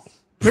cool.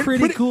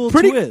 Pretty cool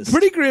twist.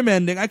 Pretty grim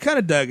ending. I kind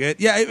of dug it.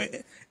 Yeah,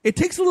 it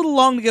takes a little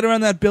long to get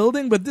around that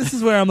building, but this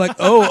is where I'm like,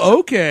 oh,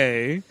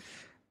 okay.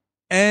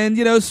 And,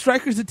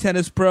 Stryker's a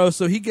tennis pro,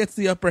 so he gets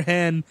the upper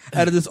hand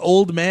out of this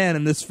old man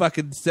and this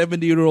fucking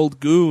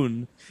 70-year-old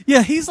goon.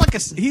 Yeah, he's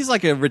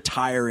like a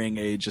retiring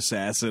age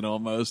assassin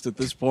almost at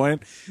this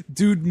point.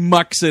 Dude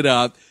mucks it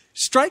up.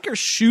 Stryker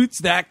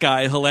shoots that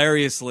guy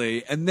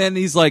hilariously, and then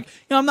he's like,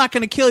 I'm not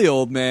going to kill you,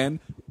 old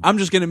man. I'm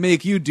just going to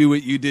make you do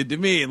what you did to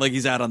me. And like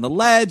he's out on the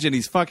ledge, and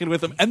he's fucking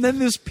with him. And then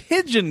this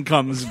pigeon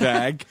comes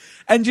back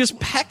and just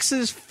pecks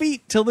his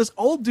feet till this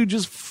old dude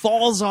just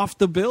falls off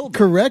the building.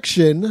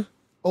 Correction.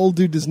 Old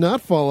dude does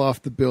not fall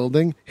off the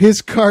building.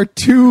 His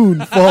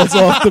cartoon falls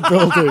off the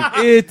building.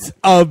 It's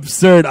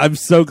absurd. I'm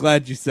so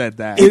glad you said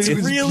that. It's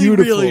really,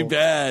 really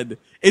bad.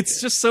 It's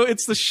just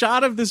it's the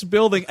shot of this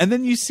building, and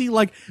then you see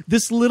like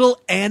this little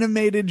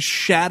animated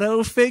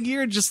shadow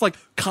figure just like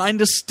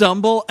kind of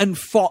stumble and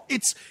fall.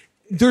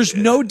 There's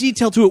no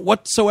detail to it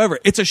whatsoever.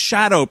 It's a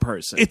shadow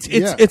person.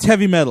 It's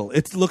heavy metal.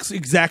 It looks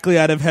exactly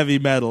out of heavy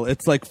metal.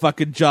 It's like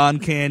fucking John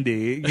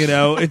Candy.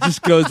 It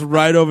just goes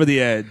right over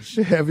the edge.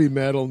 Heavy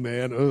metal,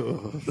 man.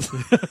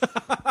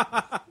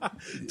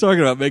 Talking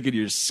about making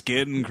your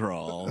skin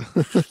crawl.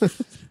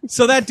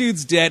 So that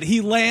dude's dead.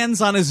 He lands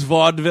on his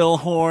vaudeville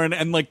horn,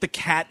 and like the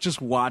cat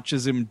just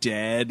watches him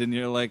dead, and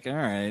you're like, all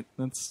right,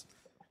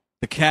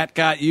 the cat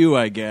got you,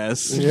 I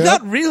guess. Yep.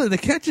 Not really. The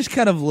cat just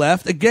kind of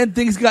left. Again,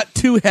 things got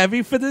too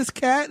heavy for this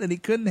cat, and he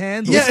couldn't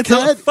handle it.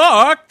 Yeah,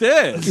 fuck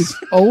this. He's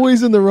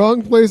always in the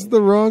wrong place at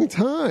the wrong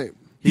time.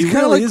 He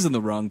really is in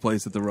the wrong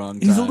place at the wrong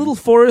time. He's a little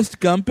Forrest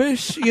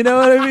Gumpish, you know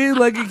what I mean?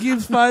 Like, he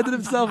keeps finding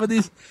himself in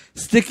these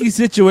sticky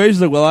situations.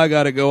 Like, well, I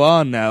gotta go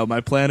on now.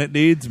 My planet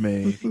needs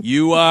me.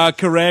 You are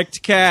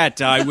correct,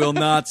 cat. I will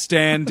not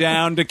stand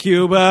down to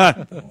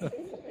Cuba.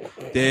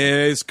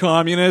 This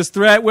communist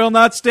threat will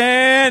not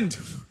stand.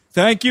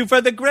 Thank you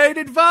for the great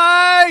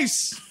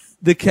advice.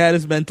 The cat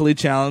is mentally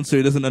challenged, so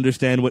he doesn't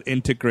understand what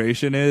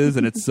integration is,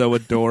 and it's so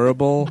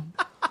adorable.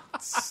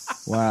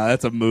 Wow,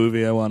 that's a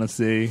movie I want to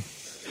see.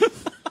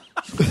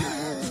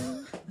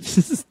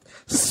 Just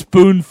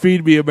spoon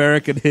feed me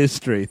American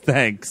history.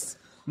 Thanks.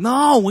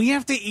 No, we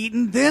have to eat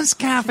in this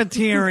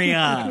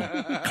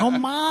cafeteria.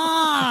 Come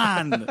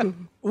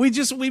on.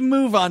 We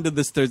move on to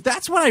this Thursday.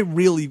 That's what I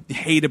really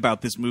hate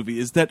about this movie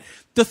is that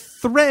the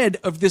thread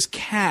of this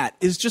cat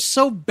is just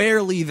so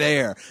barely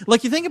there.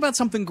 Like you think about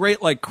something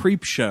great like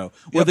Creepshow,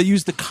 where they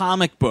use the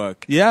comic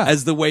book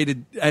as the way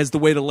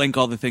to link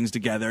all the things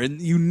together.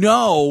 And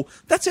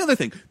that's the other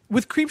thing.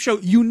 With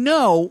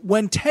Creepshow,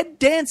 when Ted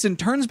Danson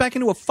turns back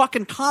into a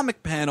fucking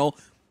comic panel,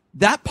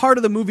 that part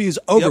of the movie is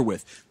over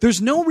with.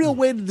 There's no real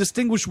way to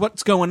distinguish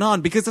what's going on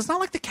because it's not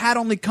like the cat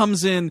only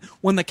comes in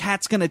when the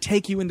cat's going to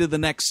take you into the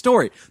next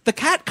story. The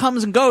cat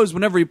comes and goes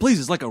whenever he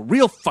pleases, like a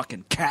real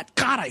fucking cat.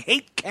 God, I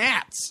hate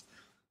cats.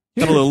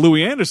 Got a little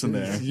Louis Anderson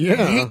there. Yeah.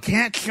 I hate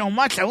cats so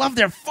much. I love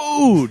their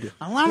food.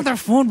 I love their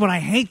food, but I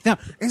hate them.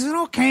 Is it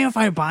okay if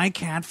I buy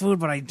cat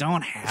food, but I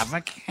don't have a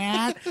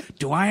cat?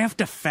 Do I have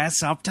to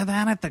fess up to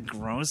that at the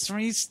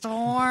grocery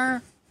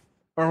store?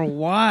 Or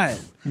what?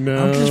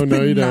 No, I've just no,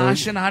 been you don't.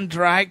 noshing on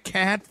dry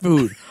cat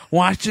food,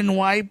 watching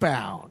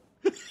Wipeout.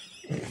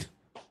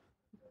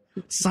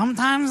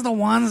 Sometimes the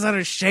ones that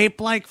are shaped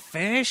like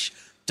fish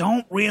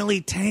don't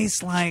really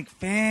taste like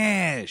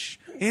fish.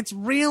 It's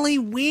really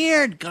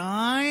weird,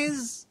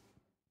 guys.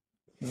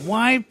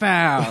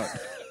 Wipeout.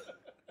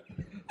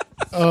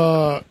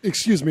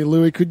 Excuse me,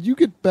 Louis, could you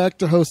get back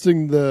to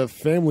hosting the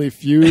Family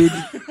Feud,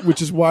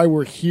 which is why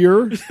we're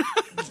here?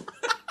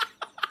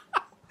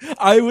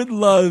 I would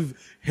love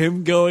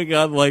him going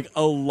on like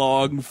a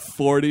long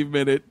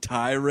 40-minute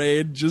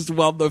tirade just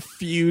while the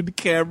Feud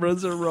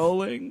cameras are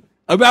rolling.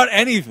 About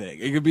anything.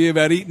 It could be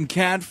about eating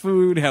cat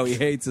food, how he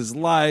hates his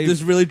life.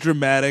 This really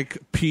dramatic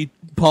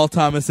Paul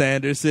Thomas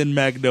Anderson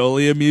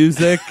Magnolia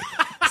music.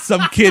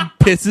 Some kid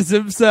pisses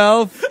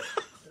himself.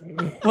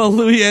 While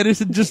Louis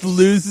Anderson just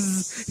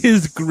loses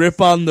his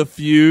grip on the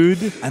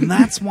Feud. And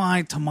that's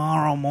why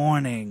tomorrow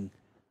morning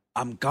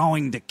I'm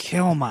going to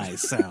kill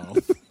myself.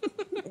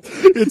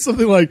 It's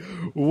something like,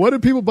 what do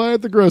people buy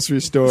at the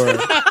grocery store? And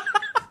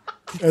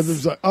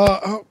there's like,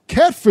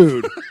 cat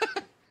food.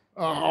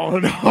 Oh,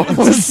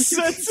 no.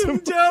 Sets him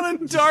down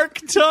a dark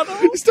tunnel.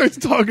 He starts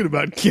talking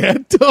about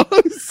cat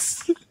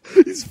dogs.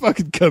 He's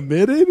fucking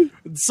committed.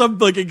 Some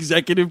like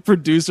executive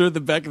producer at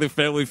the back of the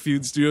Family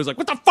Feud studio is like,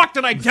 what the fuck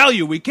did I tell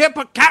you? We can't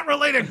put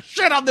cat-related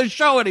shit on this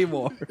show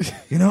anymore.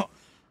 You know,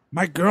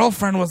 my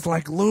girlfriend was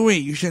like, Louis,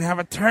 you should have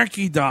a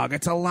turkey dog.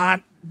 It's a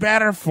lot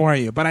better for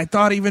you. But I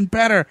thought even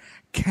better,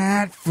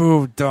 cat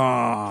food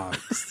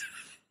dogs.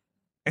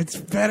 It's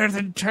better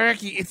than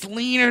turkey. It's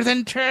leaner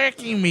than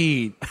turkey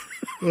meat.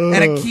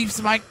 And it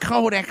keeps my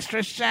coat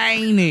extra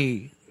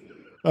shiny.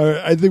 All right,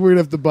 I think we're going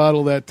to have to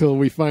bottle that till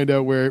we find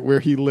out where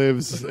he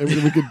lives. And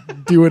we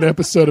could do an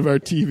episode of our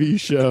TV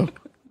show.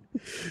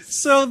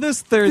 So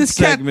this third This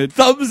segment...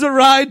 cat thumbs a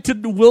ride to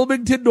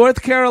Wilmington,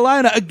 North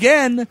Carolina.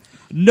 Again,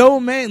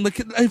 no Maine. Look,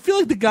 I feel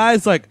like the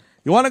guy's like,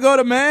 you want to go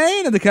to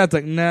Maine? And the cat's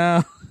like,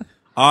 no.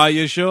 Are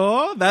you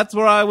sure? That's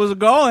where I was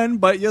going,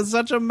 but you're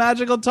such a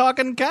magical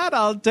talking cat,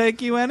 I'll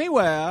take you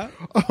anywhere.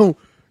 Oh,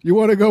 you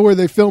want to go where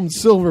they filmed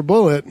Silver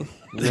Bullet?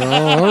 Oh,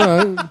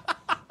 all right.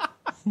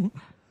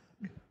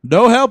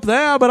 No help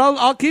there, but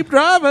I'll keep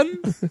driving.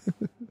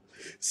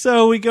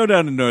 So we go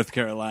down to North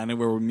Carolina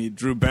where we meet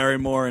Drew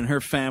Barrymore and her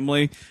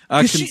family.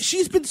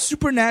 She's been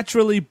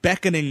supernaturally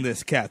beckoning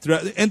this cat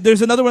throughout, and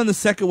there's another one in the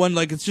second one.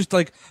 Like it's just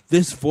like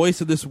this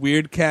voice of this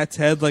weird cat's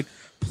head, like,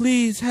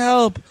 "Please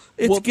help!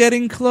 It's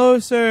getting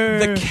closer."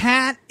 The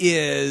cat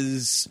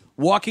is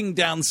walking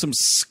down some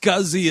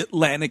scuzzy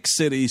Atlantic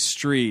City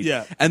street.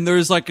 Yeah. And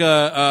there's like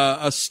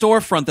a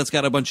storefront that's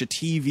got a bunch of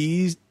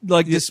TVs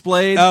like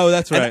displayed. Oh,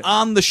 that's right. And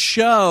on the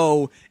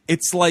show,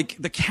 it's like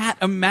the cat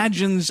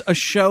imagines a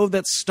show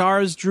that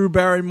stars Drew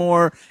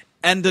Barrymore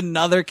and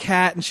another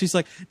cat, and she's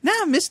like,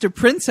 now, Mr.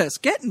 Princess,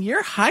 get in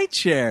your high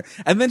chair.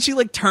 And then she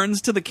like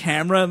turns to the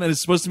camera and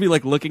is supposed to be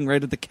like looking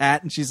right at the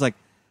cat, and she's like,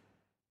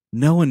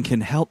 no one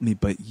can help me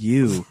but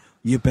you.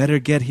 You better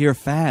get here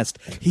fast.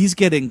 He's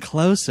getting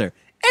closer.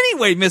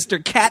 Anyway,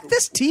 Mr. Cat,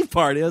 this tea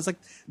party, I was like,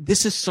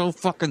 this is so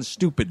fucking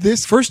stupid.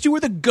 First you were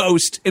the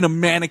ghost in a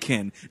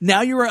mannequin.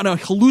 Now you're on a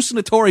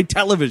hallucinatory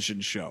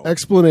television show.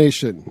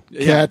 Explanation.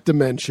 Cat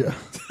dementia.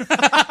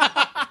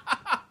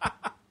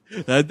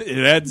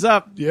 It adds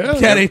up. Yeah.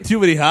 Cat ate too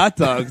many hot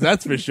dogs,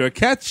 that's for sure.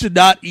 Cats should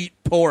not eat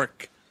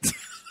pork.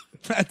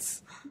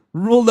 That's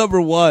rule number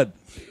 1.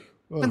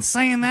 I've been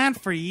saying that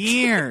for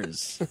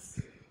years.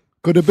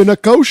 Could have been a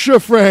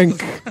kosher,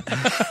 Frank.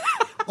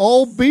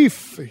 All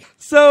beef.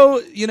 So,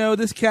 you know,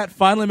 this cat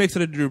finally makes it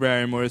to Drew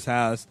Barrymore's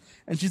house.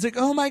 And she's like,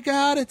 oh my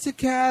God, it's a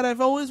cat.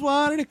 I've always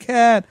wanted a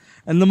cat.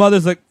 And the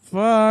mother's like,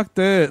 fuck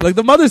this. Like,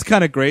 the mother's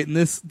kind of great in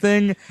this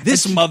thing.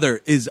 This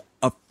mother is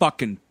a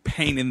fucking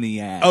pain in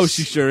the ass. Oh,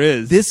 she sure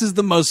is. This is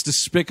the most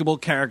despicable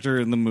character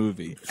in the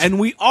movie. And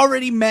we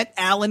already met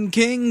Alan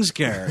King's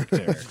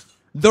character,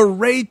 the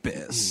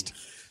rapist.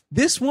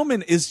 This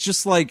woman is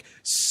just like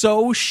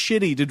so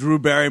shitty to Drew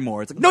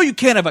Barrymore. It's like, no, you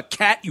can't have a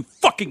cat, you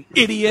fucking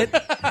idiot.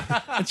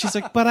 And she's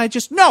like, but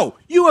no,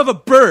 you have a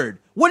bird.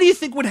 What do you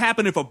think would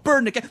happen if a bird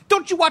and a cat?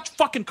 Don't you watch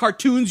fucking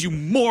cartoons, you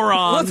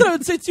moron? Well, that's what I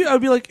would say to you. I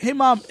would be like, hey,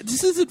 Mom,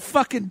 this isn't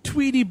fucking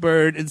Tweety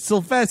Bird and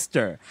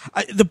Sylvester.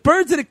 The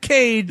bird's in a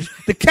cage.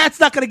 The cat's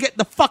not going to get in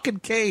the fucking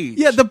cage.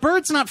 Yeah, the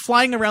bird's not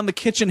flying around the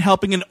kitchen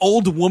helping an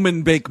old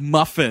woman bake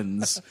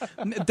muffins.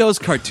 Those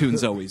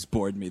cartoons always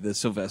bored me, the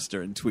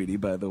Sylvester and Tweety,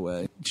 by the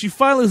way. She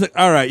finally was like,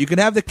 all right, you can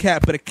have the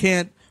cat, but it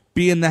can't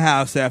be in the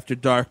house after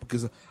dark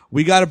because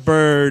we got a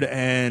bird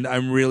and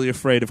I'm really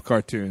afraid of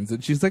cartoons.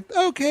 And she's like,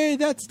 okay,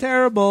 that's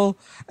terrible.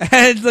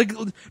 And like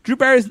Drew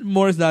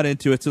Barrymore's not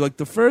into it. So like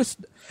the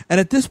first,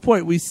 and at this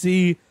point we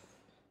see,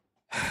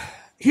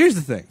 here's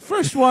the thing.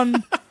 First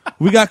one,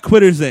 we got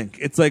Quitters Inc.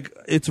 It's like,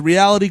 it's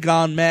reality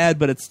gone mad,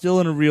 but it's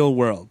still in a real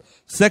world.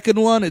 Second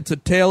one, it's a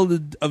tale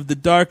of the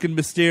dark and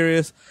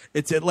mysterious.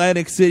 It's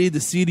Atlantic City, the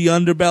seedy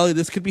underbelly.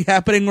 This could be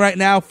happening right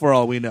now for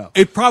all we know.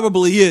 It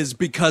probably is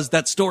because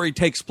that story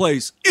takes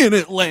place in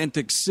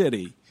Atlantic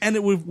City. and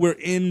we're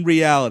in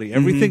reality.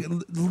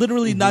 Everything,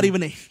 literally, not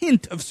even a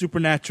hint of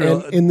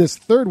supernatural. And in this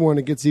third one,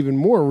 it gets even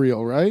more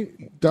real,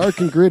 right? Dark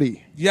and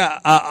gritty. Yeah,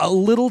 a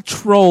little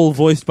troll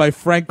voiced by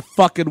Frank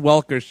fucking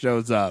Welker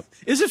shows up.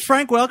 Is it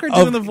Frank Welker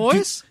doing the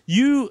voice?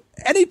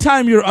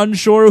 Anytime you're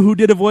unsure who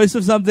did a voice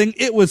of something,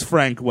 it was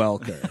Frank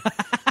Welker.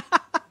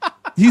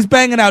 He's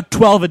banging out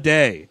 12 a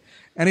day.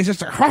 And he's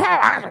just like,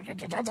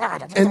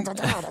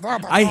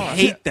 I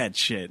hate that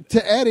shit.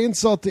 To add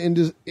insult to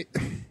industry, I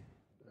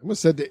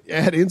almost said to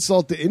add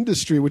insult to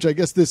industry, which I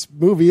guess this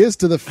movie is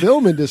to the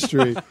film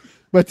industry.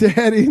 But to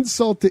add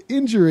insult to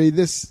injury,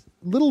 this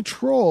little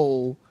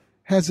troll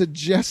has a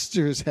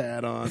jester's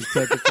hat on,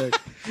 type of thing.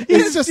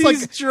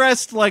 He's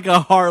dressed like a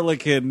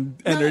harlequin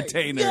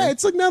entertainer. Yeah,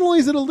 it's like not only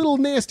is it a little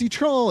nasty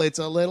troll, it's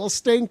a little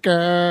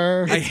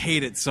stinker. I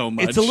hate it so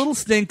much. It's a little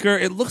stinker.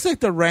 It looks like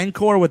the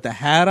Rancor with the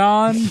hat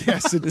on.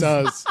 Yes, it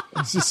does.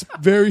 It's just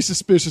very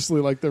suspiciously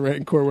like the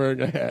Rancor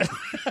wearing a hat.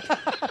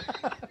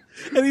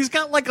 And he's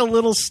got like a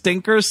little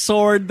stinker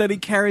sword that he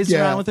carries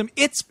around with him.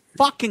 It's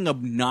fucking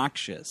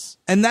obnoxious.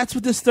 And that's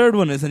what this third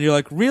one is. And you're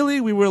like, really?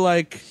 We were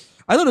like,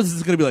 I thought this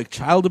was going to be like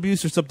child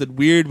abuse or something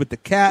weird with the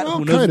cat.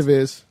 Well, kind of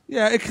is.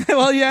 Yeah,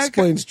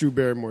 Explains Drew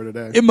Barrymore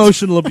today.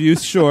 Emotional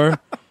abuse, sure.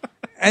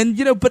 And,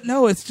 but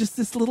no, it's just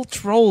this little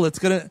troll that's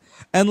going to...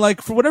 And,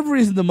 like, for whatever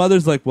reason, the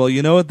mother's like, well,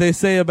 you know what they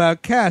say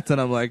about cats? And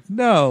I'm like,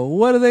 no,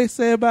 what do they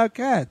say about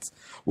cats?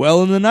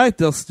 Well, in the night,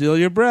 they'll steal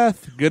your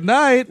breath. Good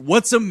night.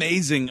 What's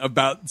amazing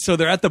about... So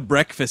they're at the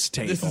breakfast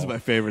table. This is my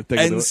favorite thing.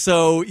 And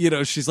so,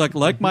 she's like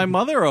my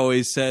mother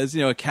always says,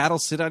 a cat will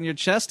sit on your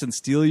chest and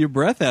steal your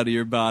breath out of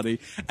your body.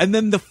 And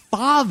then the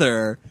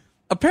father...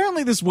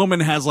 Apparently this woman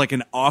has like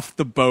an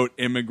off-the-boat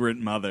immigrant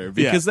mother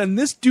because then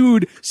this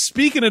dude,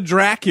 speaking of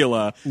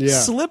Dracula,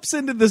 slips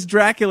into this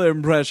Dracula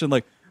impression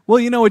like, well,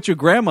 you know what your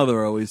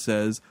grandmother always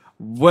says?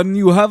 When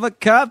you have a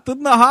cat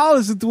in the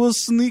house, it will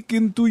sneak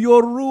into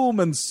your room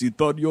and sit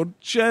on your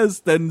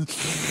chest and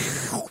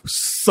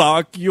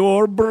suck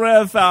your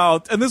breath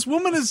out. And this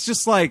woman is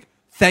just like,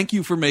 thank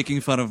you for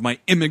making fun of my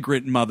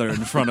immigrant mother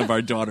in front of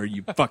our daughter,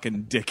 you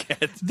fucking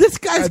dickhead. This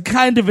guy's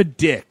kind of a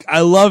dick.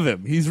 I love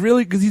him. He's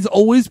really, because he's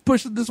always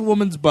pushing this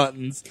woman's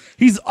buttons.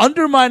 He's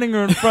undermining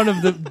her in front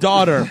of the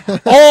daughter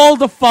all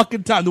the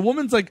fucking time. The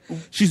woman's like,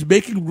 she's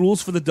making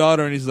rules for the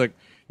daughter, and he's like,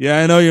 yeah,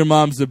 I know your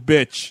mom's a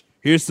bitch.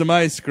 Here's some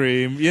ice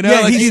cream.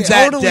 Like he's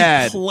that totally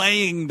dad.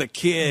 playing the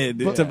kid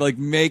to like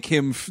make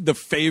him the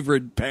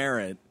favored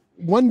parent.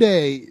 One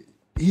day,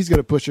 he's going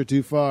to push her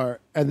too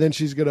far, and then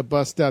she's going to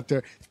bust out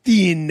there,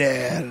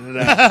 dinner.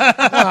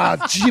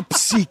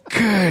 Gypsy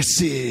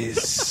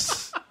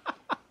curses.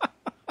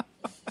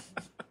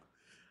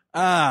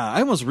 I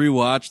almost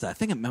rewatched that. I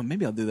think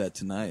maybe I'll do that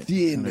tonight.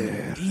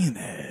 Dinner.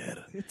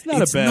 It's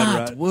not a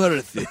bad ride.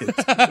 Worth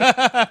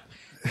it.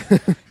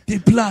 The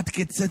plot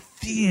gets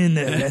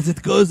thinner as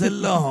it goes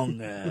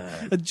along.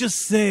 I just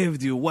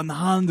saved you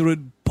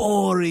 100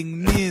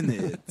 boring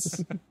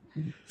minutes.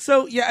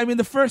 So, yeah, I mean,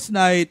 the first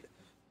night,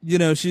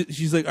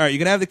 she's like, all right, you're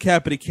going to have the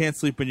cat, but he can't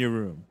sleep in your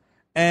room.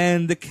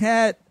 And the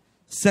cat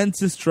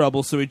senses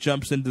trouble, so he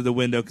jumps into the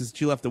window because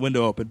she left the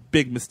window open.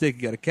 Big mistake.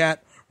 You got a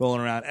cat rolling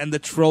around. And the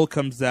troll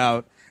comes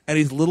out, and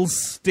he's a little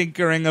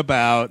stinkering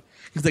about.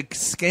 He's like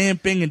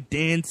scamping and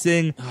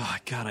dancing. Oh,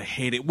 God, I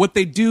hate it. What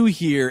they do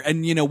here,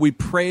 and, we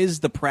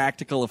praised the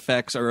practical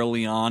effects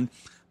early on,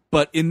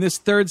 but in this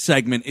third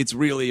segment, it's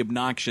really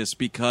obnoxious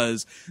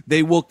because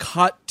they will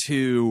cut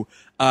to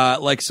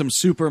like some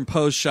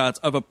superimposed shots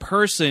of a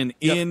person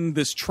in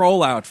this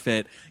troll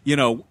outfit,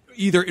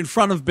 either in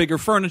front of bigger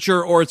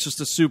furniture or it's just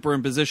a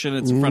superimposition.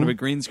 It's in front of a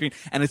green screen,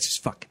 and it's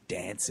just fucking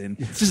dancing.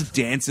 It's just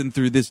dancing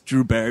through this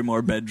Drew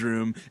Barrymore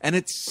bedroom, and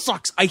it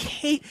sucks. I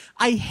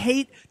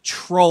hate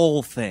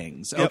troll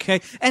things,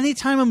 okay?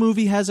 Anytime a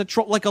movie has a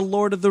troll, like a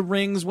Lord of the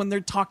Rings, when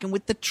they're talking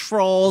with the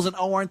trolls, and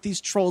aren't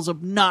these trolls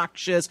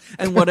obnoxious,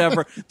 and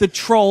whatever. The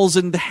trolls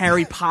in the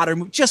Harry Potter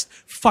movie. Just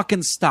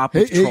fucking stop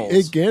with trolls.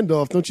 Hey,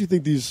 Gandalf, don't you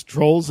think these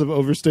trolls have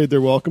overstayed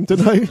their welcome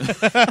tonight?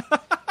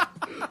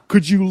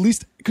 Could you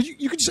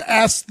just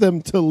ask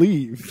them to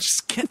leave?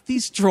 Just get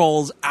these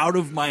trolls out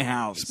of my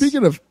house.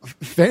 Speaking of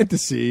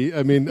fantasy,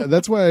 I mean,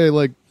 that's why I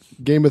like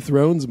Game of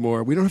Thrones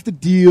more. We don't have to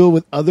deal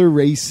with other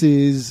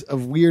races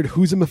of weird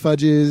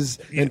whoozamafudges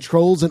and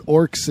trolls and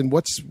orcs and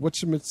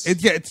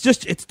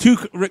it's two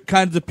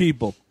kinds of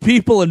people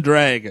and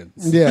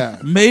dragons. Yeah.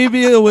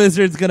 Maybe a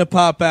wizard's going to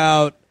pop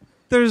out.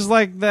 There's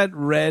like that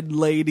red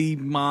lady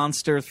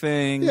monster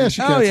thing. Yeah, she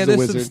counts as a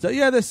wizard.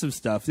 There's some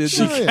stuff.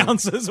 She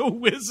counts as a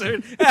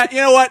wizard. You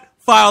know what?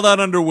 File that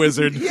under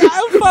wizard. Yeah,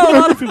 I would file a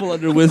lot of people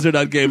under wizard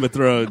on Game of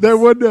Thrones.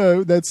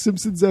 That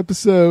Simpsons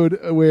episode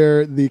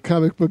where the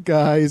comic book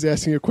guy is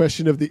asking a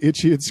question of the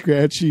Itchy and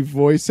Scratchy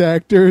voice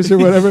actors or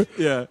whatever.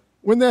 Yeah.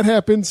 When that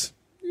happens,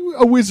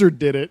 a wizard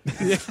did it.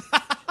 Yeah.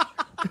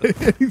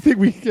 Anything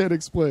we can't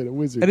explain, a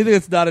wizard. Anything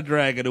that's not a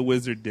dragon, a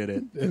wizard did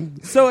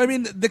it. So, I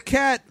mean, the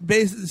cat,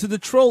 so the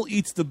troll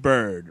eats the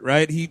bird,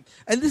 right?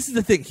 And this is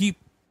the thing, he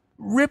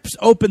rips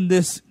open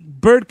this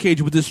bird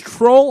cage with his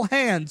troll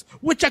hands,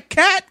 which a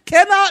cat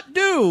cannot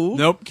do.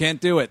 Nope, can't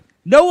do it.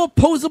 No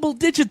opposable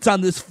digits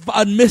on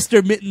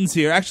Mr. Mittens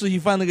here. Actually, he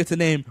finally gets a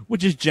name,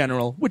 which is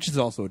General, which is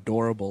also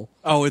adorable.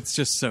 Oh, it's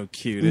just so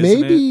cute,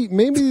 isn't it?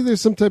 Maybe there's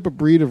some type of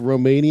breed of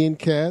Romanian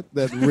cat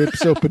that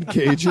rips open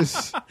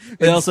cages.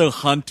 They also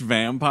hunt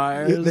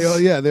vampires.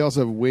 They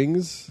also have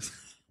wings.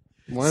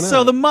 Why not?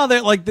 So the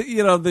mother, like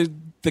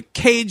the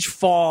cage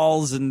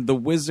falls, and the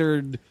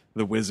wizard,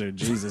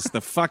 Jesus,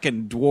 the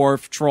fucking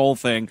dwarf troll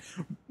thing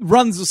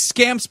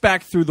scamps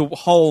back through the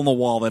hole in the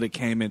wall that it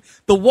came in.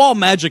 The wall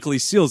magically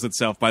seals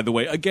itself, by the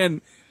way.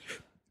 Again,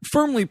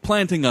 firmly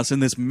planting us in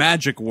this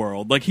magic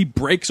world. Like, he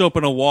breaks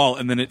open a wall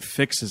and then it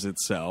fixes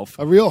itself.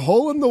 A real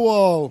hole in the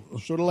wall,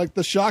 sort of like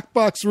the shock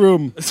box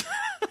room.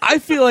 I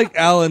feel like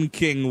Alan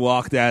King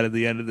walked out at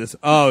the end of this.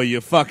 Oh, you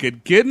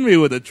fucking kidding me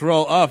with a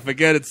troll? Oh,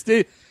 forget it,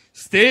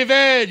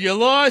 Steven, you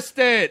lost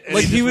it. And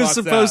Like, he was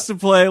supposed to. to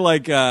play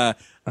like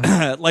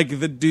like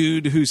the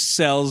dude who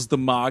sells the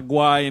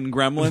Mogwai in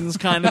Gremlins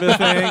kind of a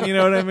thing, you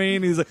know what I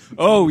mean? He's like,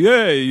 oh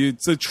yeah,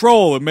 it's a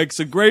troll, it makes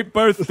a great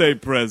birthday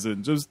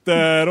present, just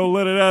don't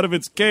let it out of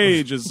its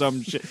cage or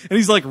some shit. And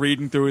he's like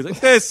reading through, he's like,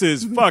 this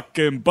is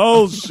fucking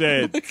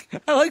bullshit.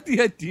 I like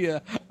the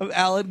idea of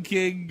Alan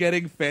King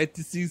getting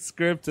fantasy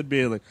scripts and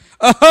being like,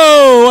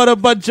 oh, what a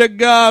bunch of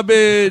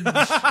garbage.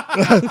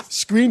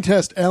 Screen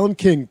test Alan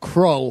King,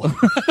 Krull.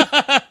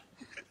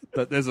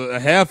 But there's a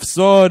half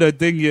sword, a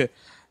thing you...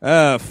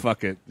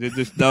 fuck it.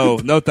 Just no,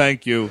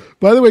 thank you.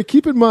 By the way,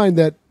 keep in mind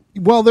that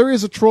while there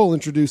is a troll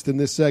introduced in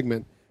this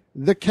segment,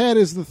 the cat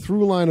is the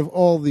through line of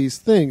all these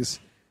things.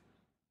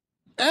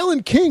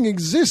 Alan King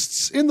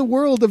exists in the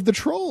world of the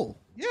troll.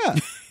 Yeah.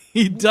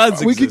 He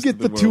does. We could exist in get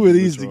the world two of the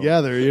these troll.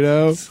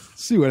 together,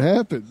 see what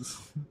happens.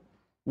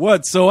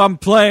 What? So I'm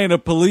playing a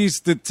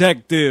police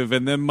detective,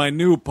 and then my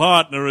new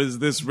partner is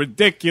this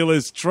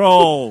ridiculous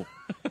troll.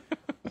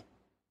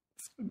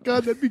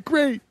 God, that'd be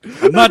great.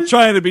 I'm not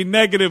trying to be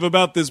negative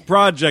about this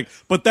project,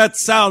 but that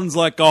sounds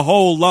like a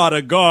whole lot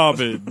of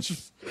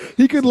garbage.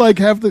 He could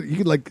have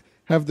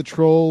the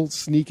troll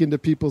sneak into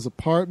people's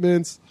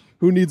apartments.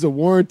 Who needs a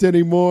warrant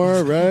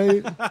anymore,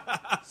 right?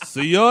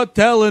 So you're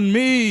telling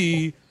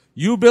me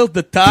you built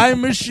the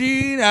time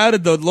machine out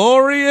of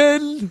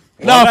DeLorean?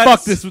 Well, No,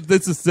 fuck this.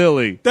 This is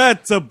silly.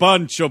 That's a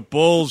bunch of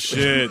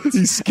bullshit.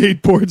 He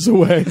skateboards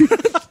away.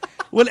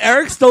 When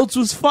Eric Stoltz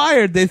was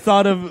fired, they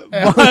thought of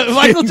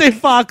Michael J.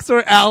 Fox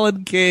or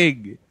Alan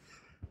King.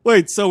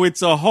 Wait, so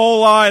it's a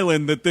whole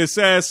island that this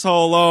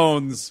asshole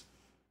owns,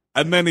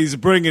 and then he's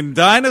bringing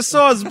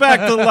dinosaurs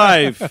back to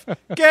life?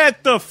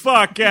 Get the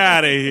fuck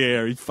out of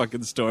here. He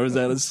fucking storms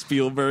out of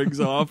Spielberg's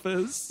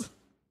office.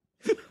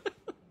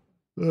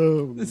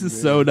 This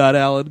is so not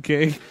Alan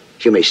King.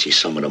 You may see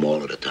some of them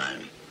all at a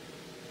time.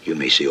 You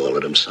may see all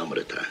of them some at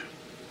a time.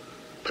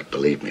 But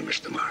believe me,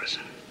 Mr.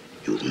 Morrison,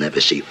 you'll never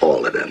see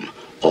all of them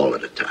all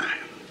at a time.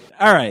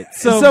 All right,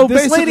 so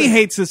this basically- lady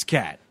hates this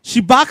cat. She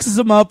boxes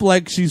him up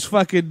like she's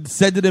fucking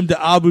sending him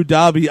to Abu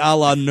Dhabi a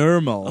la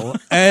Nirmal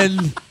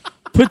and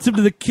puts him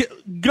to the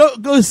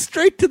goes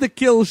straight to the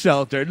kill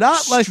shelter.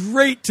 Not like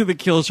Straight to the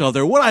kill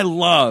shelter. What I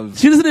love.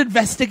 she doesn't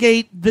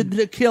investigate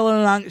the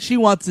killing. She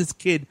wants this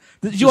kid.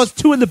 She wants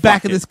two in the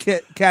back of this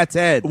cat's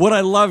head. What I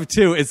love,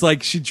 too, is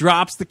like she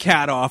drops the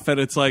cat off, and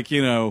it's like,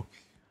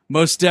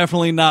 most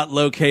definitely not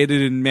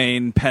located in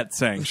Maine Pet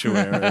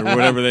Sanctuary or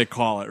whatever they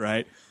call it,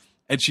 right?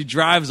 And she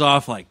drives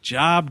off like,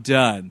 job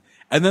done.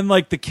 And then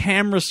like the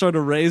camera sort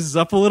of raises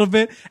up a little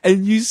bit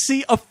and you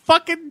see a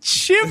fucking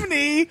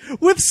chimney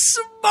with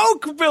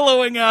smoke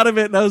billowing out of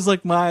it. And I was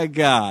like, my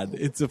God,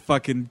 it's a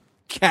fucking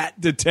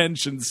cat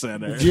detention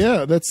center.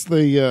 Yeah, that's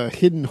the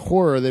hidden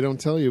horror they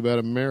don't tell you about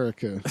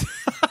America.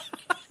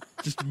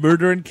 Just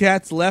murdering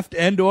cats left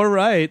and or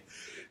right.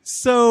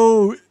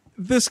 So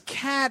this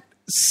cat,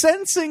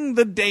 sensing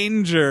the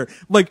danger,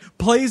 like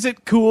plays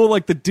it cool.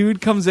 Like the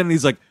dude comes in and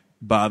he's like,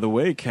 by the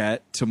way,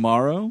 cat,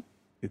 tomorrow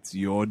it's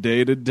your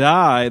day to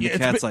die. And the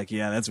cat's like,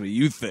 yeah, that's what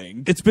you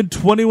think. It's been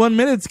 21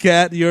 minutes,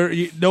 cat.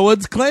 No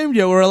one's claimed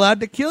you. We're allowed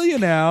to kill you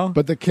now.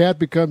 But the cat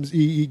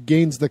he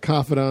gains the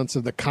confidence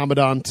of the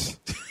commandant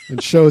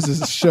and shows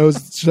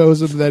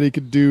him that he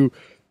could do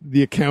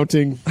the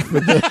accounting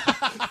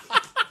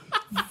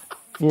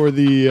for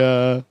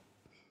the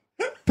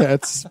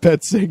pet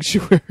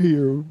sanctuary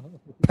or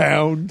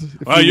pound.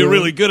 Oh, you're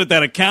really good at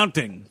that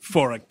accounting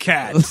for a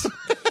cat.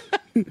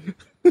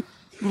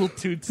 Little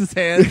toots his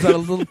hands on a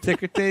little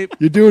ticker tape.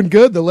 You're doing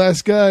good. The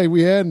last guy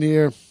we had in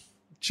here,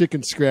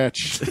 chicken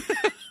scratch.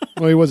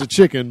 Well, he was a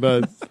chicken,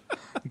 but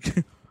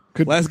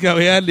last guy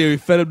we had in here, we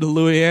fed him to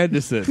Louis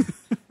Anderson.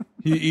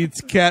 He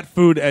eats cat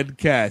food and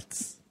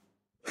cats.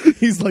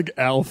 He's like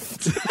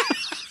Alf.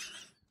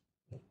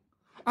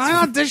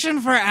 I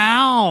auditioned for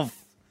Alf.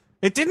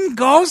 It didn't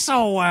go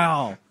so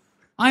well.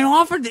 I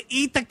offered to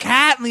eat the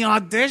cat in the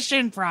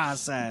audition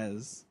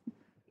process.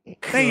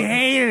 They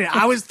hated it.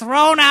 I was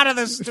thrown out of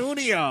the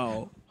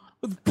studio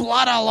with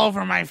blood all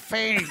over my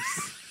face.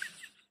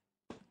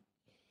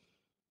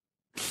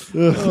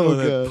 Oh,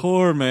 that God.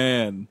 poor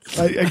man.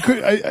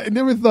 I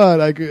never thought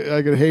I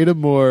could hate him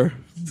more,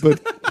 but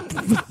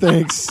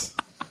thanks.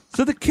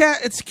 So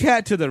it's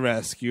cat to the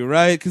rescue,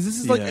 right? Because this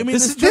is like, Yeah. I mean,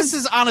 this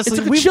is honestly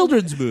it's like a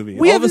children's movie.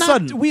 We all have of a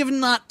sudden, we have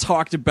not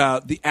talked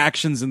about the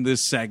actions in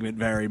this segment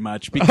very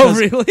much. Because,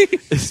 really?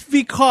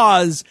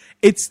 Because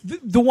it's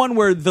the one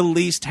where the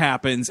least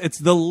happens. It's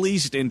the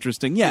least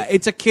interesting. Yeah,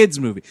 it's a kid's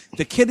movie.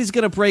 The kid is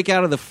going to break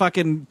out of the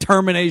fucking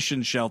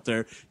termination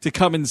shelter to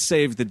come and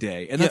save the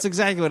day, and that's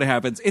exactly what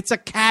happens. It's a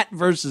cat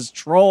versus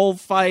troll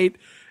fight,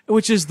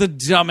 which is the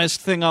dumbest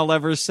thing I'll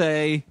ever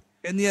say.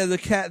 And yeah, the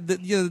cat,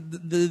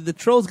 the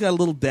troll's got a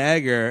little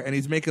dagger, and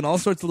he's making all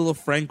sorts of little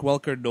Frank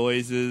Welker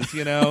noises.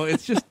 You know,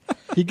 it's just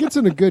He gets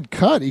in a good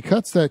cut. He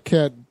cuts that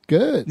cat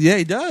good. yeah,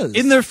 he does.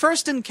 In their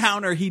first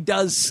encounter, he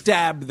does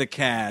stab the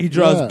cat. he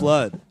draws Yeah.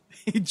 blood.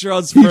 He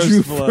draws He first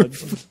drew blood.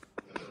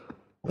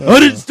 I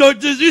didn't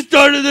start this. You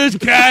started this,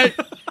 cat.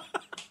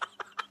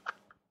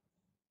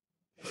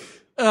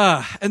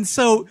 And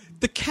so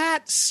the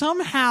cat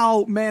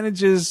somehow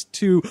manages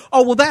to.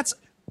 Oh, well, that's.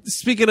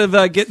 Speaking of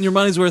getting your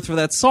money's worth for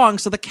that song,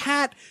 so the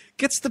cat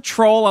gets the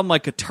troll on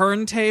like a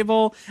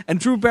turntable, and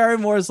Drew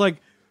Barrymore is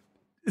like,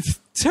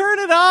 turn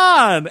it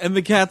on! And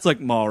the cat's like,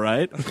 all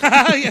right.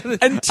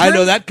 And I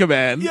know that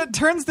command. Yeah,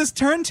 turns this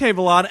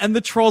turntable on, and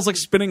the troll's like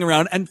spinning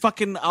around, and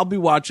fucking I'll Be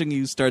Watching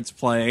You starts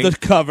playing. The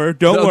cover.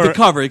 Don't worry. The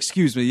cover,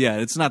 excuse me. Yeah,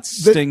 it's not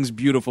Sting's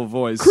beautiful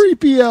voice.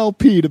 Creepy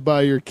LP to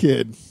buy your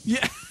kid.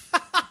 Yeah.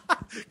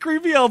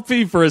 Creepy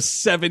LP for a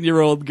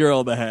 7-year-old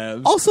girl to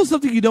have. Also,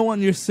 something you don't want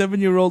in your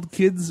 7-year-old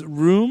kid's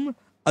room: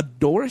 a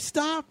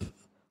doorstop.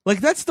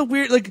 Like that's the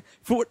weird. Like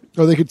for what,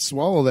 Oh, they could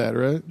swallow that,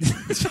 right?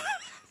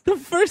 the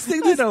first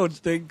thing I don't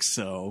think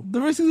so. the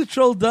first thing the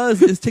troll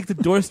does is take the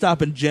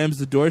doorstop and jams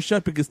the door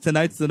shut because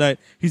tonight's the night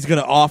he's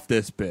gonna off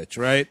this bitch,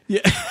 right?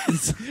 Yeah.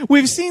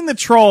 We've seen the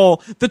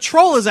troll. The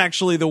troll is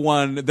actually the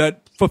one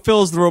that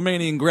fulfills the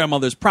Romanian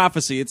grandmother's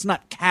prophecy. It's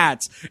not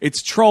cats.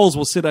 It's trolls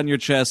will sit on your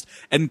chest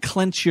and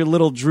clench your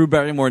little Drew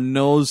Barrymore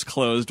nose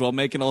closed while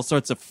making all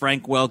sorts of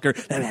Frank Welker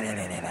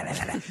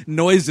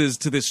noises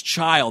to this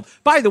child.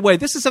 By the way,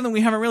 this is something we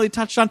haven't really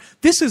touched on.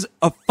 This is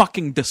a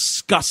fucking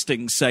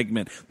disgusting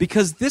segment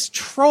because this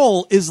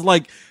troll is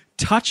like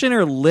touching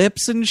her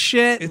lips and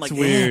shit. It's like,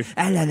 weird.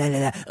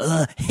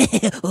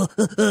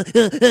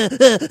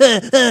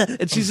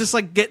 And she's just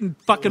like getting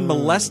fucking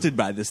molested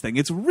by this thing.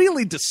 It's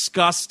really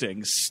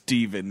disgusting,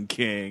 Stephen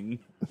King.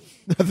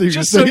 I think you're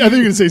Just so going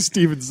to say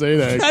Steven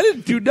Zadak. I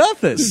didn't do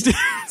nothing.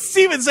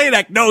 Stephen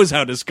Zadak knows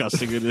how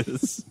disgusting it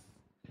is.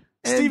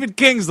 Stephen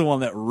King's the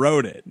one that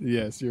wrote it.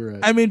 Yes, you're right.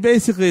 I mean,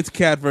 basically, it's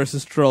cat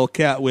versus troll.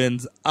 Cat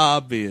wins,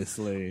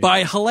 obviously.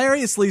 By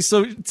hilariously,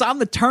 so it's on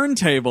the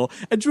turntable,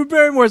 and Drew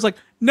Barrymore's like,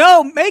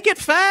 no, make it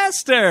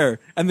faster.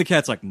 And the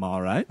cat's like,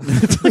 all right.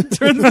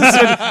 Turns the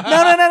switch.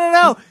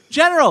 No.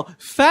 General,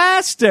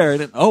 faster. And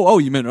then,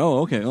 you meant,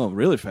 okay,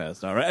 really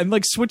fast. All right. And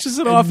like switches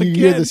it off you again.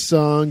 hear the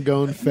song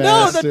going faster.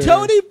 No, the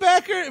Tony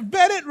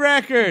Bennett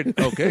record.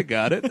 Okay,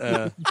 got it.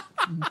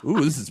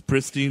 Ooh, this is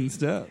pristine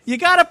stuff. You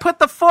got to put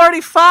the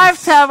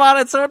 45 tab on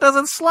it so it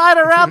doesn't slide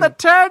around the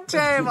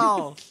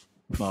turntable.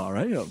 All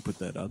right, I'll put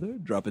that on there.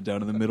 Drop it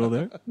down in the middle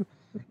there.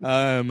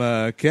 I'm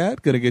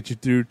Cat. Gonna get you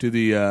through to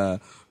the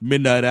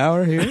midnight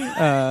hour here.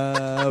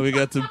 We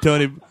got some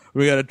Tony.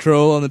 We got a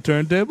troll on the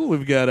turntable.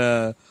 We've got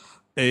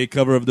a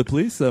cover of The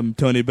Police. Some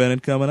Tony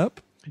Bennett coming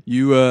up.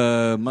 You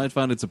might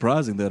find it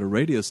surprising that a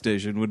radio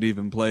station wouldn't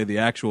even play the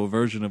actual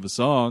version of a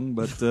song,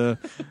 but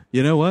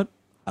you know what?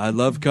 I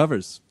love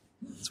covers.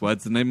 That's why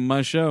it's the name of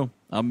my show.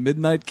 I'm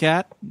Midnight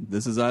Cat.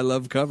 This is I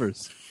Love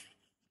Covers.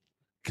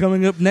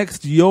 Coming up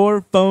next,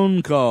 your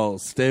phone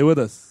calls. Stay with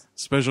us.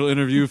 Special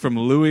interview from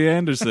Louis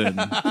Anderson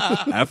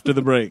after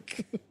the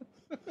break.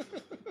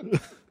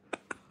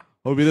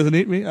 Hope he doesn't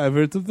eat me. I've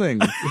heard some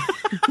things.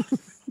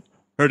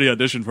 Heard he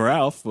auditioned for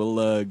Alf.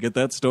 We'll get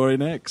that story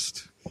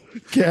next.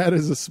 Cat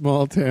is a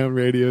small town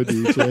radio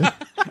DJ.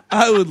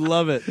 I would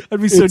love it. I'd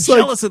be so It's like-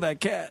 jealous of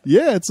that cat.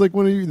 Yeah, it's like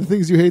one of the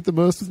things you hate the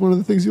most with one of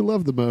the things you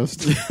love the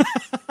most.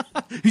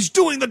 He's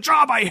doing the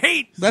job I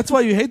hate. That's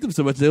why you hate them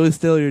so much. They always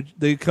steal your.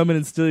 They come in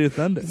and steal your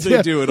thunder.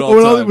 They do it all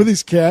when the time. when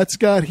these cats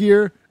got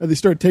here and they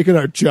started taking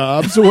our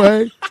jobs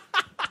away.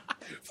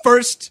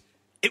 First,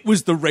 it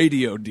was the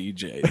radio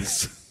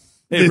DJs.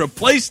 They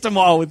replaced them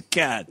all with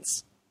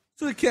cats.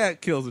 So the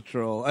cat kills a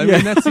troll. I Yeah,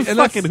 mean, that's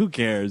fucking who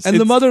cares? And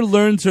the It's- mother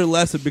learns her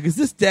lesson because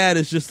this dad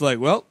is just like,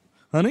 well,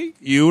 honey,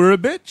 you were a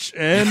bitch,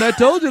 and I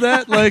told you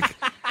that. Like,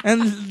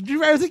 and Drew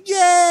was like,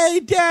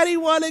 yay, Daddy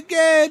won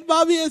again.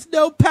 Mommy has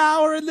no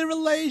power in the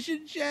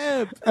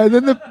relationship. And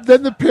then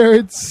the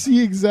parents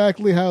see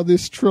exactly how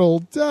this troll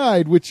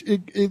died, which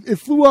it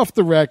flew off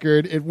the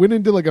record. It went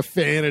into like a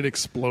fan, it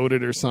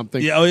exploded or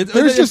something. Yeah, I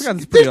there's forgot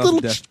it's pretty there's awesome little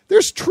death.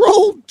 there's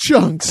troll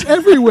chunks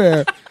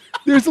everywhere.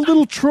 There's a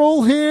little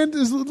troll hand,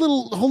 there's a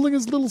little holding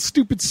his little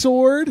stupid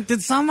sword.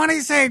 Did somebody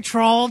say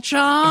troll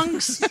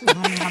chunks?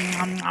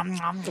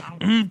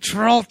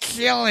 Troll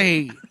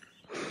chili.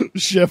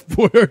 Chef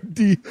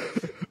Boyardee.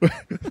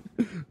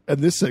 And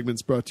this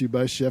segment's brought to you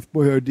by Chef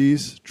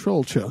Boyardee's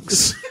Troll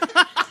Chunks.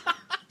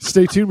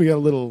 Stay tuned, we got a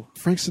little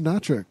Frank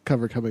Sinatra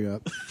cover coming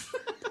up.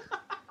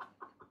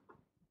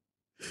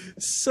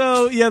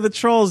 So yeah, the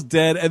troll's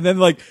dead, and then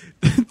like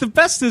the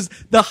best is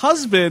the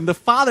husband, the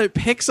father,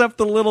 picks up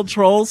the little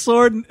troll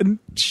sword and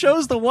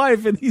shows the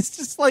wife, and he's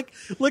just like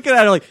looking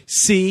at her like,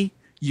 "See,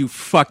 you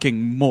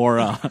fucking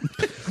moron."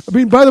 I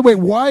mean, by the way,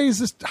 why is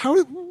this? How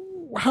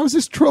is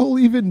this troll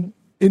even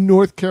in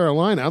North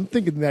Carolina? I'm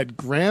thinking that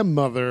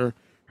grandmother,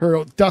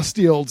 her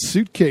dusty old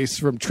suitcase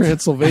from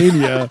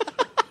Transylvania.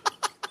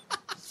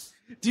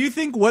 Do you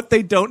think what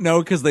they don't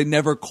know, because they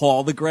never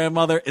call the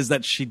grandmother, is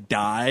that she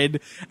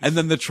died? And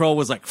then the troll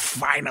was like,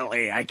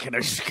 finally, I can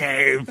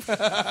escape.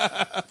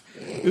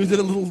 It was in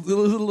a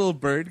little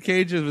bird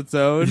cage of its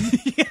own.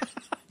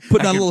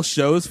 Putting on little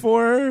shows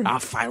for her. I'll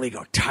finally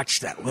go touch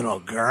that little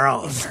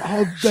girl.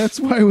 Oh, that's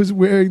why I was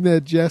wearing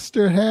that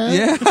jester hat?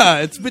 Yeah,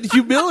 it's been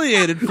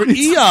humiliated for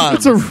eons.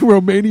 It's a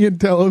Romanian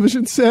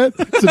television set.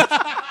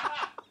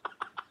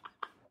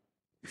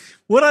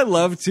 What I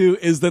love, too,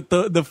 is that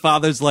the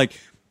father's like,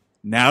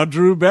 now,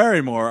 Drew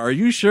Barrymore, are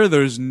you sure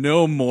there's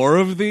no more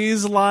of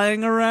these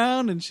lying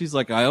around? And she's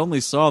like, I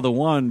only saw the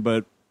one,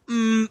 but...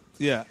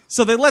 Yeah.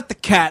 So they let the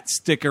cat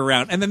stick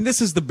around. And then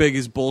this is the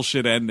biggest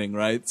bullshit ending,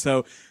 right?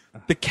 So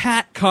the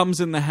cat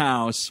comes in the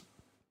house,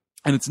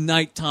 and it's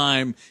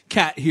nighttime.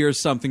 Cat hears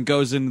something,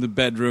 goes into the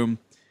bedroom,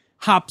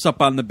 hops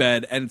up on the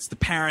bed, and it's the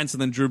parents,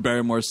 and then Drew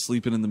Barrymore's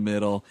sleeping in the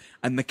middle.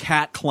 And the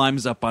cat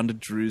climbs up onto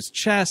Drew's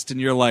chest,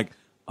 and you're like,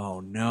 oh,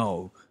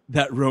 no.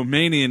 That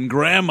Romanian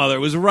grandmother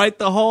was right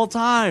the whole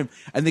time.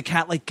 And the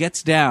cat like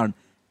gets down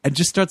and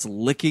just starts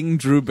licking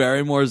Drew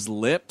Barrymore's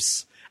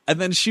lips. And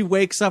then she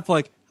wakes up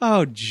like,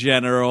 oh,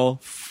 General,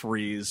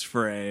 freeze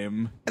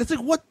frame. And it's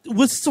like, what?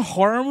 Was this a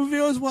horror movie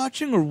I was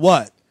watching or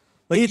what?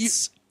 Like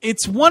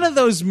It's one of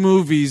those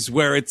movies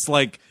where it's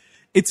like,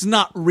 it's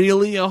not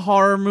really a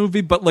horror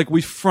movie, but like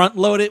we front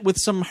load it with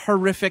some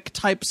horrific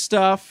type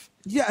stuff.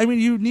 Yeah, I mean,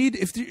 you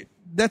need,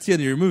 that's the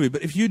end of your movie,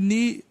 but if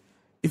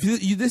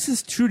this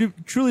is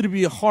truly to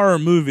be a horror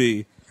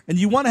movie, and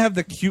you want to have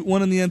the cute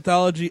one in the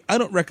anthology, I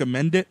don't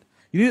recommend it.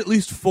 You need at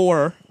least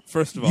 4,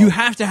 first of all. You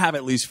have to have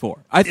at least 4.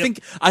 I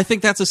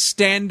think that's a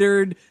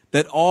standard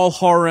that all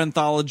horror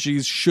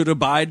anthologies should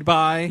abide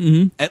by.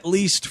 Mm-hmm. At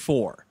least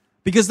 4.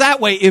 Because that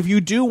way, if you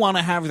do want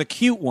to have the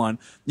cute one,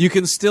 you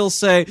can still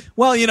say,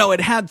 well, you know,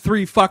 it had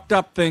 3 fucked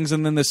up things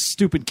and then this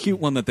stupid cute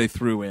one that they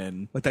threw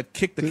in. Like that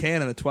kick the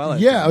can in the Twilight.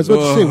 Yeah, I was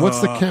about to say,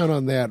 what's the count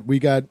on that? We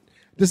got...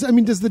 Does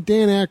the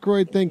Dan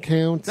Aykroyd thing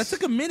count? That's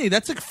like a mini.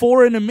 That's like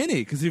 4 in a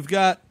mini, because you've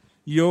got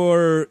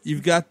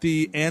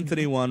the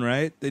Anthony one,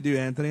 right? They do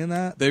Anthony in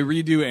that. They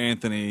redo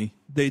Anthony.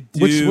 They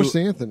do. What's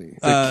Anthony?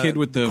 The kid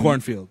with the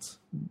cornfields.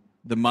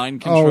 The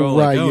mind control. Oh,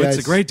 right. Like, yeah, it's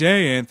a great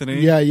day,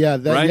 Anthony. Yeah.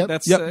 Right? Yep,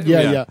 That's,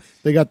 yeah.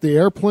 They got the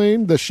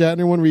airplane, the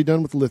Shatner one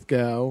redone with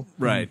Lithgow.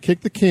 Right. Kick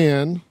the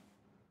can.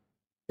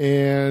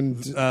 And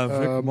Vic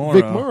Morrow.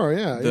 Vic Morrow,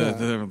 yeah.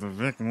 The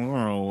Vic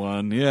Morrow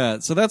one, yeah.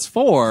 So that's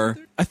 4.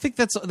 I think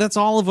that's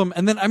all of them.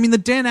 And then, I mean, the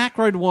Dan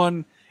Aykroyd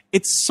one,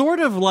 it's sort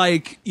of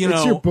like,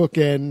 it's your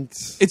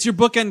bookend. It's your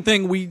bookend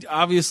thing. We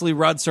obviously,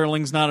 Rod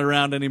Serling's not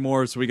around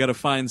anymore, so we got to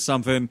find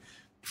something.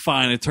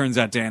 Fine, it turns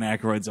out Dan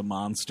Aykroyd's a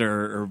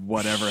monster or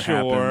whatever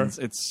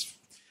happens.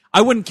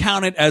 I wouldn't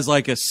count it as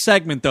like a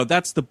segment, though.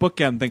 That's the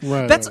bookend thing.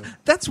 Right,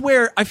 that's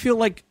where I feel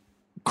like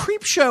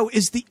Creepshow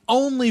is the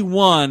only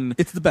one.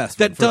 It's the best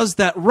that does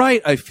that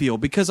right. I feel,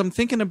 because I'm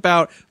thinking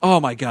about, oh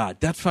my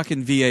god, that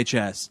fucking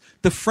VHS,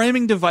 the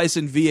framing device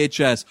in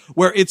VHS,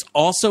 where it's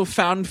also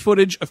found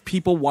footage of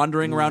people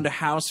wandering around a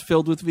house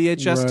filled with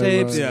VHS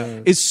tapes,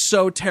 is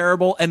so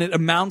terrible, and it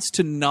amounts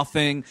to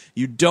nothing.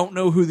 You don't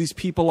know who these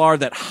people are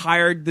that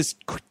hired this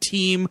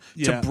team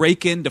to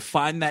break in to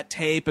find that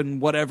tape and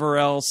whatever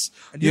else.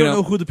 And you don't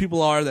know who the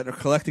people are that are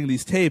collecting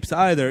these tapes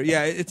either.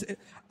 Yeah,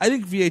 I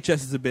think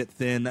VHS is a bit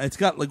thin. It's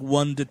got like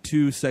 1 to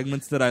 2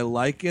 segments that I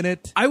like in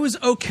it. I was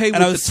okay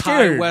with the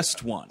Ty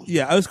West one.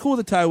 Yeah, I was cool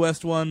with the Ty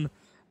West one.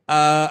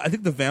 I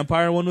think the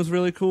vampire one was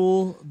really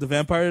cool. The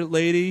vampire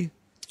lady.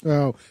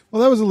 Oh,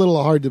 well, that was a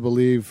little hard to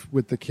believe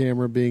with the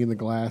camera being in the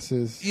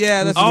glasses.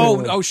 Yeah,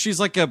 that's she's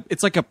like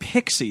it's like a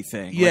pixie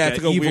thing. Yeah, like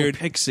it's like a evil weird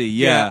pixie.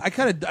 Yeah,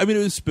 it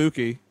was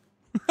spooky.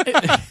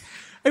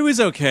 It was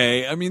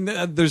okay. I mean,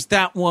 there's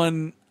that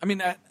one. I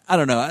mean, I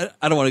don't know.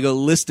 I don't want to go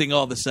listing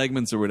all the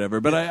segments or whatever,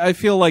 but I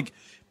feel like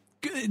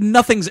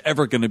nothing's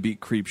ever going to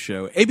beat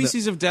Creepshow.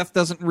 ABCs of Death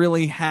doesn't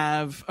really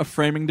have a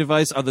framing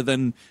device other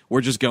than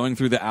we're just going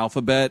through the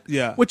alphabet.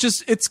 Yeah. Which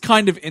is, it's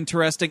kind of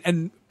interesting.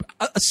 And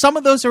some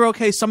of those are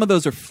okay. Some of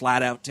those are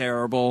flat out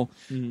terrible.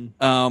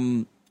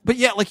 Mm-hmm. But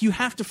yeah, like you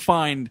have to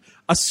find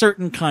a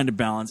certain kind of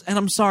balance. And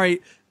I'm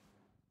sorry,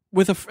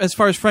 as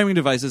far as framing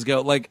devices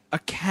go, like a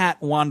cat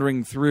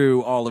wandering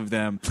through all of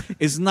them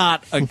is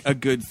not a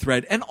good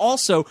thread. And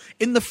also,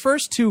 in the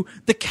first 2,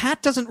 the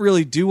cat doesn't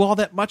really do all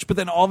that much, but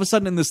then all of a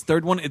sudden in this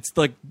third one, it's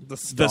like the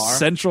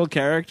central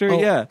character.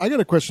 Yeah. I got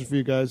a question for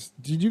you guys.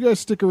 Did you guys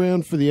stick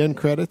around for the end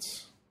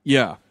credits?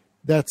 Yeah.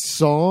 That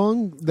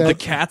song? The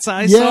Cat's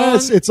Eye song?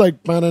 Yes, it's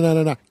like,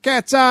 ba-na-na-na-na.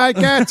 Cat's Eye,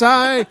 Cat's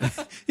Eye.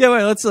 Yeah,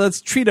 wait,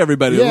 let's treat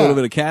everybody a little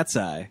bit of Cat's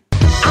Eye.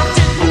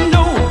 I didn't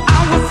know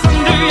I was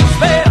under your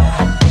spell.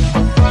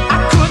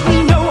 I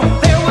couldn't know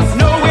there was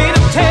no way to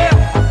tell.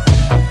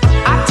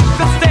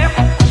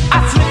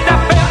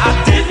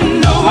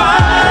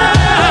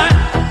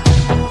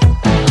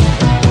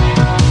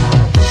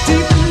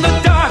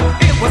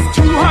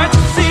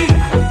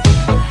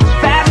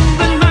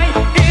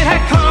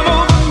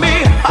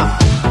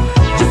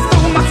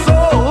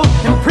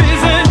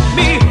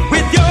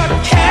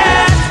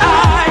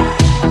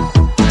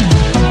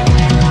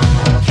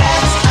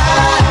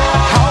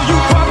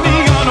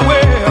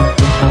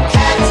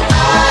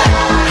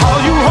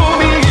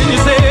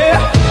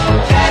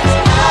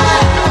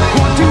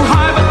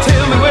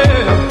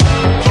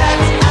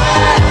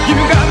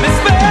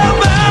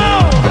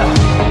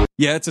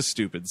 Yeah, it's a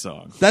stupid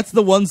song. That's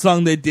the one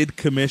song they did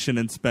commission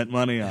and spent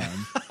money on.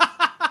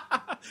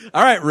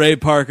 All right, Ray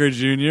Parker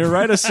Jr.,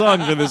 write a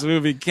song for this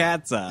movie,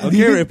 Cat's Eye.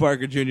 Okay, Ray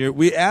Parker Jr.,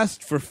 we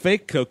asked for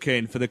fake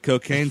cocaine for the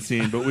cocaine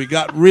scene, but we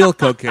got real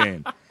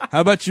cocaine.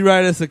 How about you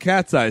write us a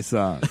Cat's Eye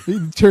song?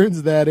 He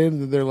turns that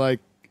in, and they're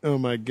like, oh,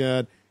 my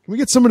God. Can we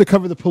get someone to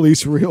cover the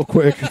police real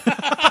quick?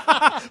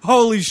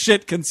 Holy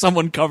shit, can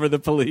someone cover the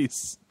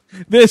police?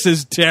 This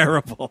is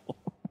terrible.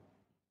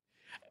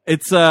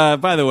 It's,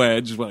 by the way, I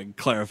just want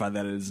to clarify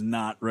that it is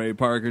not Ray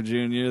Parker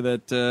Jr.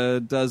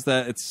 that does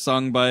that. It's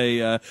sung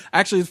by,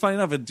 actually, it's funny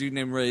enough, a dude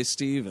named Ray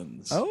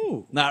Stevens.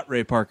 Oh. Not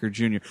Ray Parker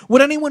Jr.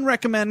 Would anyone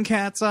recommend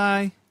Cat's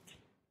Eye?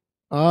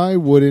 I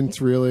wouldn't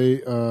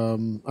really.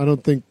 I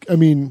don't think, I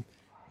mean,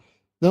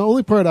 the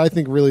only part I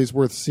think really is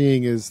worth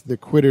seeing is the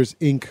Quitters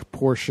Inc.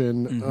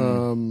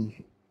 portion.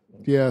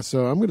 Yeah,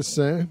 so I'm going to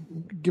say,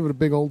 give it a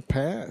big old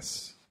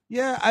pass.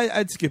 Yeah,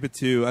 I'd skip it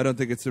too. I don't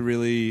think it's a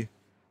really...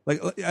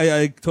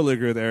 I totally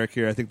agree with Eric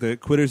here. I think the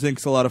Quitters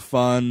Inc.'s a lot of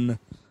fun,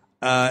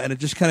 and it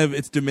just kind of,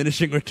 it's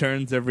diminishing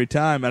returns every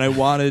time. And I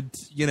wanted,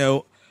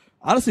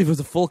 honestly, if it was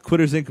a full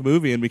Quitters Inc.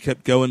 movie and we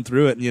kept going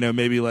through it, and,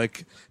 maybe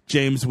like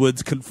James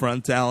Woods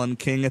confronts Alan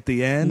King at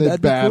the end. And they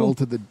battle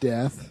to the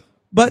death.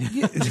 But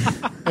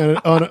and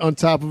on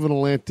top of an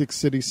Atlantic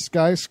City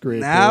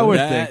skyscraper.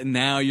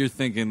 Now you're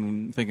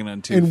thinking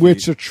on 2 in feet.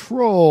 which a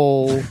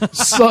troll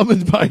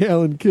summoned by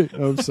Alan King.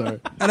 Oh, I'm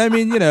sorry. And I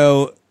mean,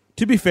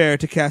 to be fair,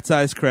 to Cat's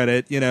Eye's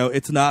credit,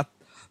 it's not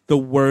the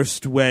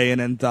worst way an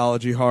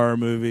anthology horror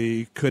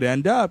movie could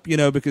end up,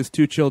 because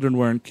 2 children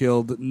weren't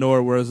killed,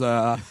 nor was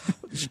a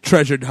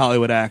treasured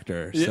Hollywood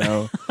actor.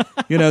 So,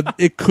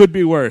 it could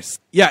be worse.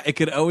 Yeah, it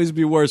could always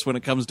be worse when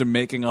it comes to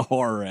making a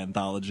horror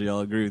anthology.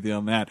 I'll agree with you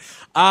on that.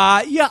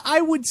 Yeah,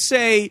 I would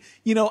say,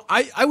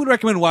 I would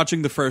recommend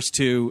watching the first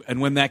 2, and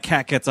when that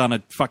cat gets on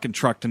a fucking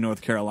truck to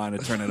North Carolina,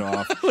 turn it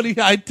off. When he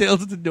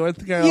hightails it to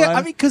North Carolina? Yeah,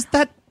 I mean, because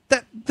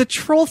the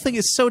troll thing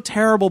is so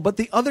terrible, but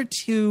the other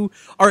 2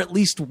 are at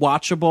least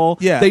watchable.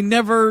 Yeah. They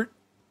never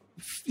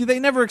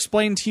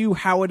explain to you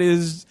how it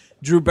is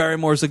Drew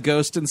Barrymore's a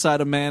ghost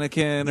inside a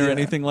mannequin or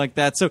anything like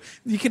that. So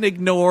you can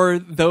ignore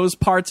those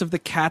parts of the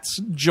cat's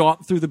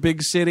jaunt through the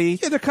big city.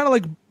 Yeah, they're kind of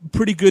like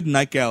pretty good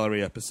Night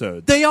Gallery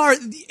episodes. They are.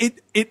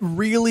 It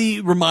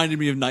really reminded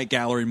me of Night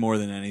Gallery more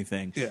than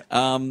anything. Yeah.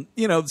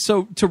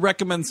 So to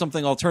recommend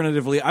something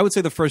alternatively, I would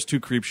say the first 2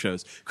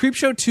 Creepshows.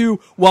 Creepshow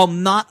 2, while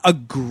not a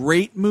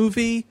great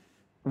movie,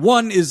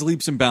 1 is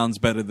leaps and bounds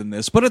better than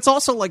this, but it's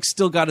also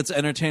still got its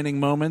entertaining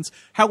moments.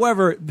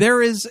 However,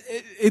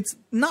 it's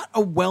not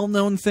a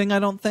well-known thing, I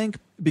don't think,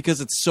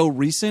 because it's so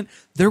recent.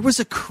 There was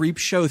a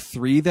Creepshow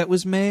 3 that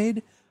was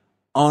made.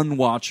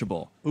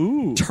 Unwatchable.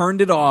 Ooh.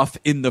 Turned it off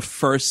in the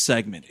first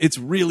segment. It's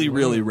really,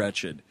 really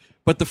wretched.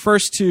 But the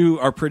first 2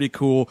 are pretty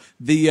cool.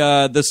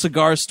 The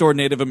cigar store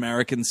Native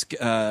American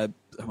I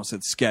almost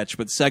said sketch,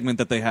 but segment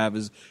that they have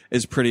is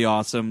pretty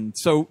awesome.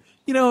 So,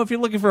 if you're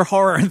looking for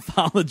horror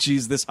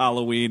anthologies this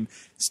Halloween,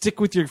 stick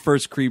with your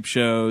first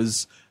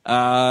Creepshows.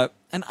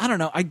 And I don't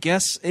know, I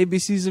guess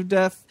ABCs of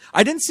Death.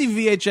 I didn't see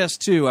VHS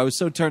 2. I was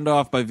so turned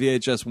off by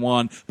VHS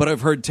 1, but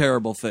I've heard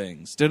terrible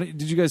things.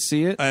 Did you guys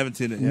see it? I haven't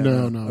seen it yet.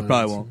 No. I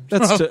probably won't.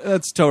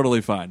 That's totally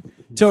fine.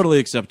 Totally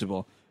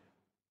acceptable.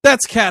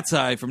 That's Cat's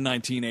Eye from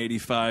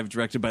 1985,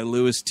 directed by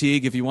Louis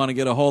Teague. If you want to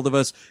get a hold of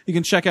us, you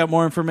can check out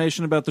more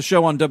information about the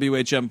show on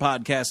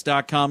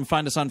WHMPodcast.com.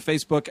 Find us on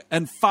Facebook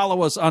and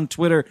follow us on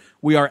Twitter.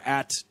 We are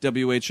at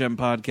WHM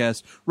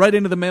Podcast. Right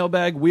into the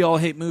mailbag,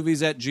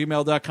 weallhatemovies at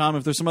gmail.com.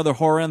 If there's some other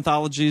horror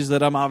anthologies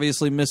that I'm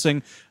obviously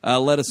missing,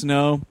 let us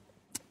know.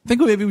 I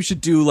think maybe we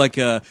should do like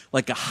a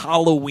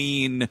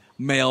Halloween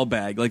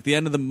mailbag, like the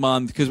end of the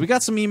month, because we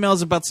got some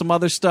emails about some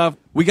other stuff.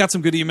 We got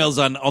some good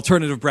emails on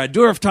alternative Brad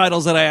Dourif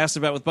titles that I asked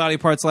about with Body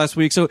Parts last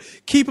week. So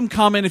keep them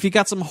coming. If you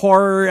got some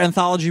horror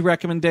anthology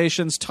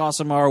recommendations, toss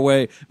them our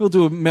way. We'll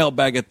do a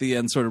mailbag at the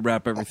end, sort of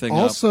wrap everything up.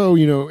 Also,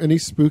 any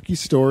spooky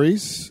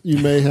stories you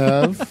may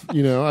have.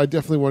 I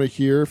definitely want to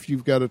hear if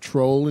you've got a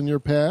troll in your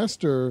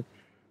past, or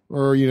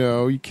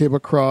you came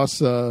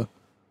across a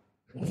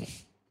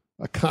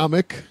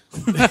comic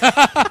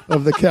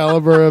of the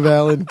caliber of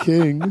Alan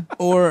King.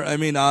 Or,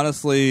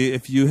 honestly,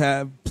 if you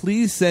have,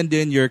 please send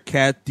in your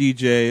Cat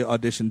DJ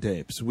audition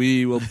tapes.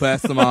 We will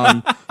pass them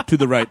on to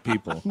the right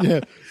people. Yeah,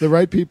 the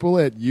right people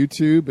at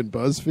YouTube and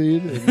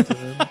BuzzFeed, and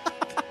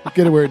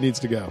get it where it needs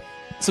to go.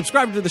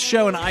 Subscribe to the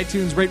show on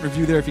iTunes, rate and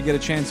review there if you get a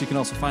chance. You can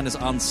also find us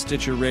on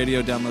Stitcher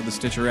Radio. Download the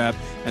Stitcher app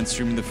and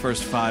stream the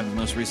first 5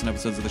 most recent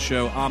episodes of the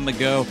show on the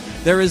go.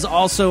 There is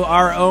also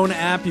our own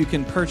app. You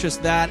can purchase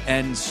that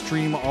and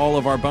stream all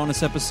of our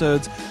bonus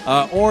episodes.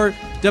 Or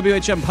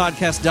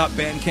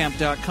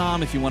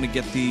WHMPodcast.bandcamp.com if you want to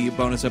get the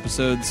bonus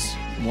episodes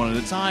one at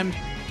a time.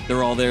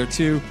 They're all there,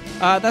 too.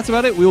 That's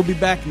about it. We will be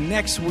back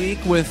next week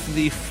with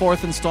the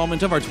 4th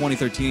installment of our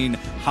 2013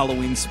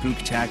 Halloween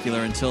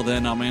Spooktacular. Until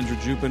then, I'm Andrew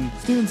Jupin.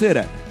 Steven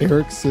Zeta.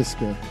 Eric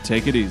Siska.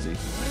 Take it easy.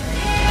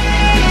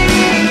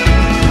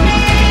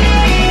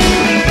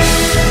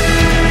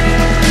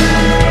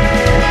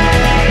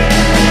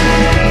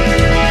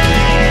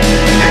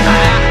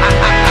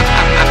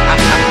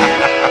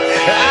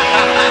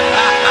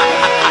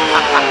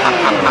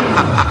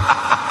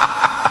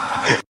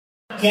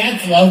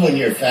 Cats love when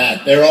you're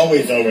fat. They're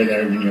always over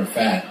there when you're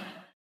fat.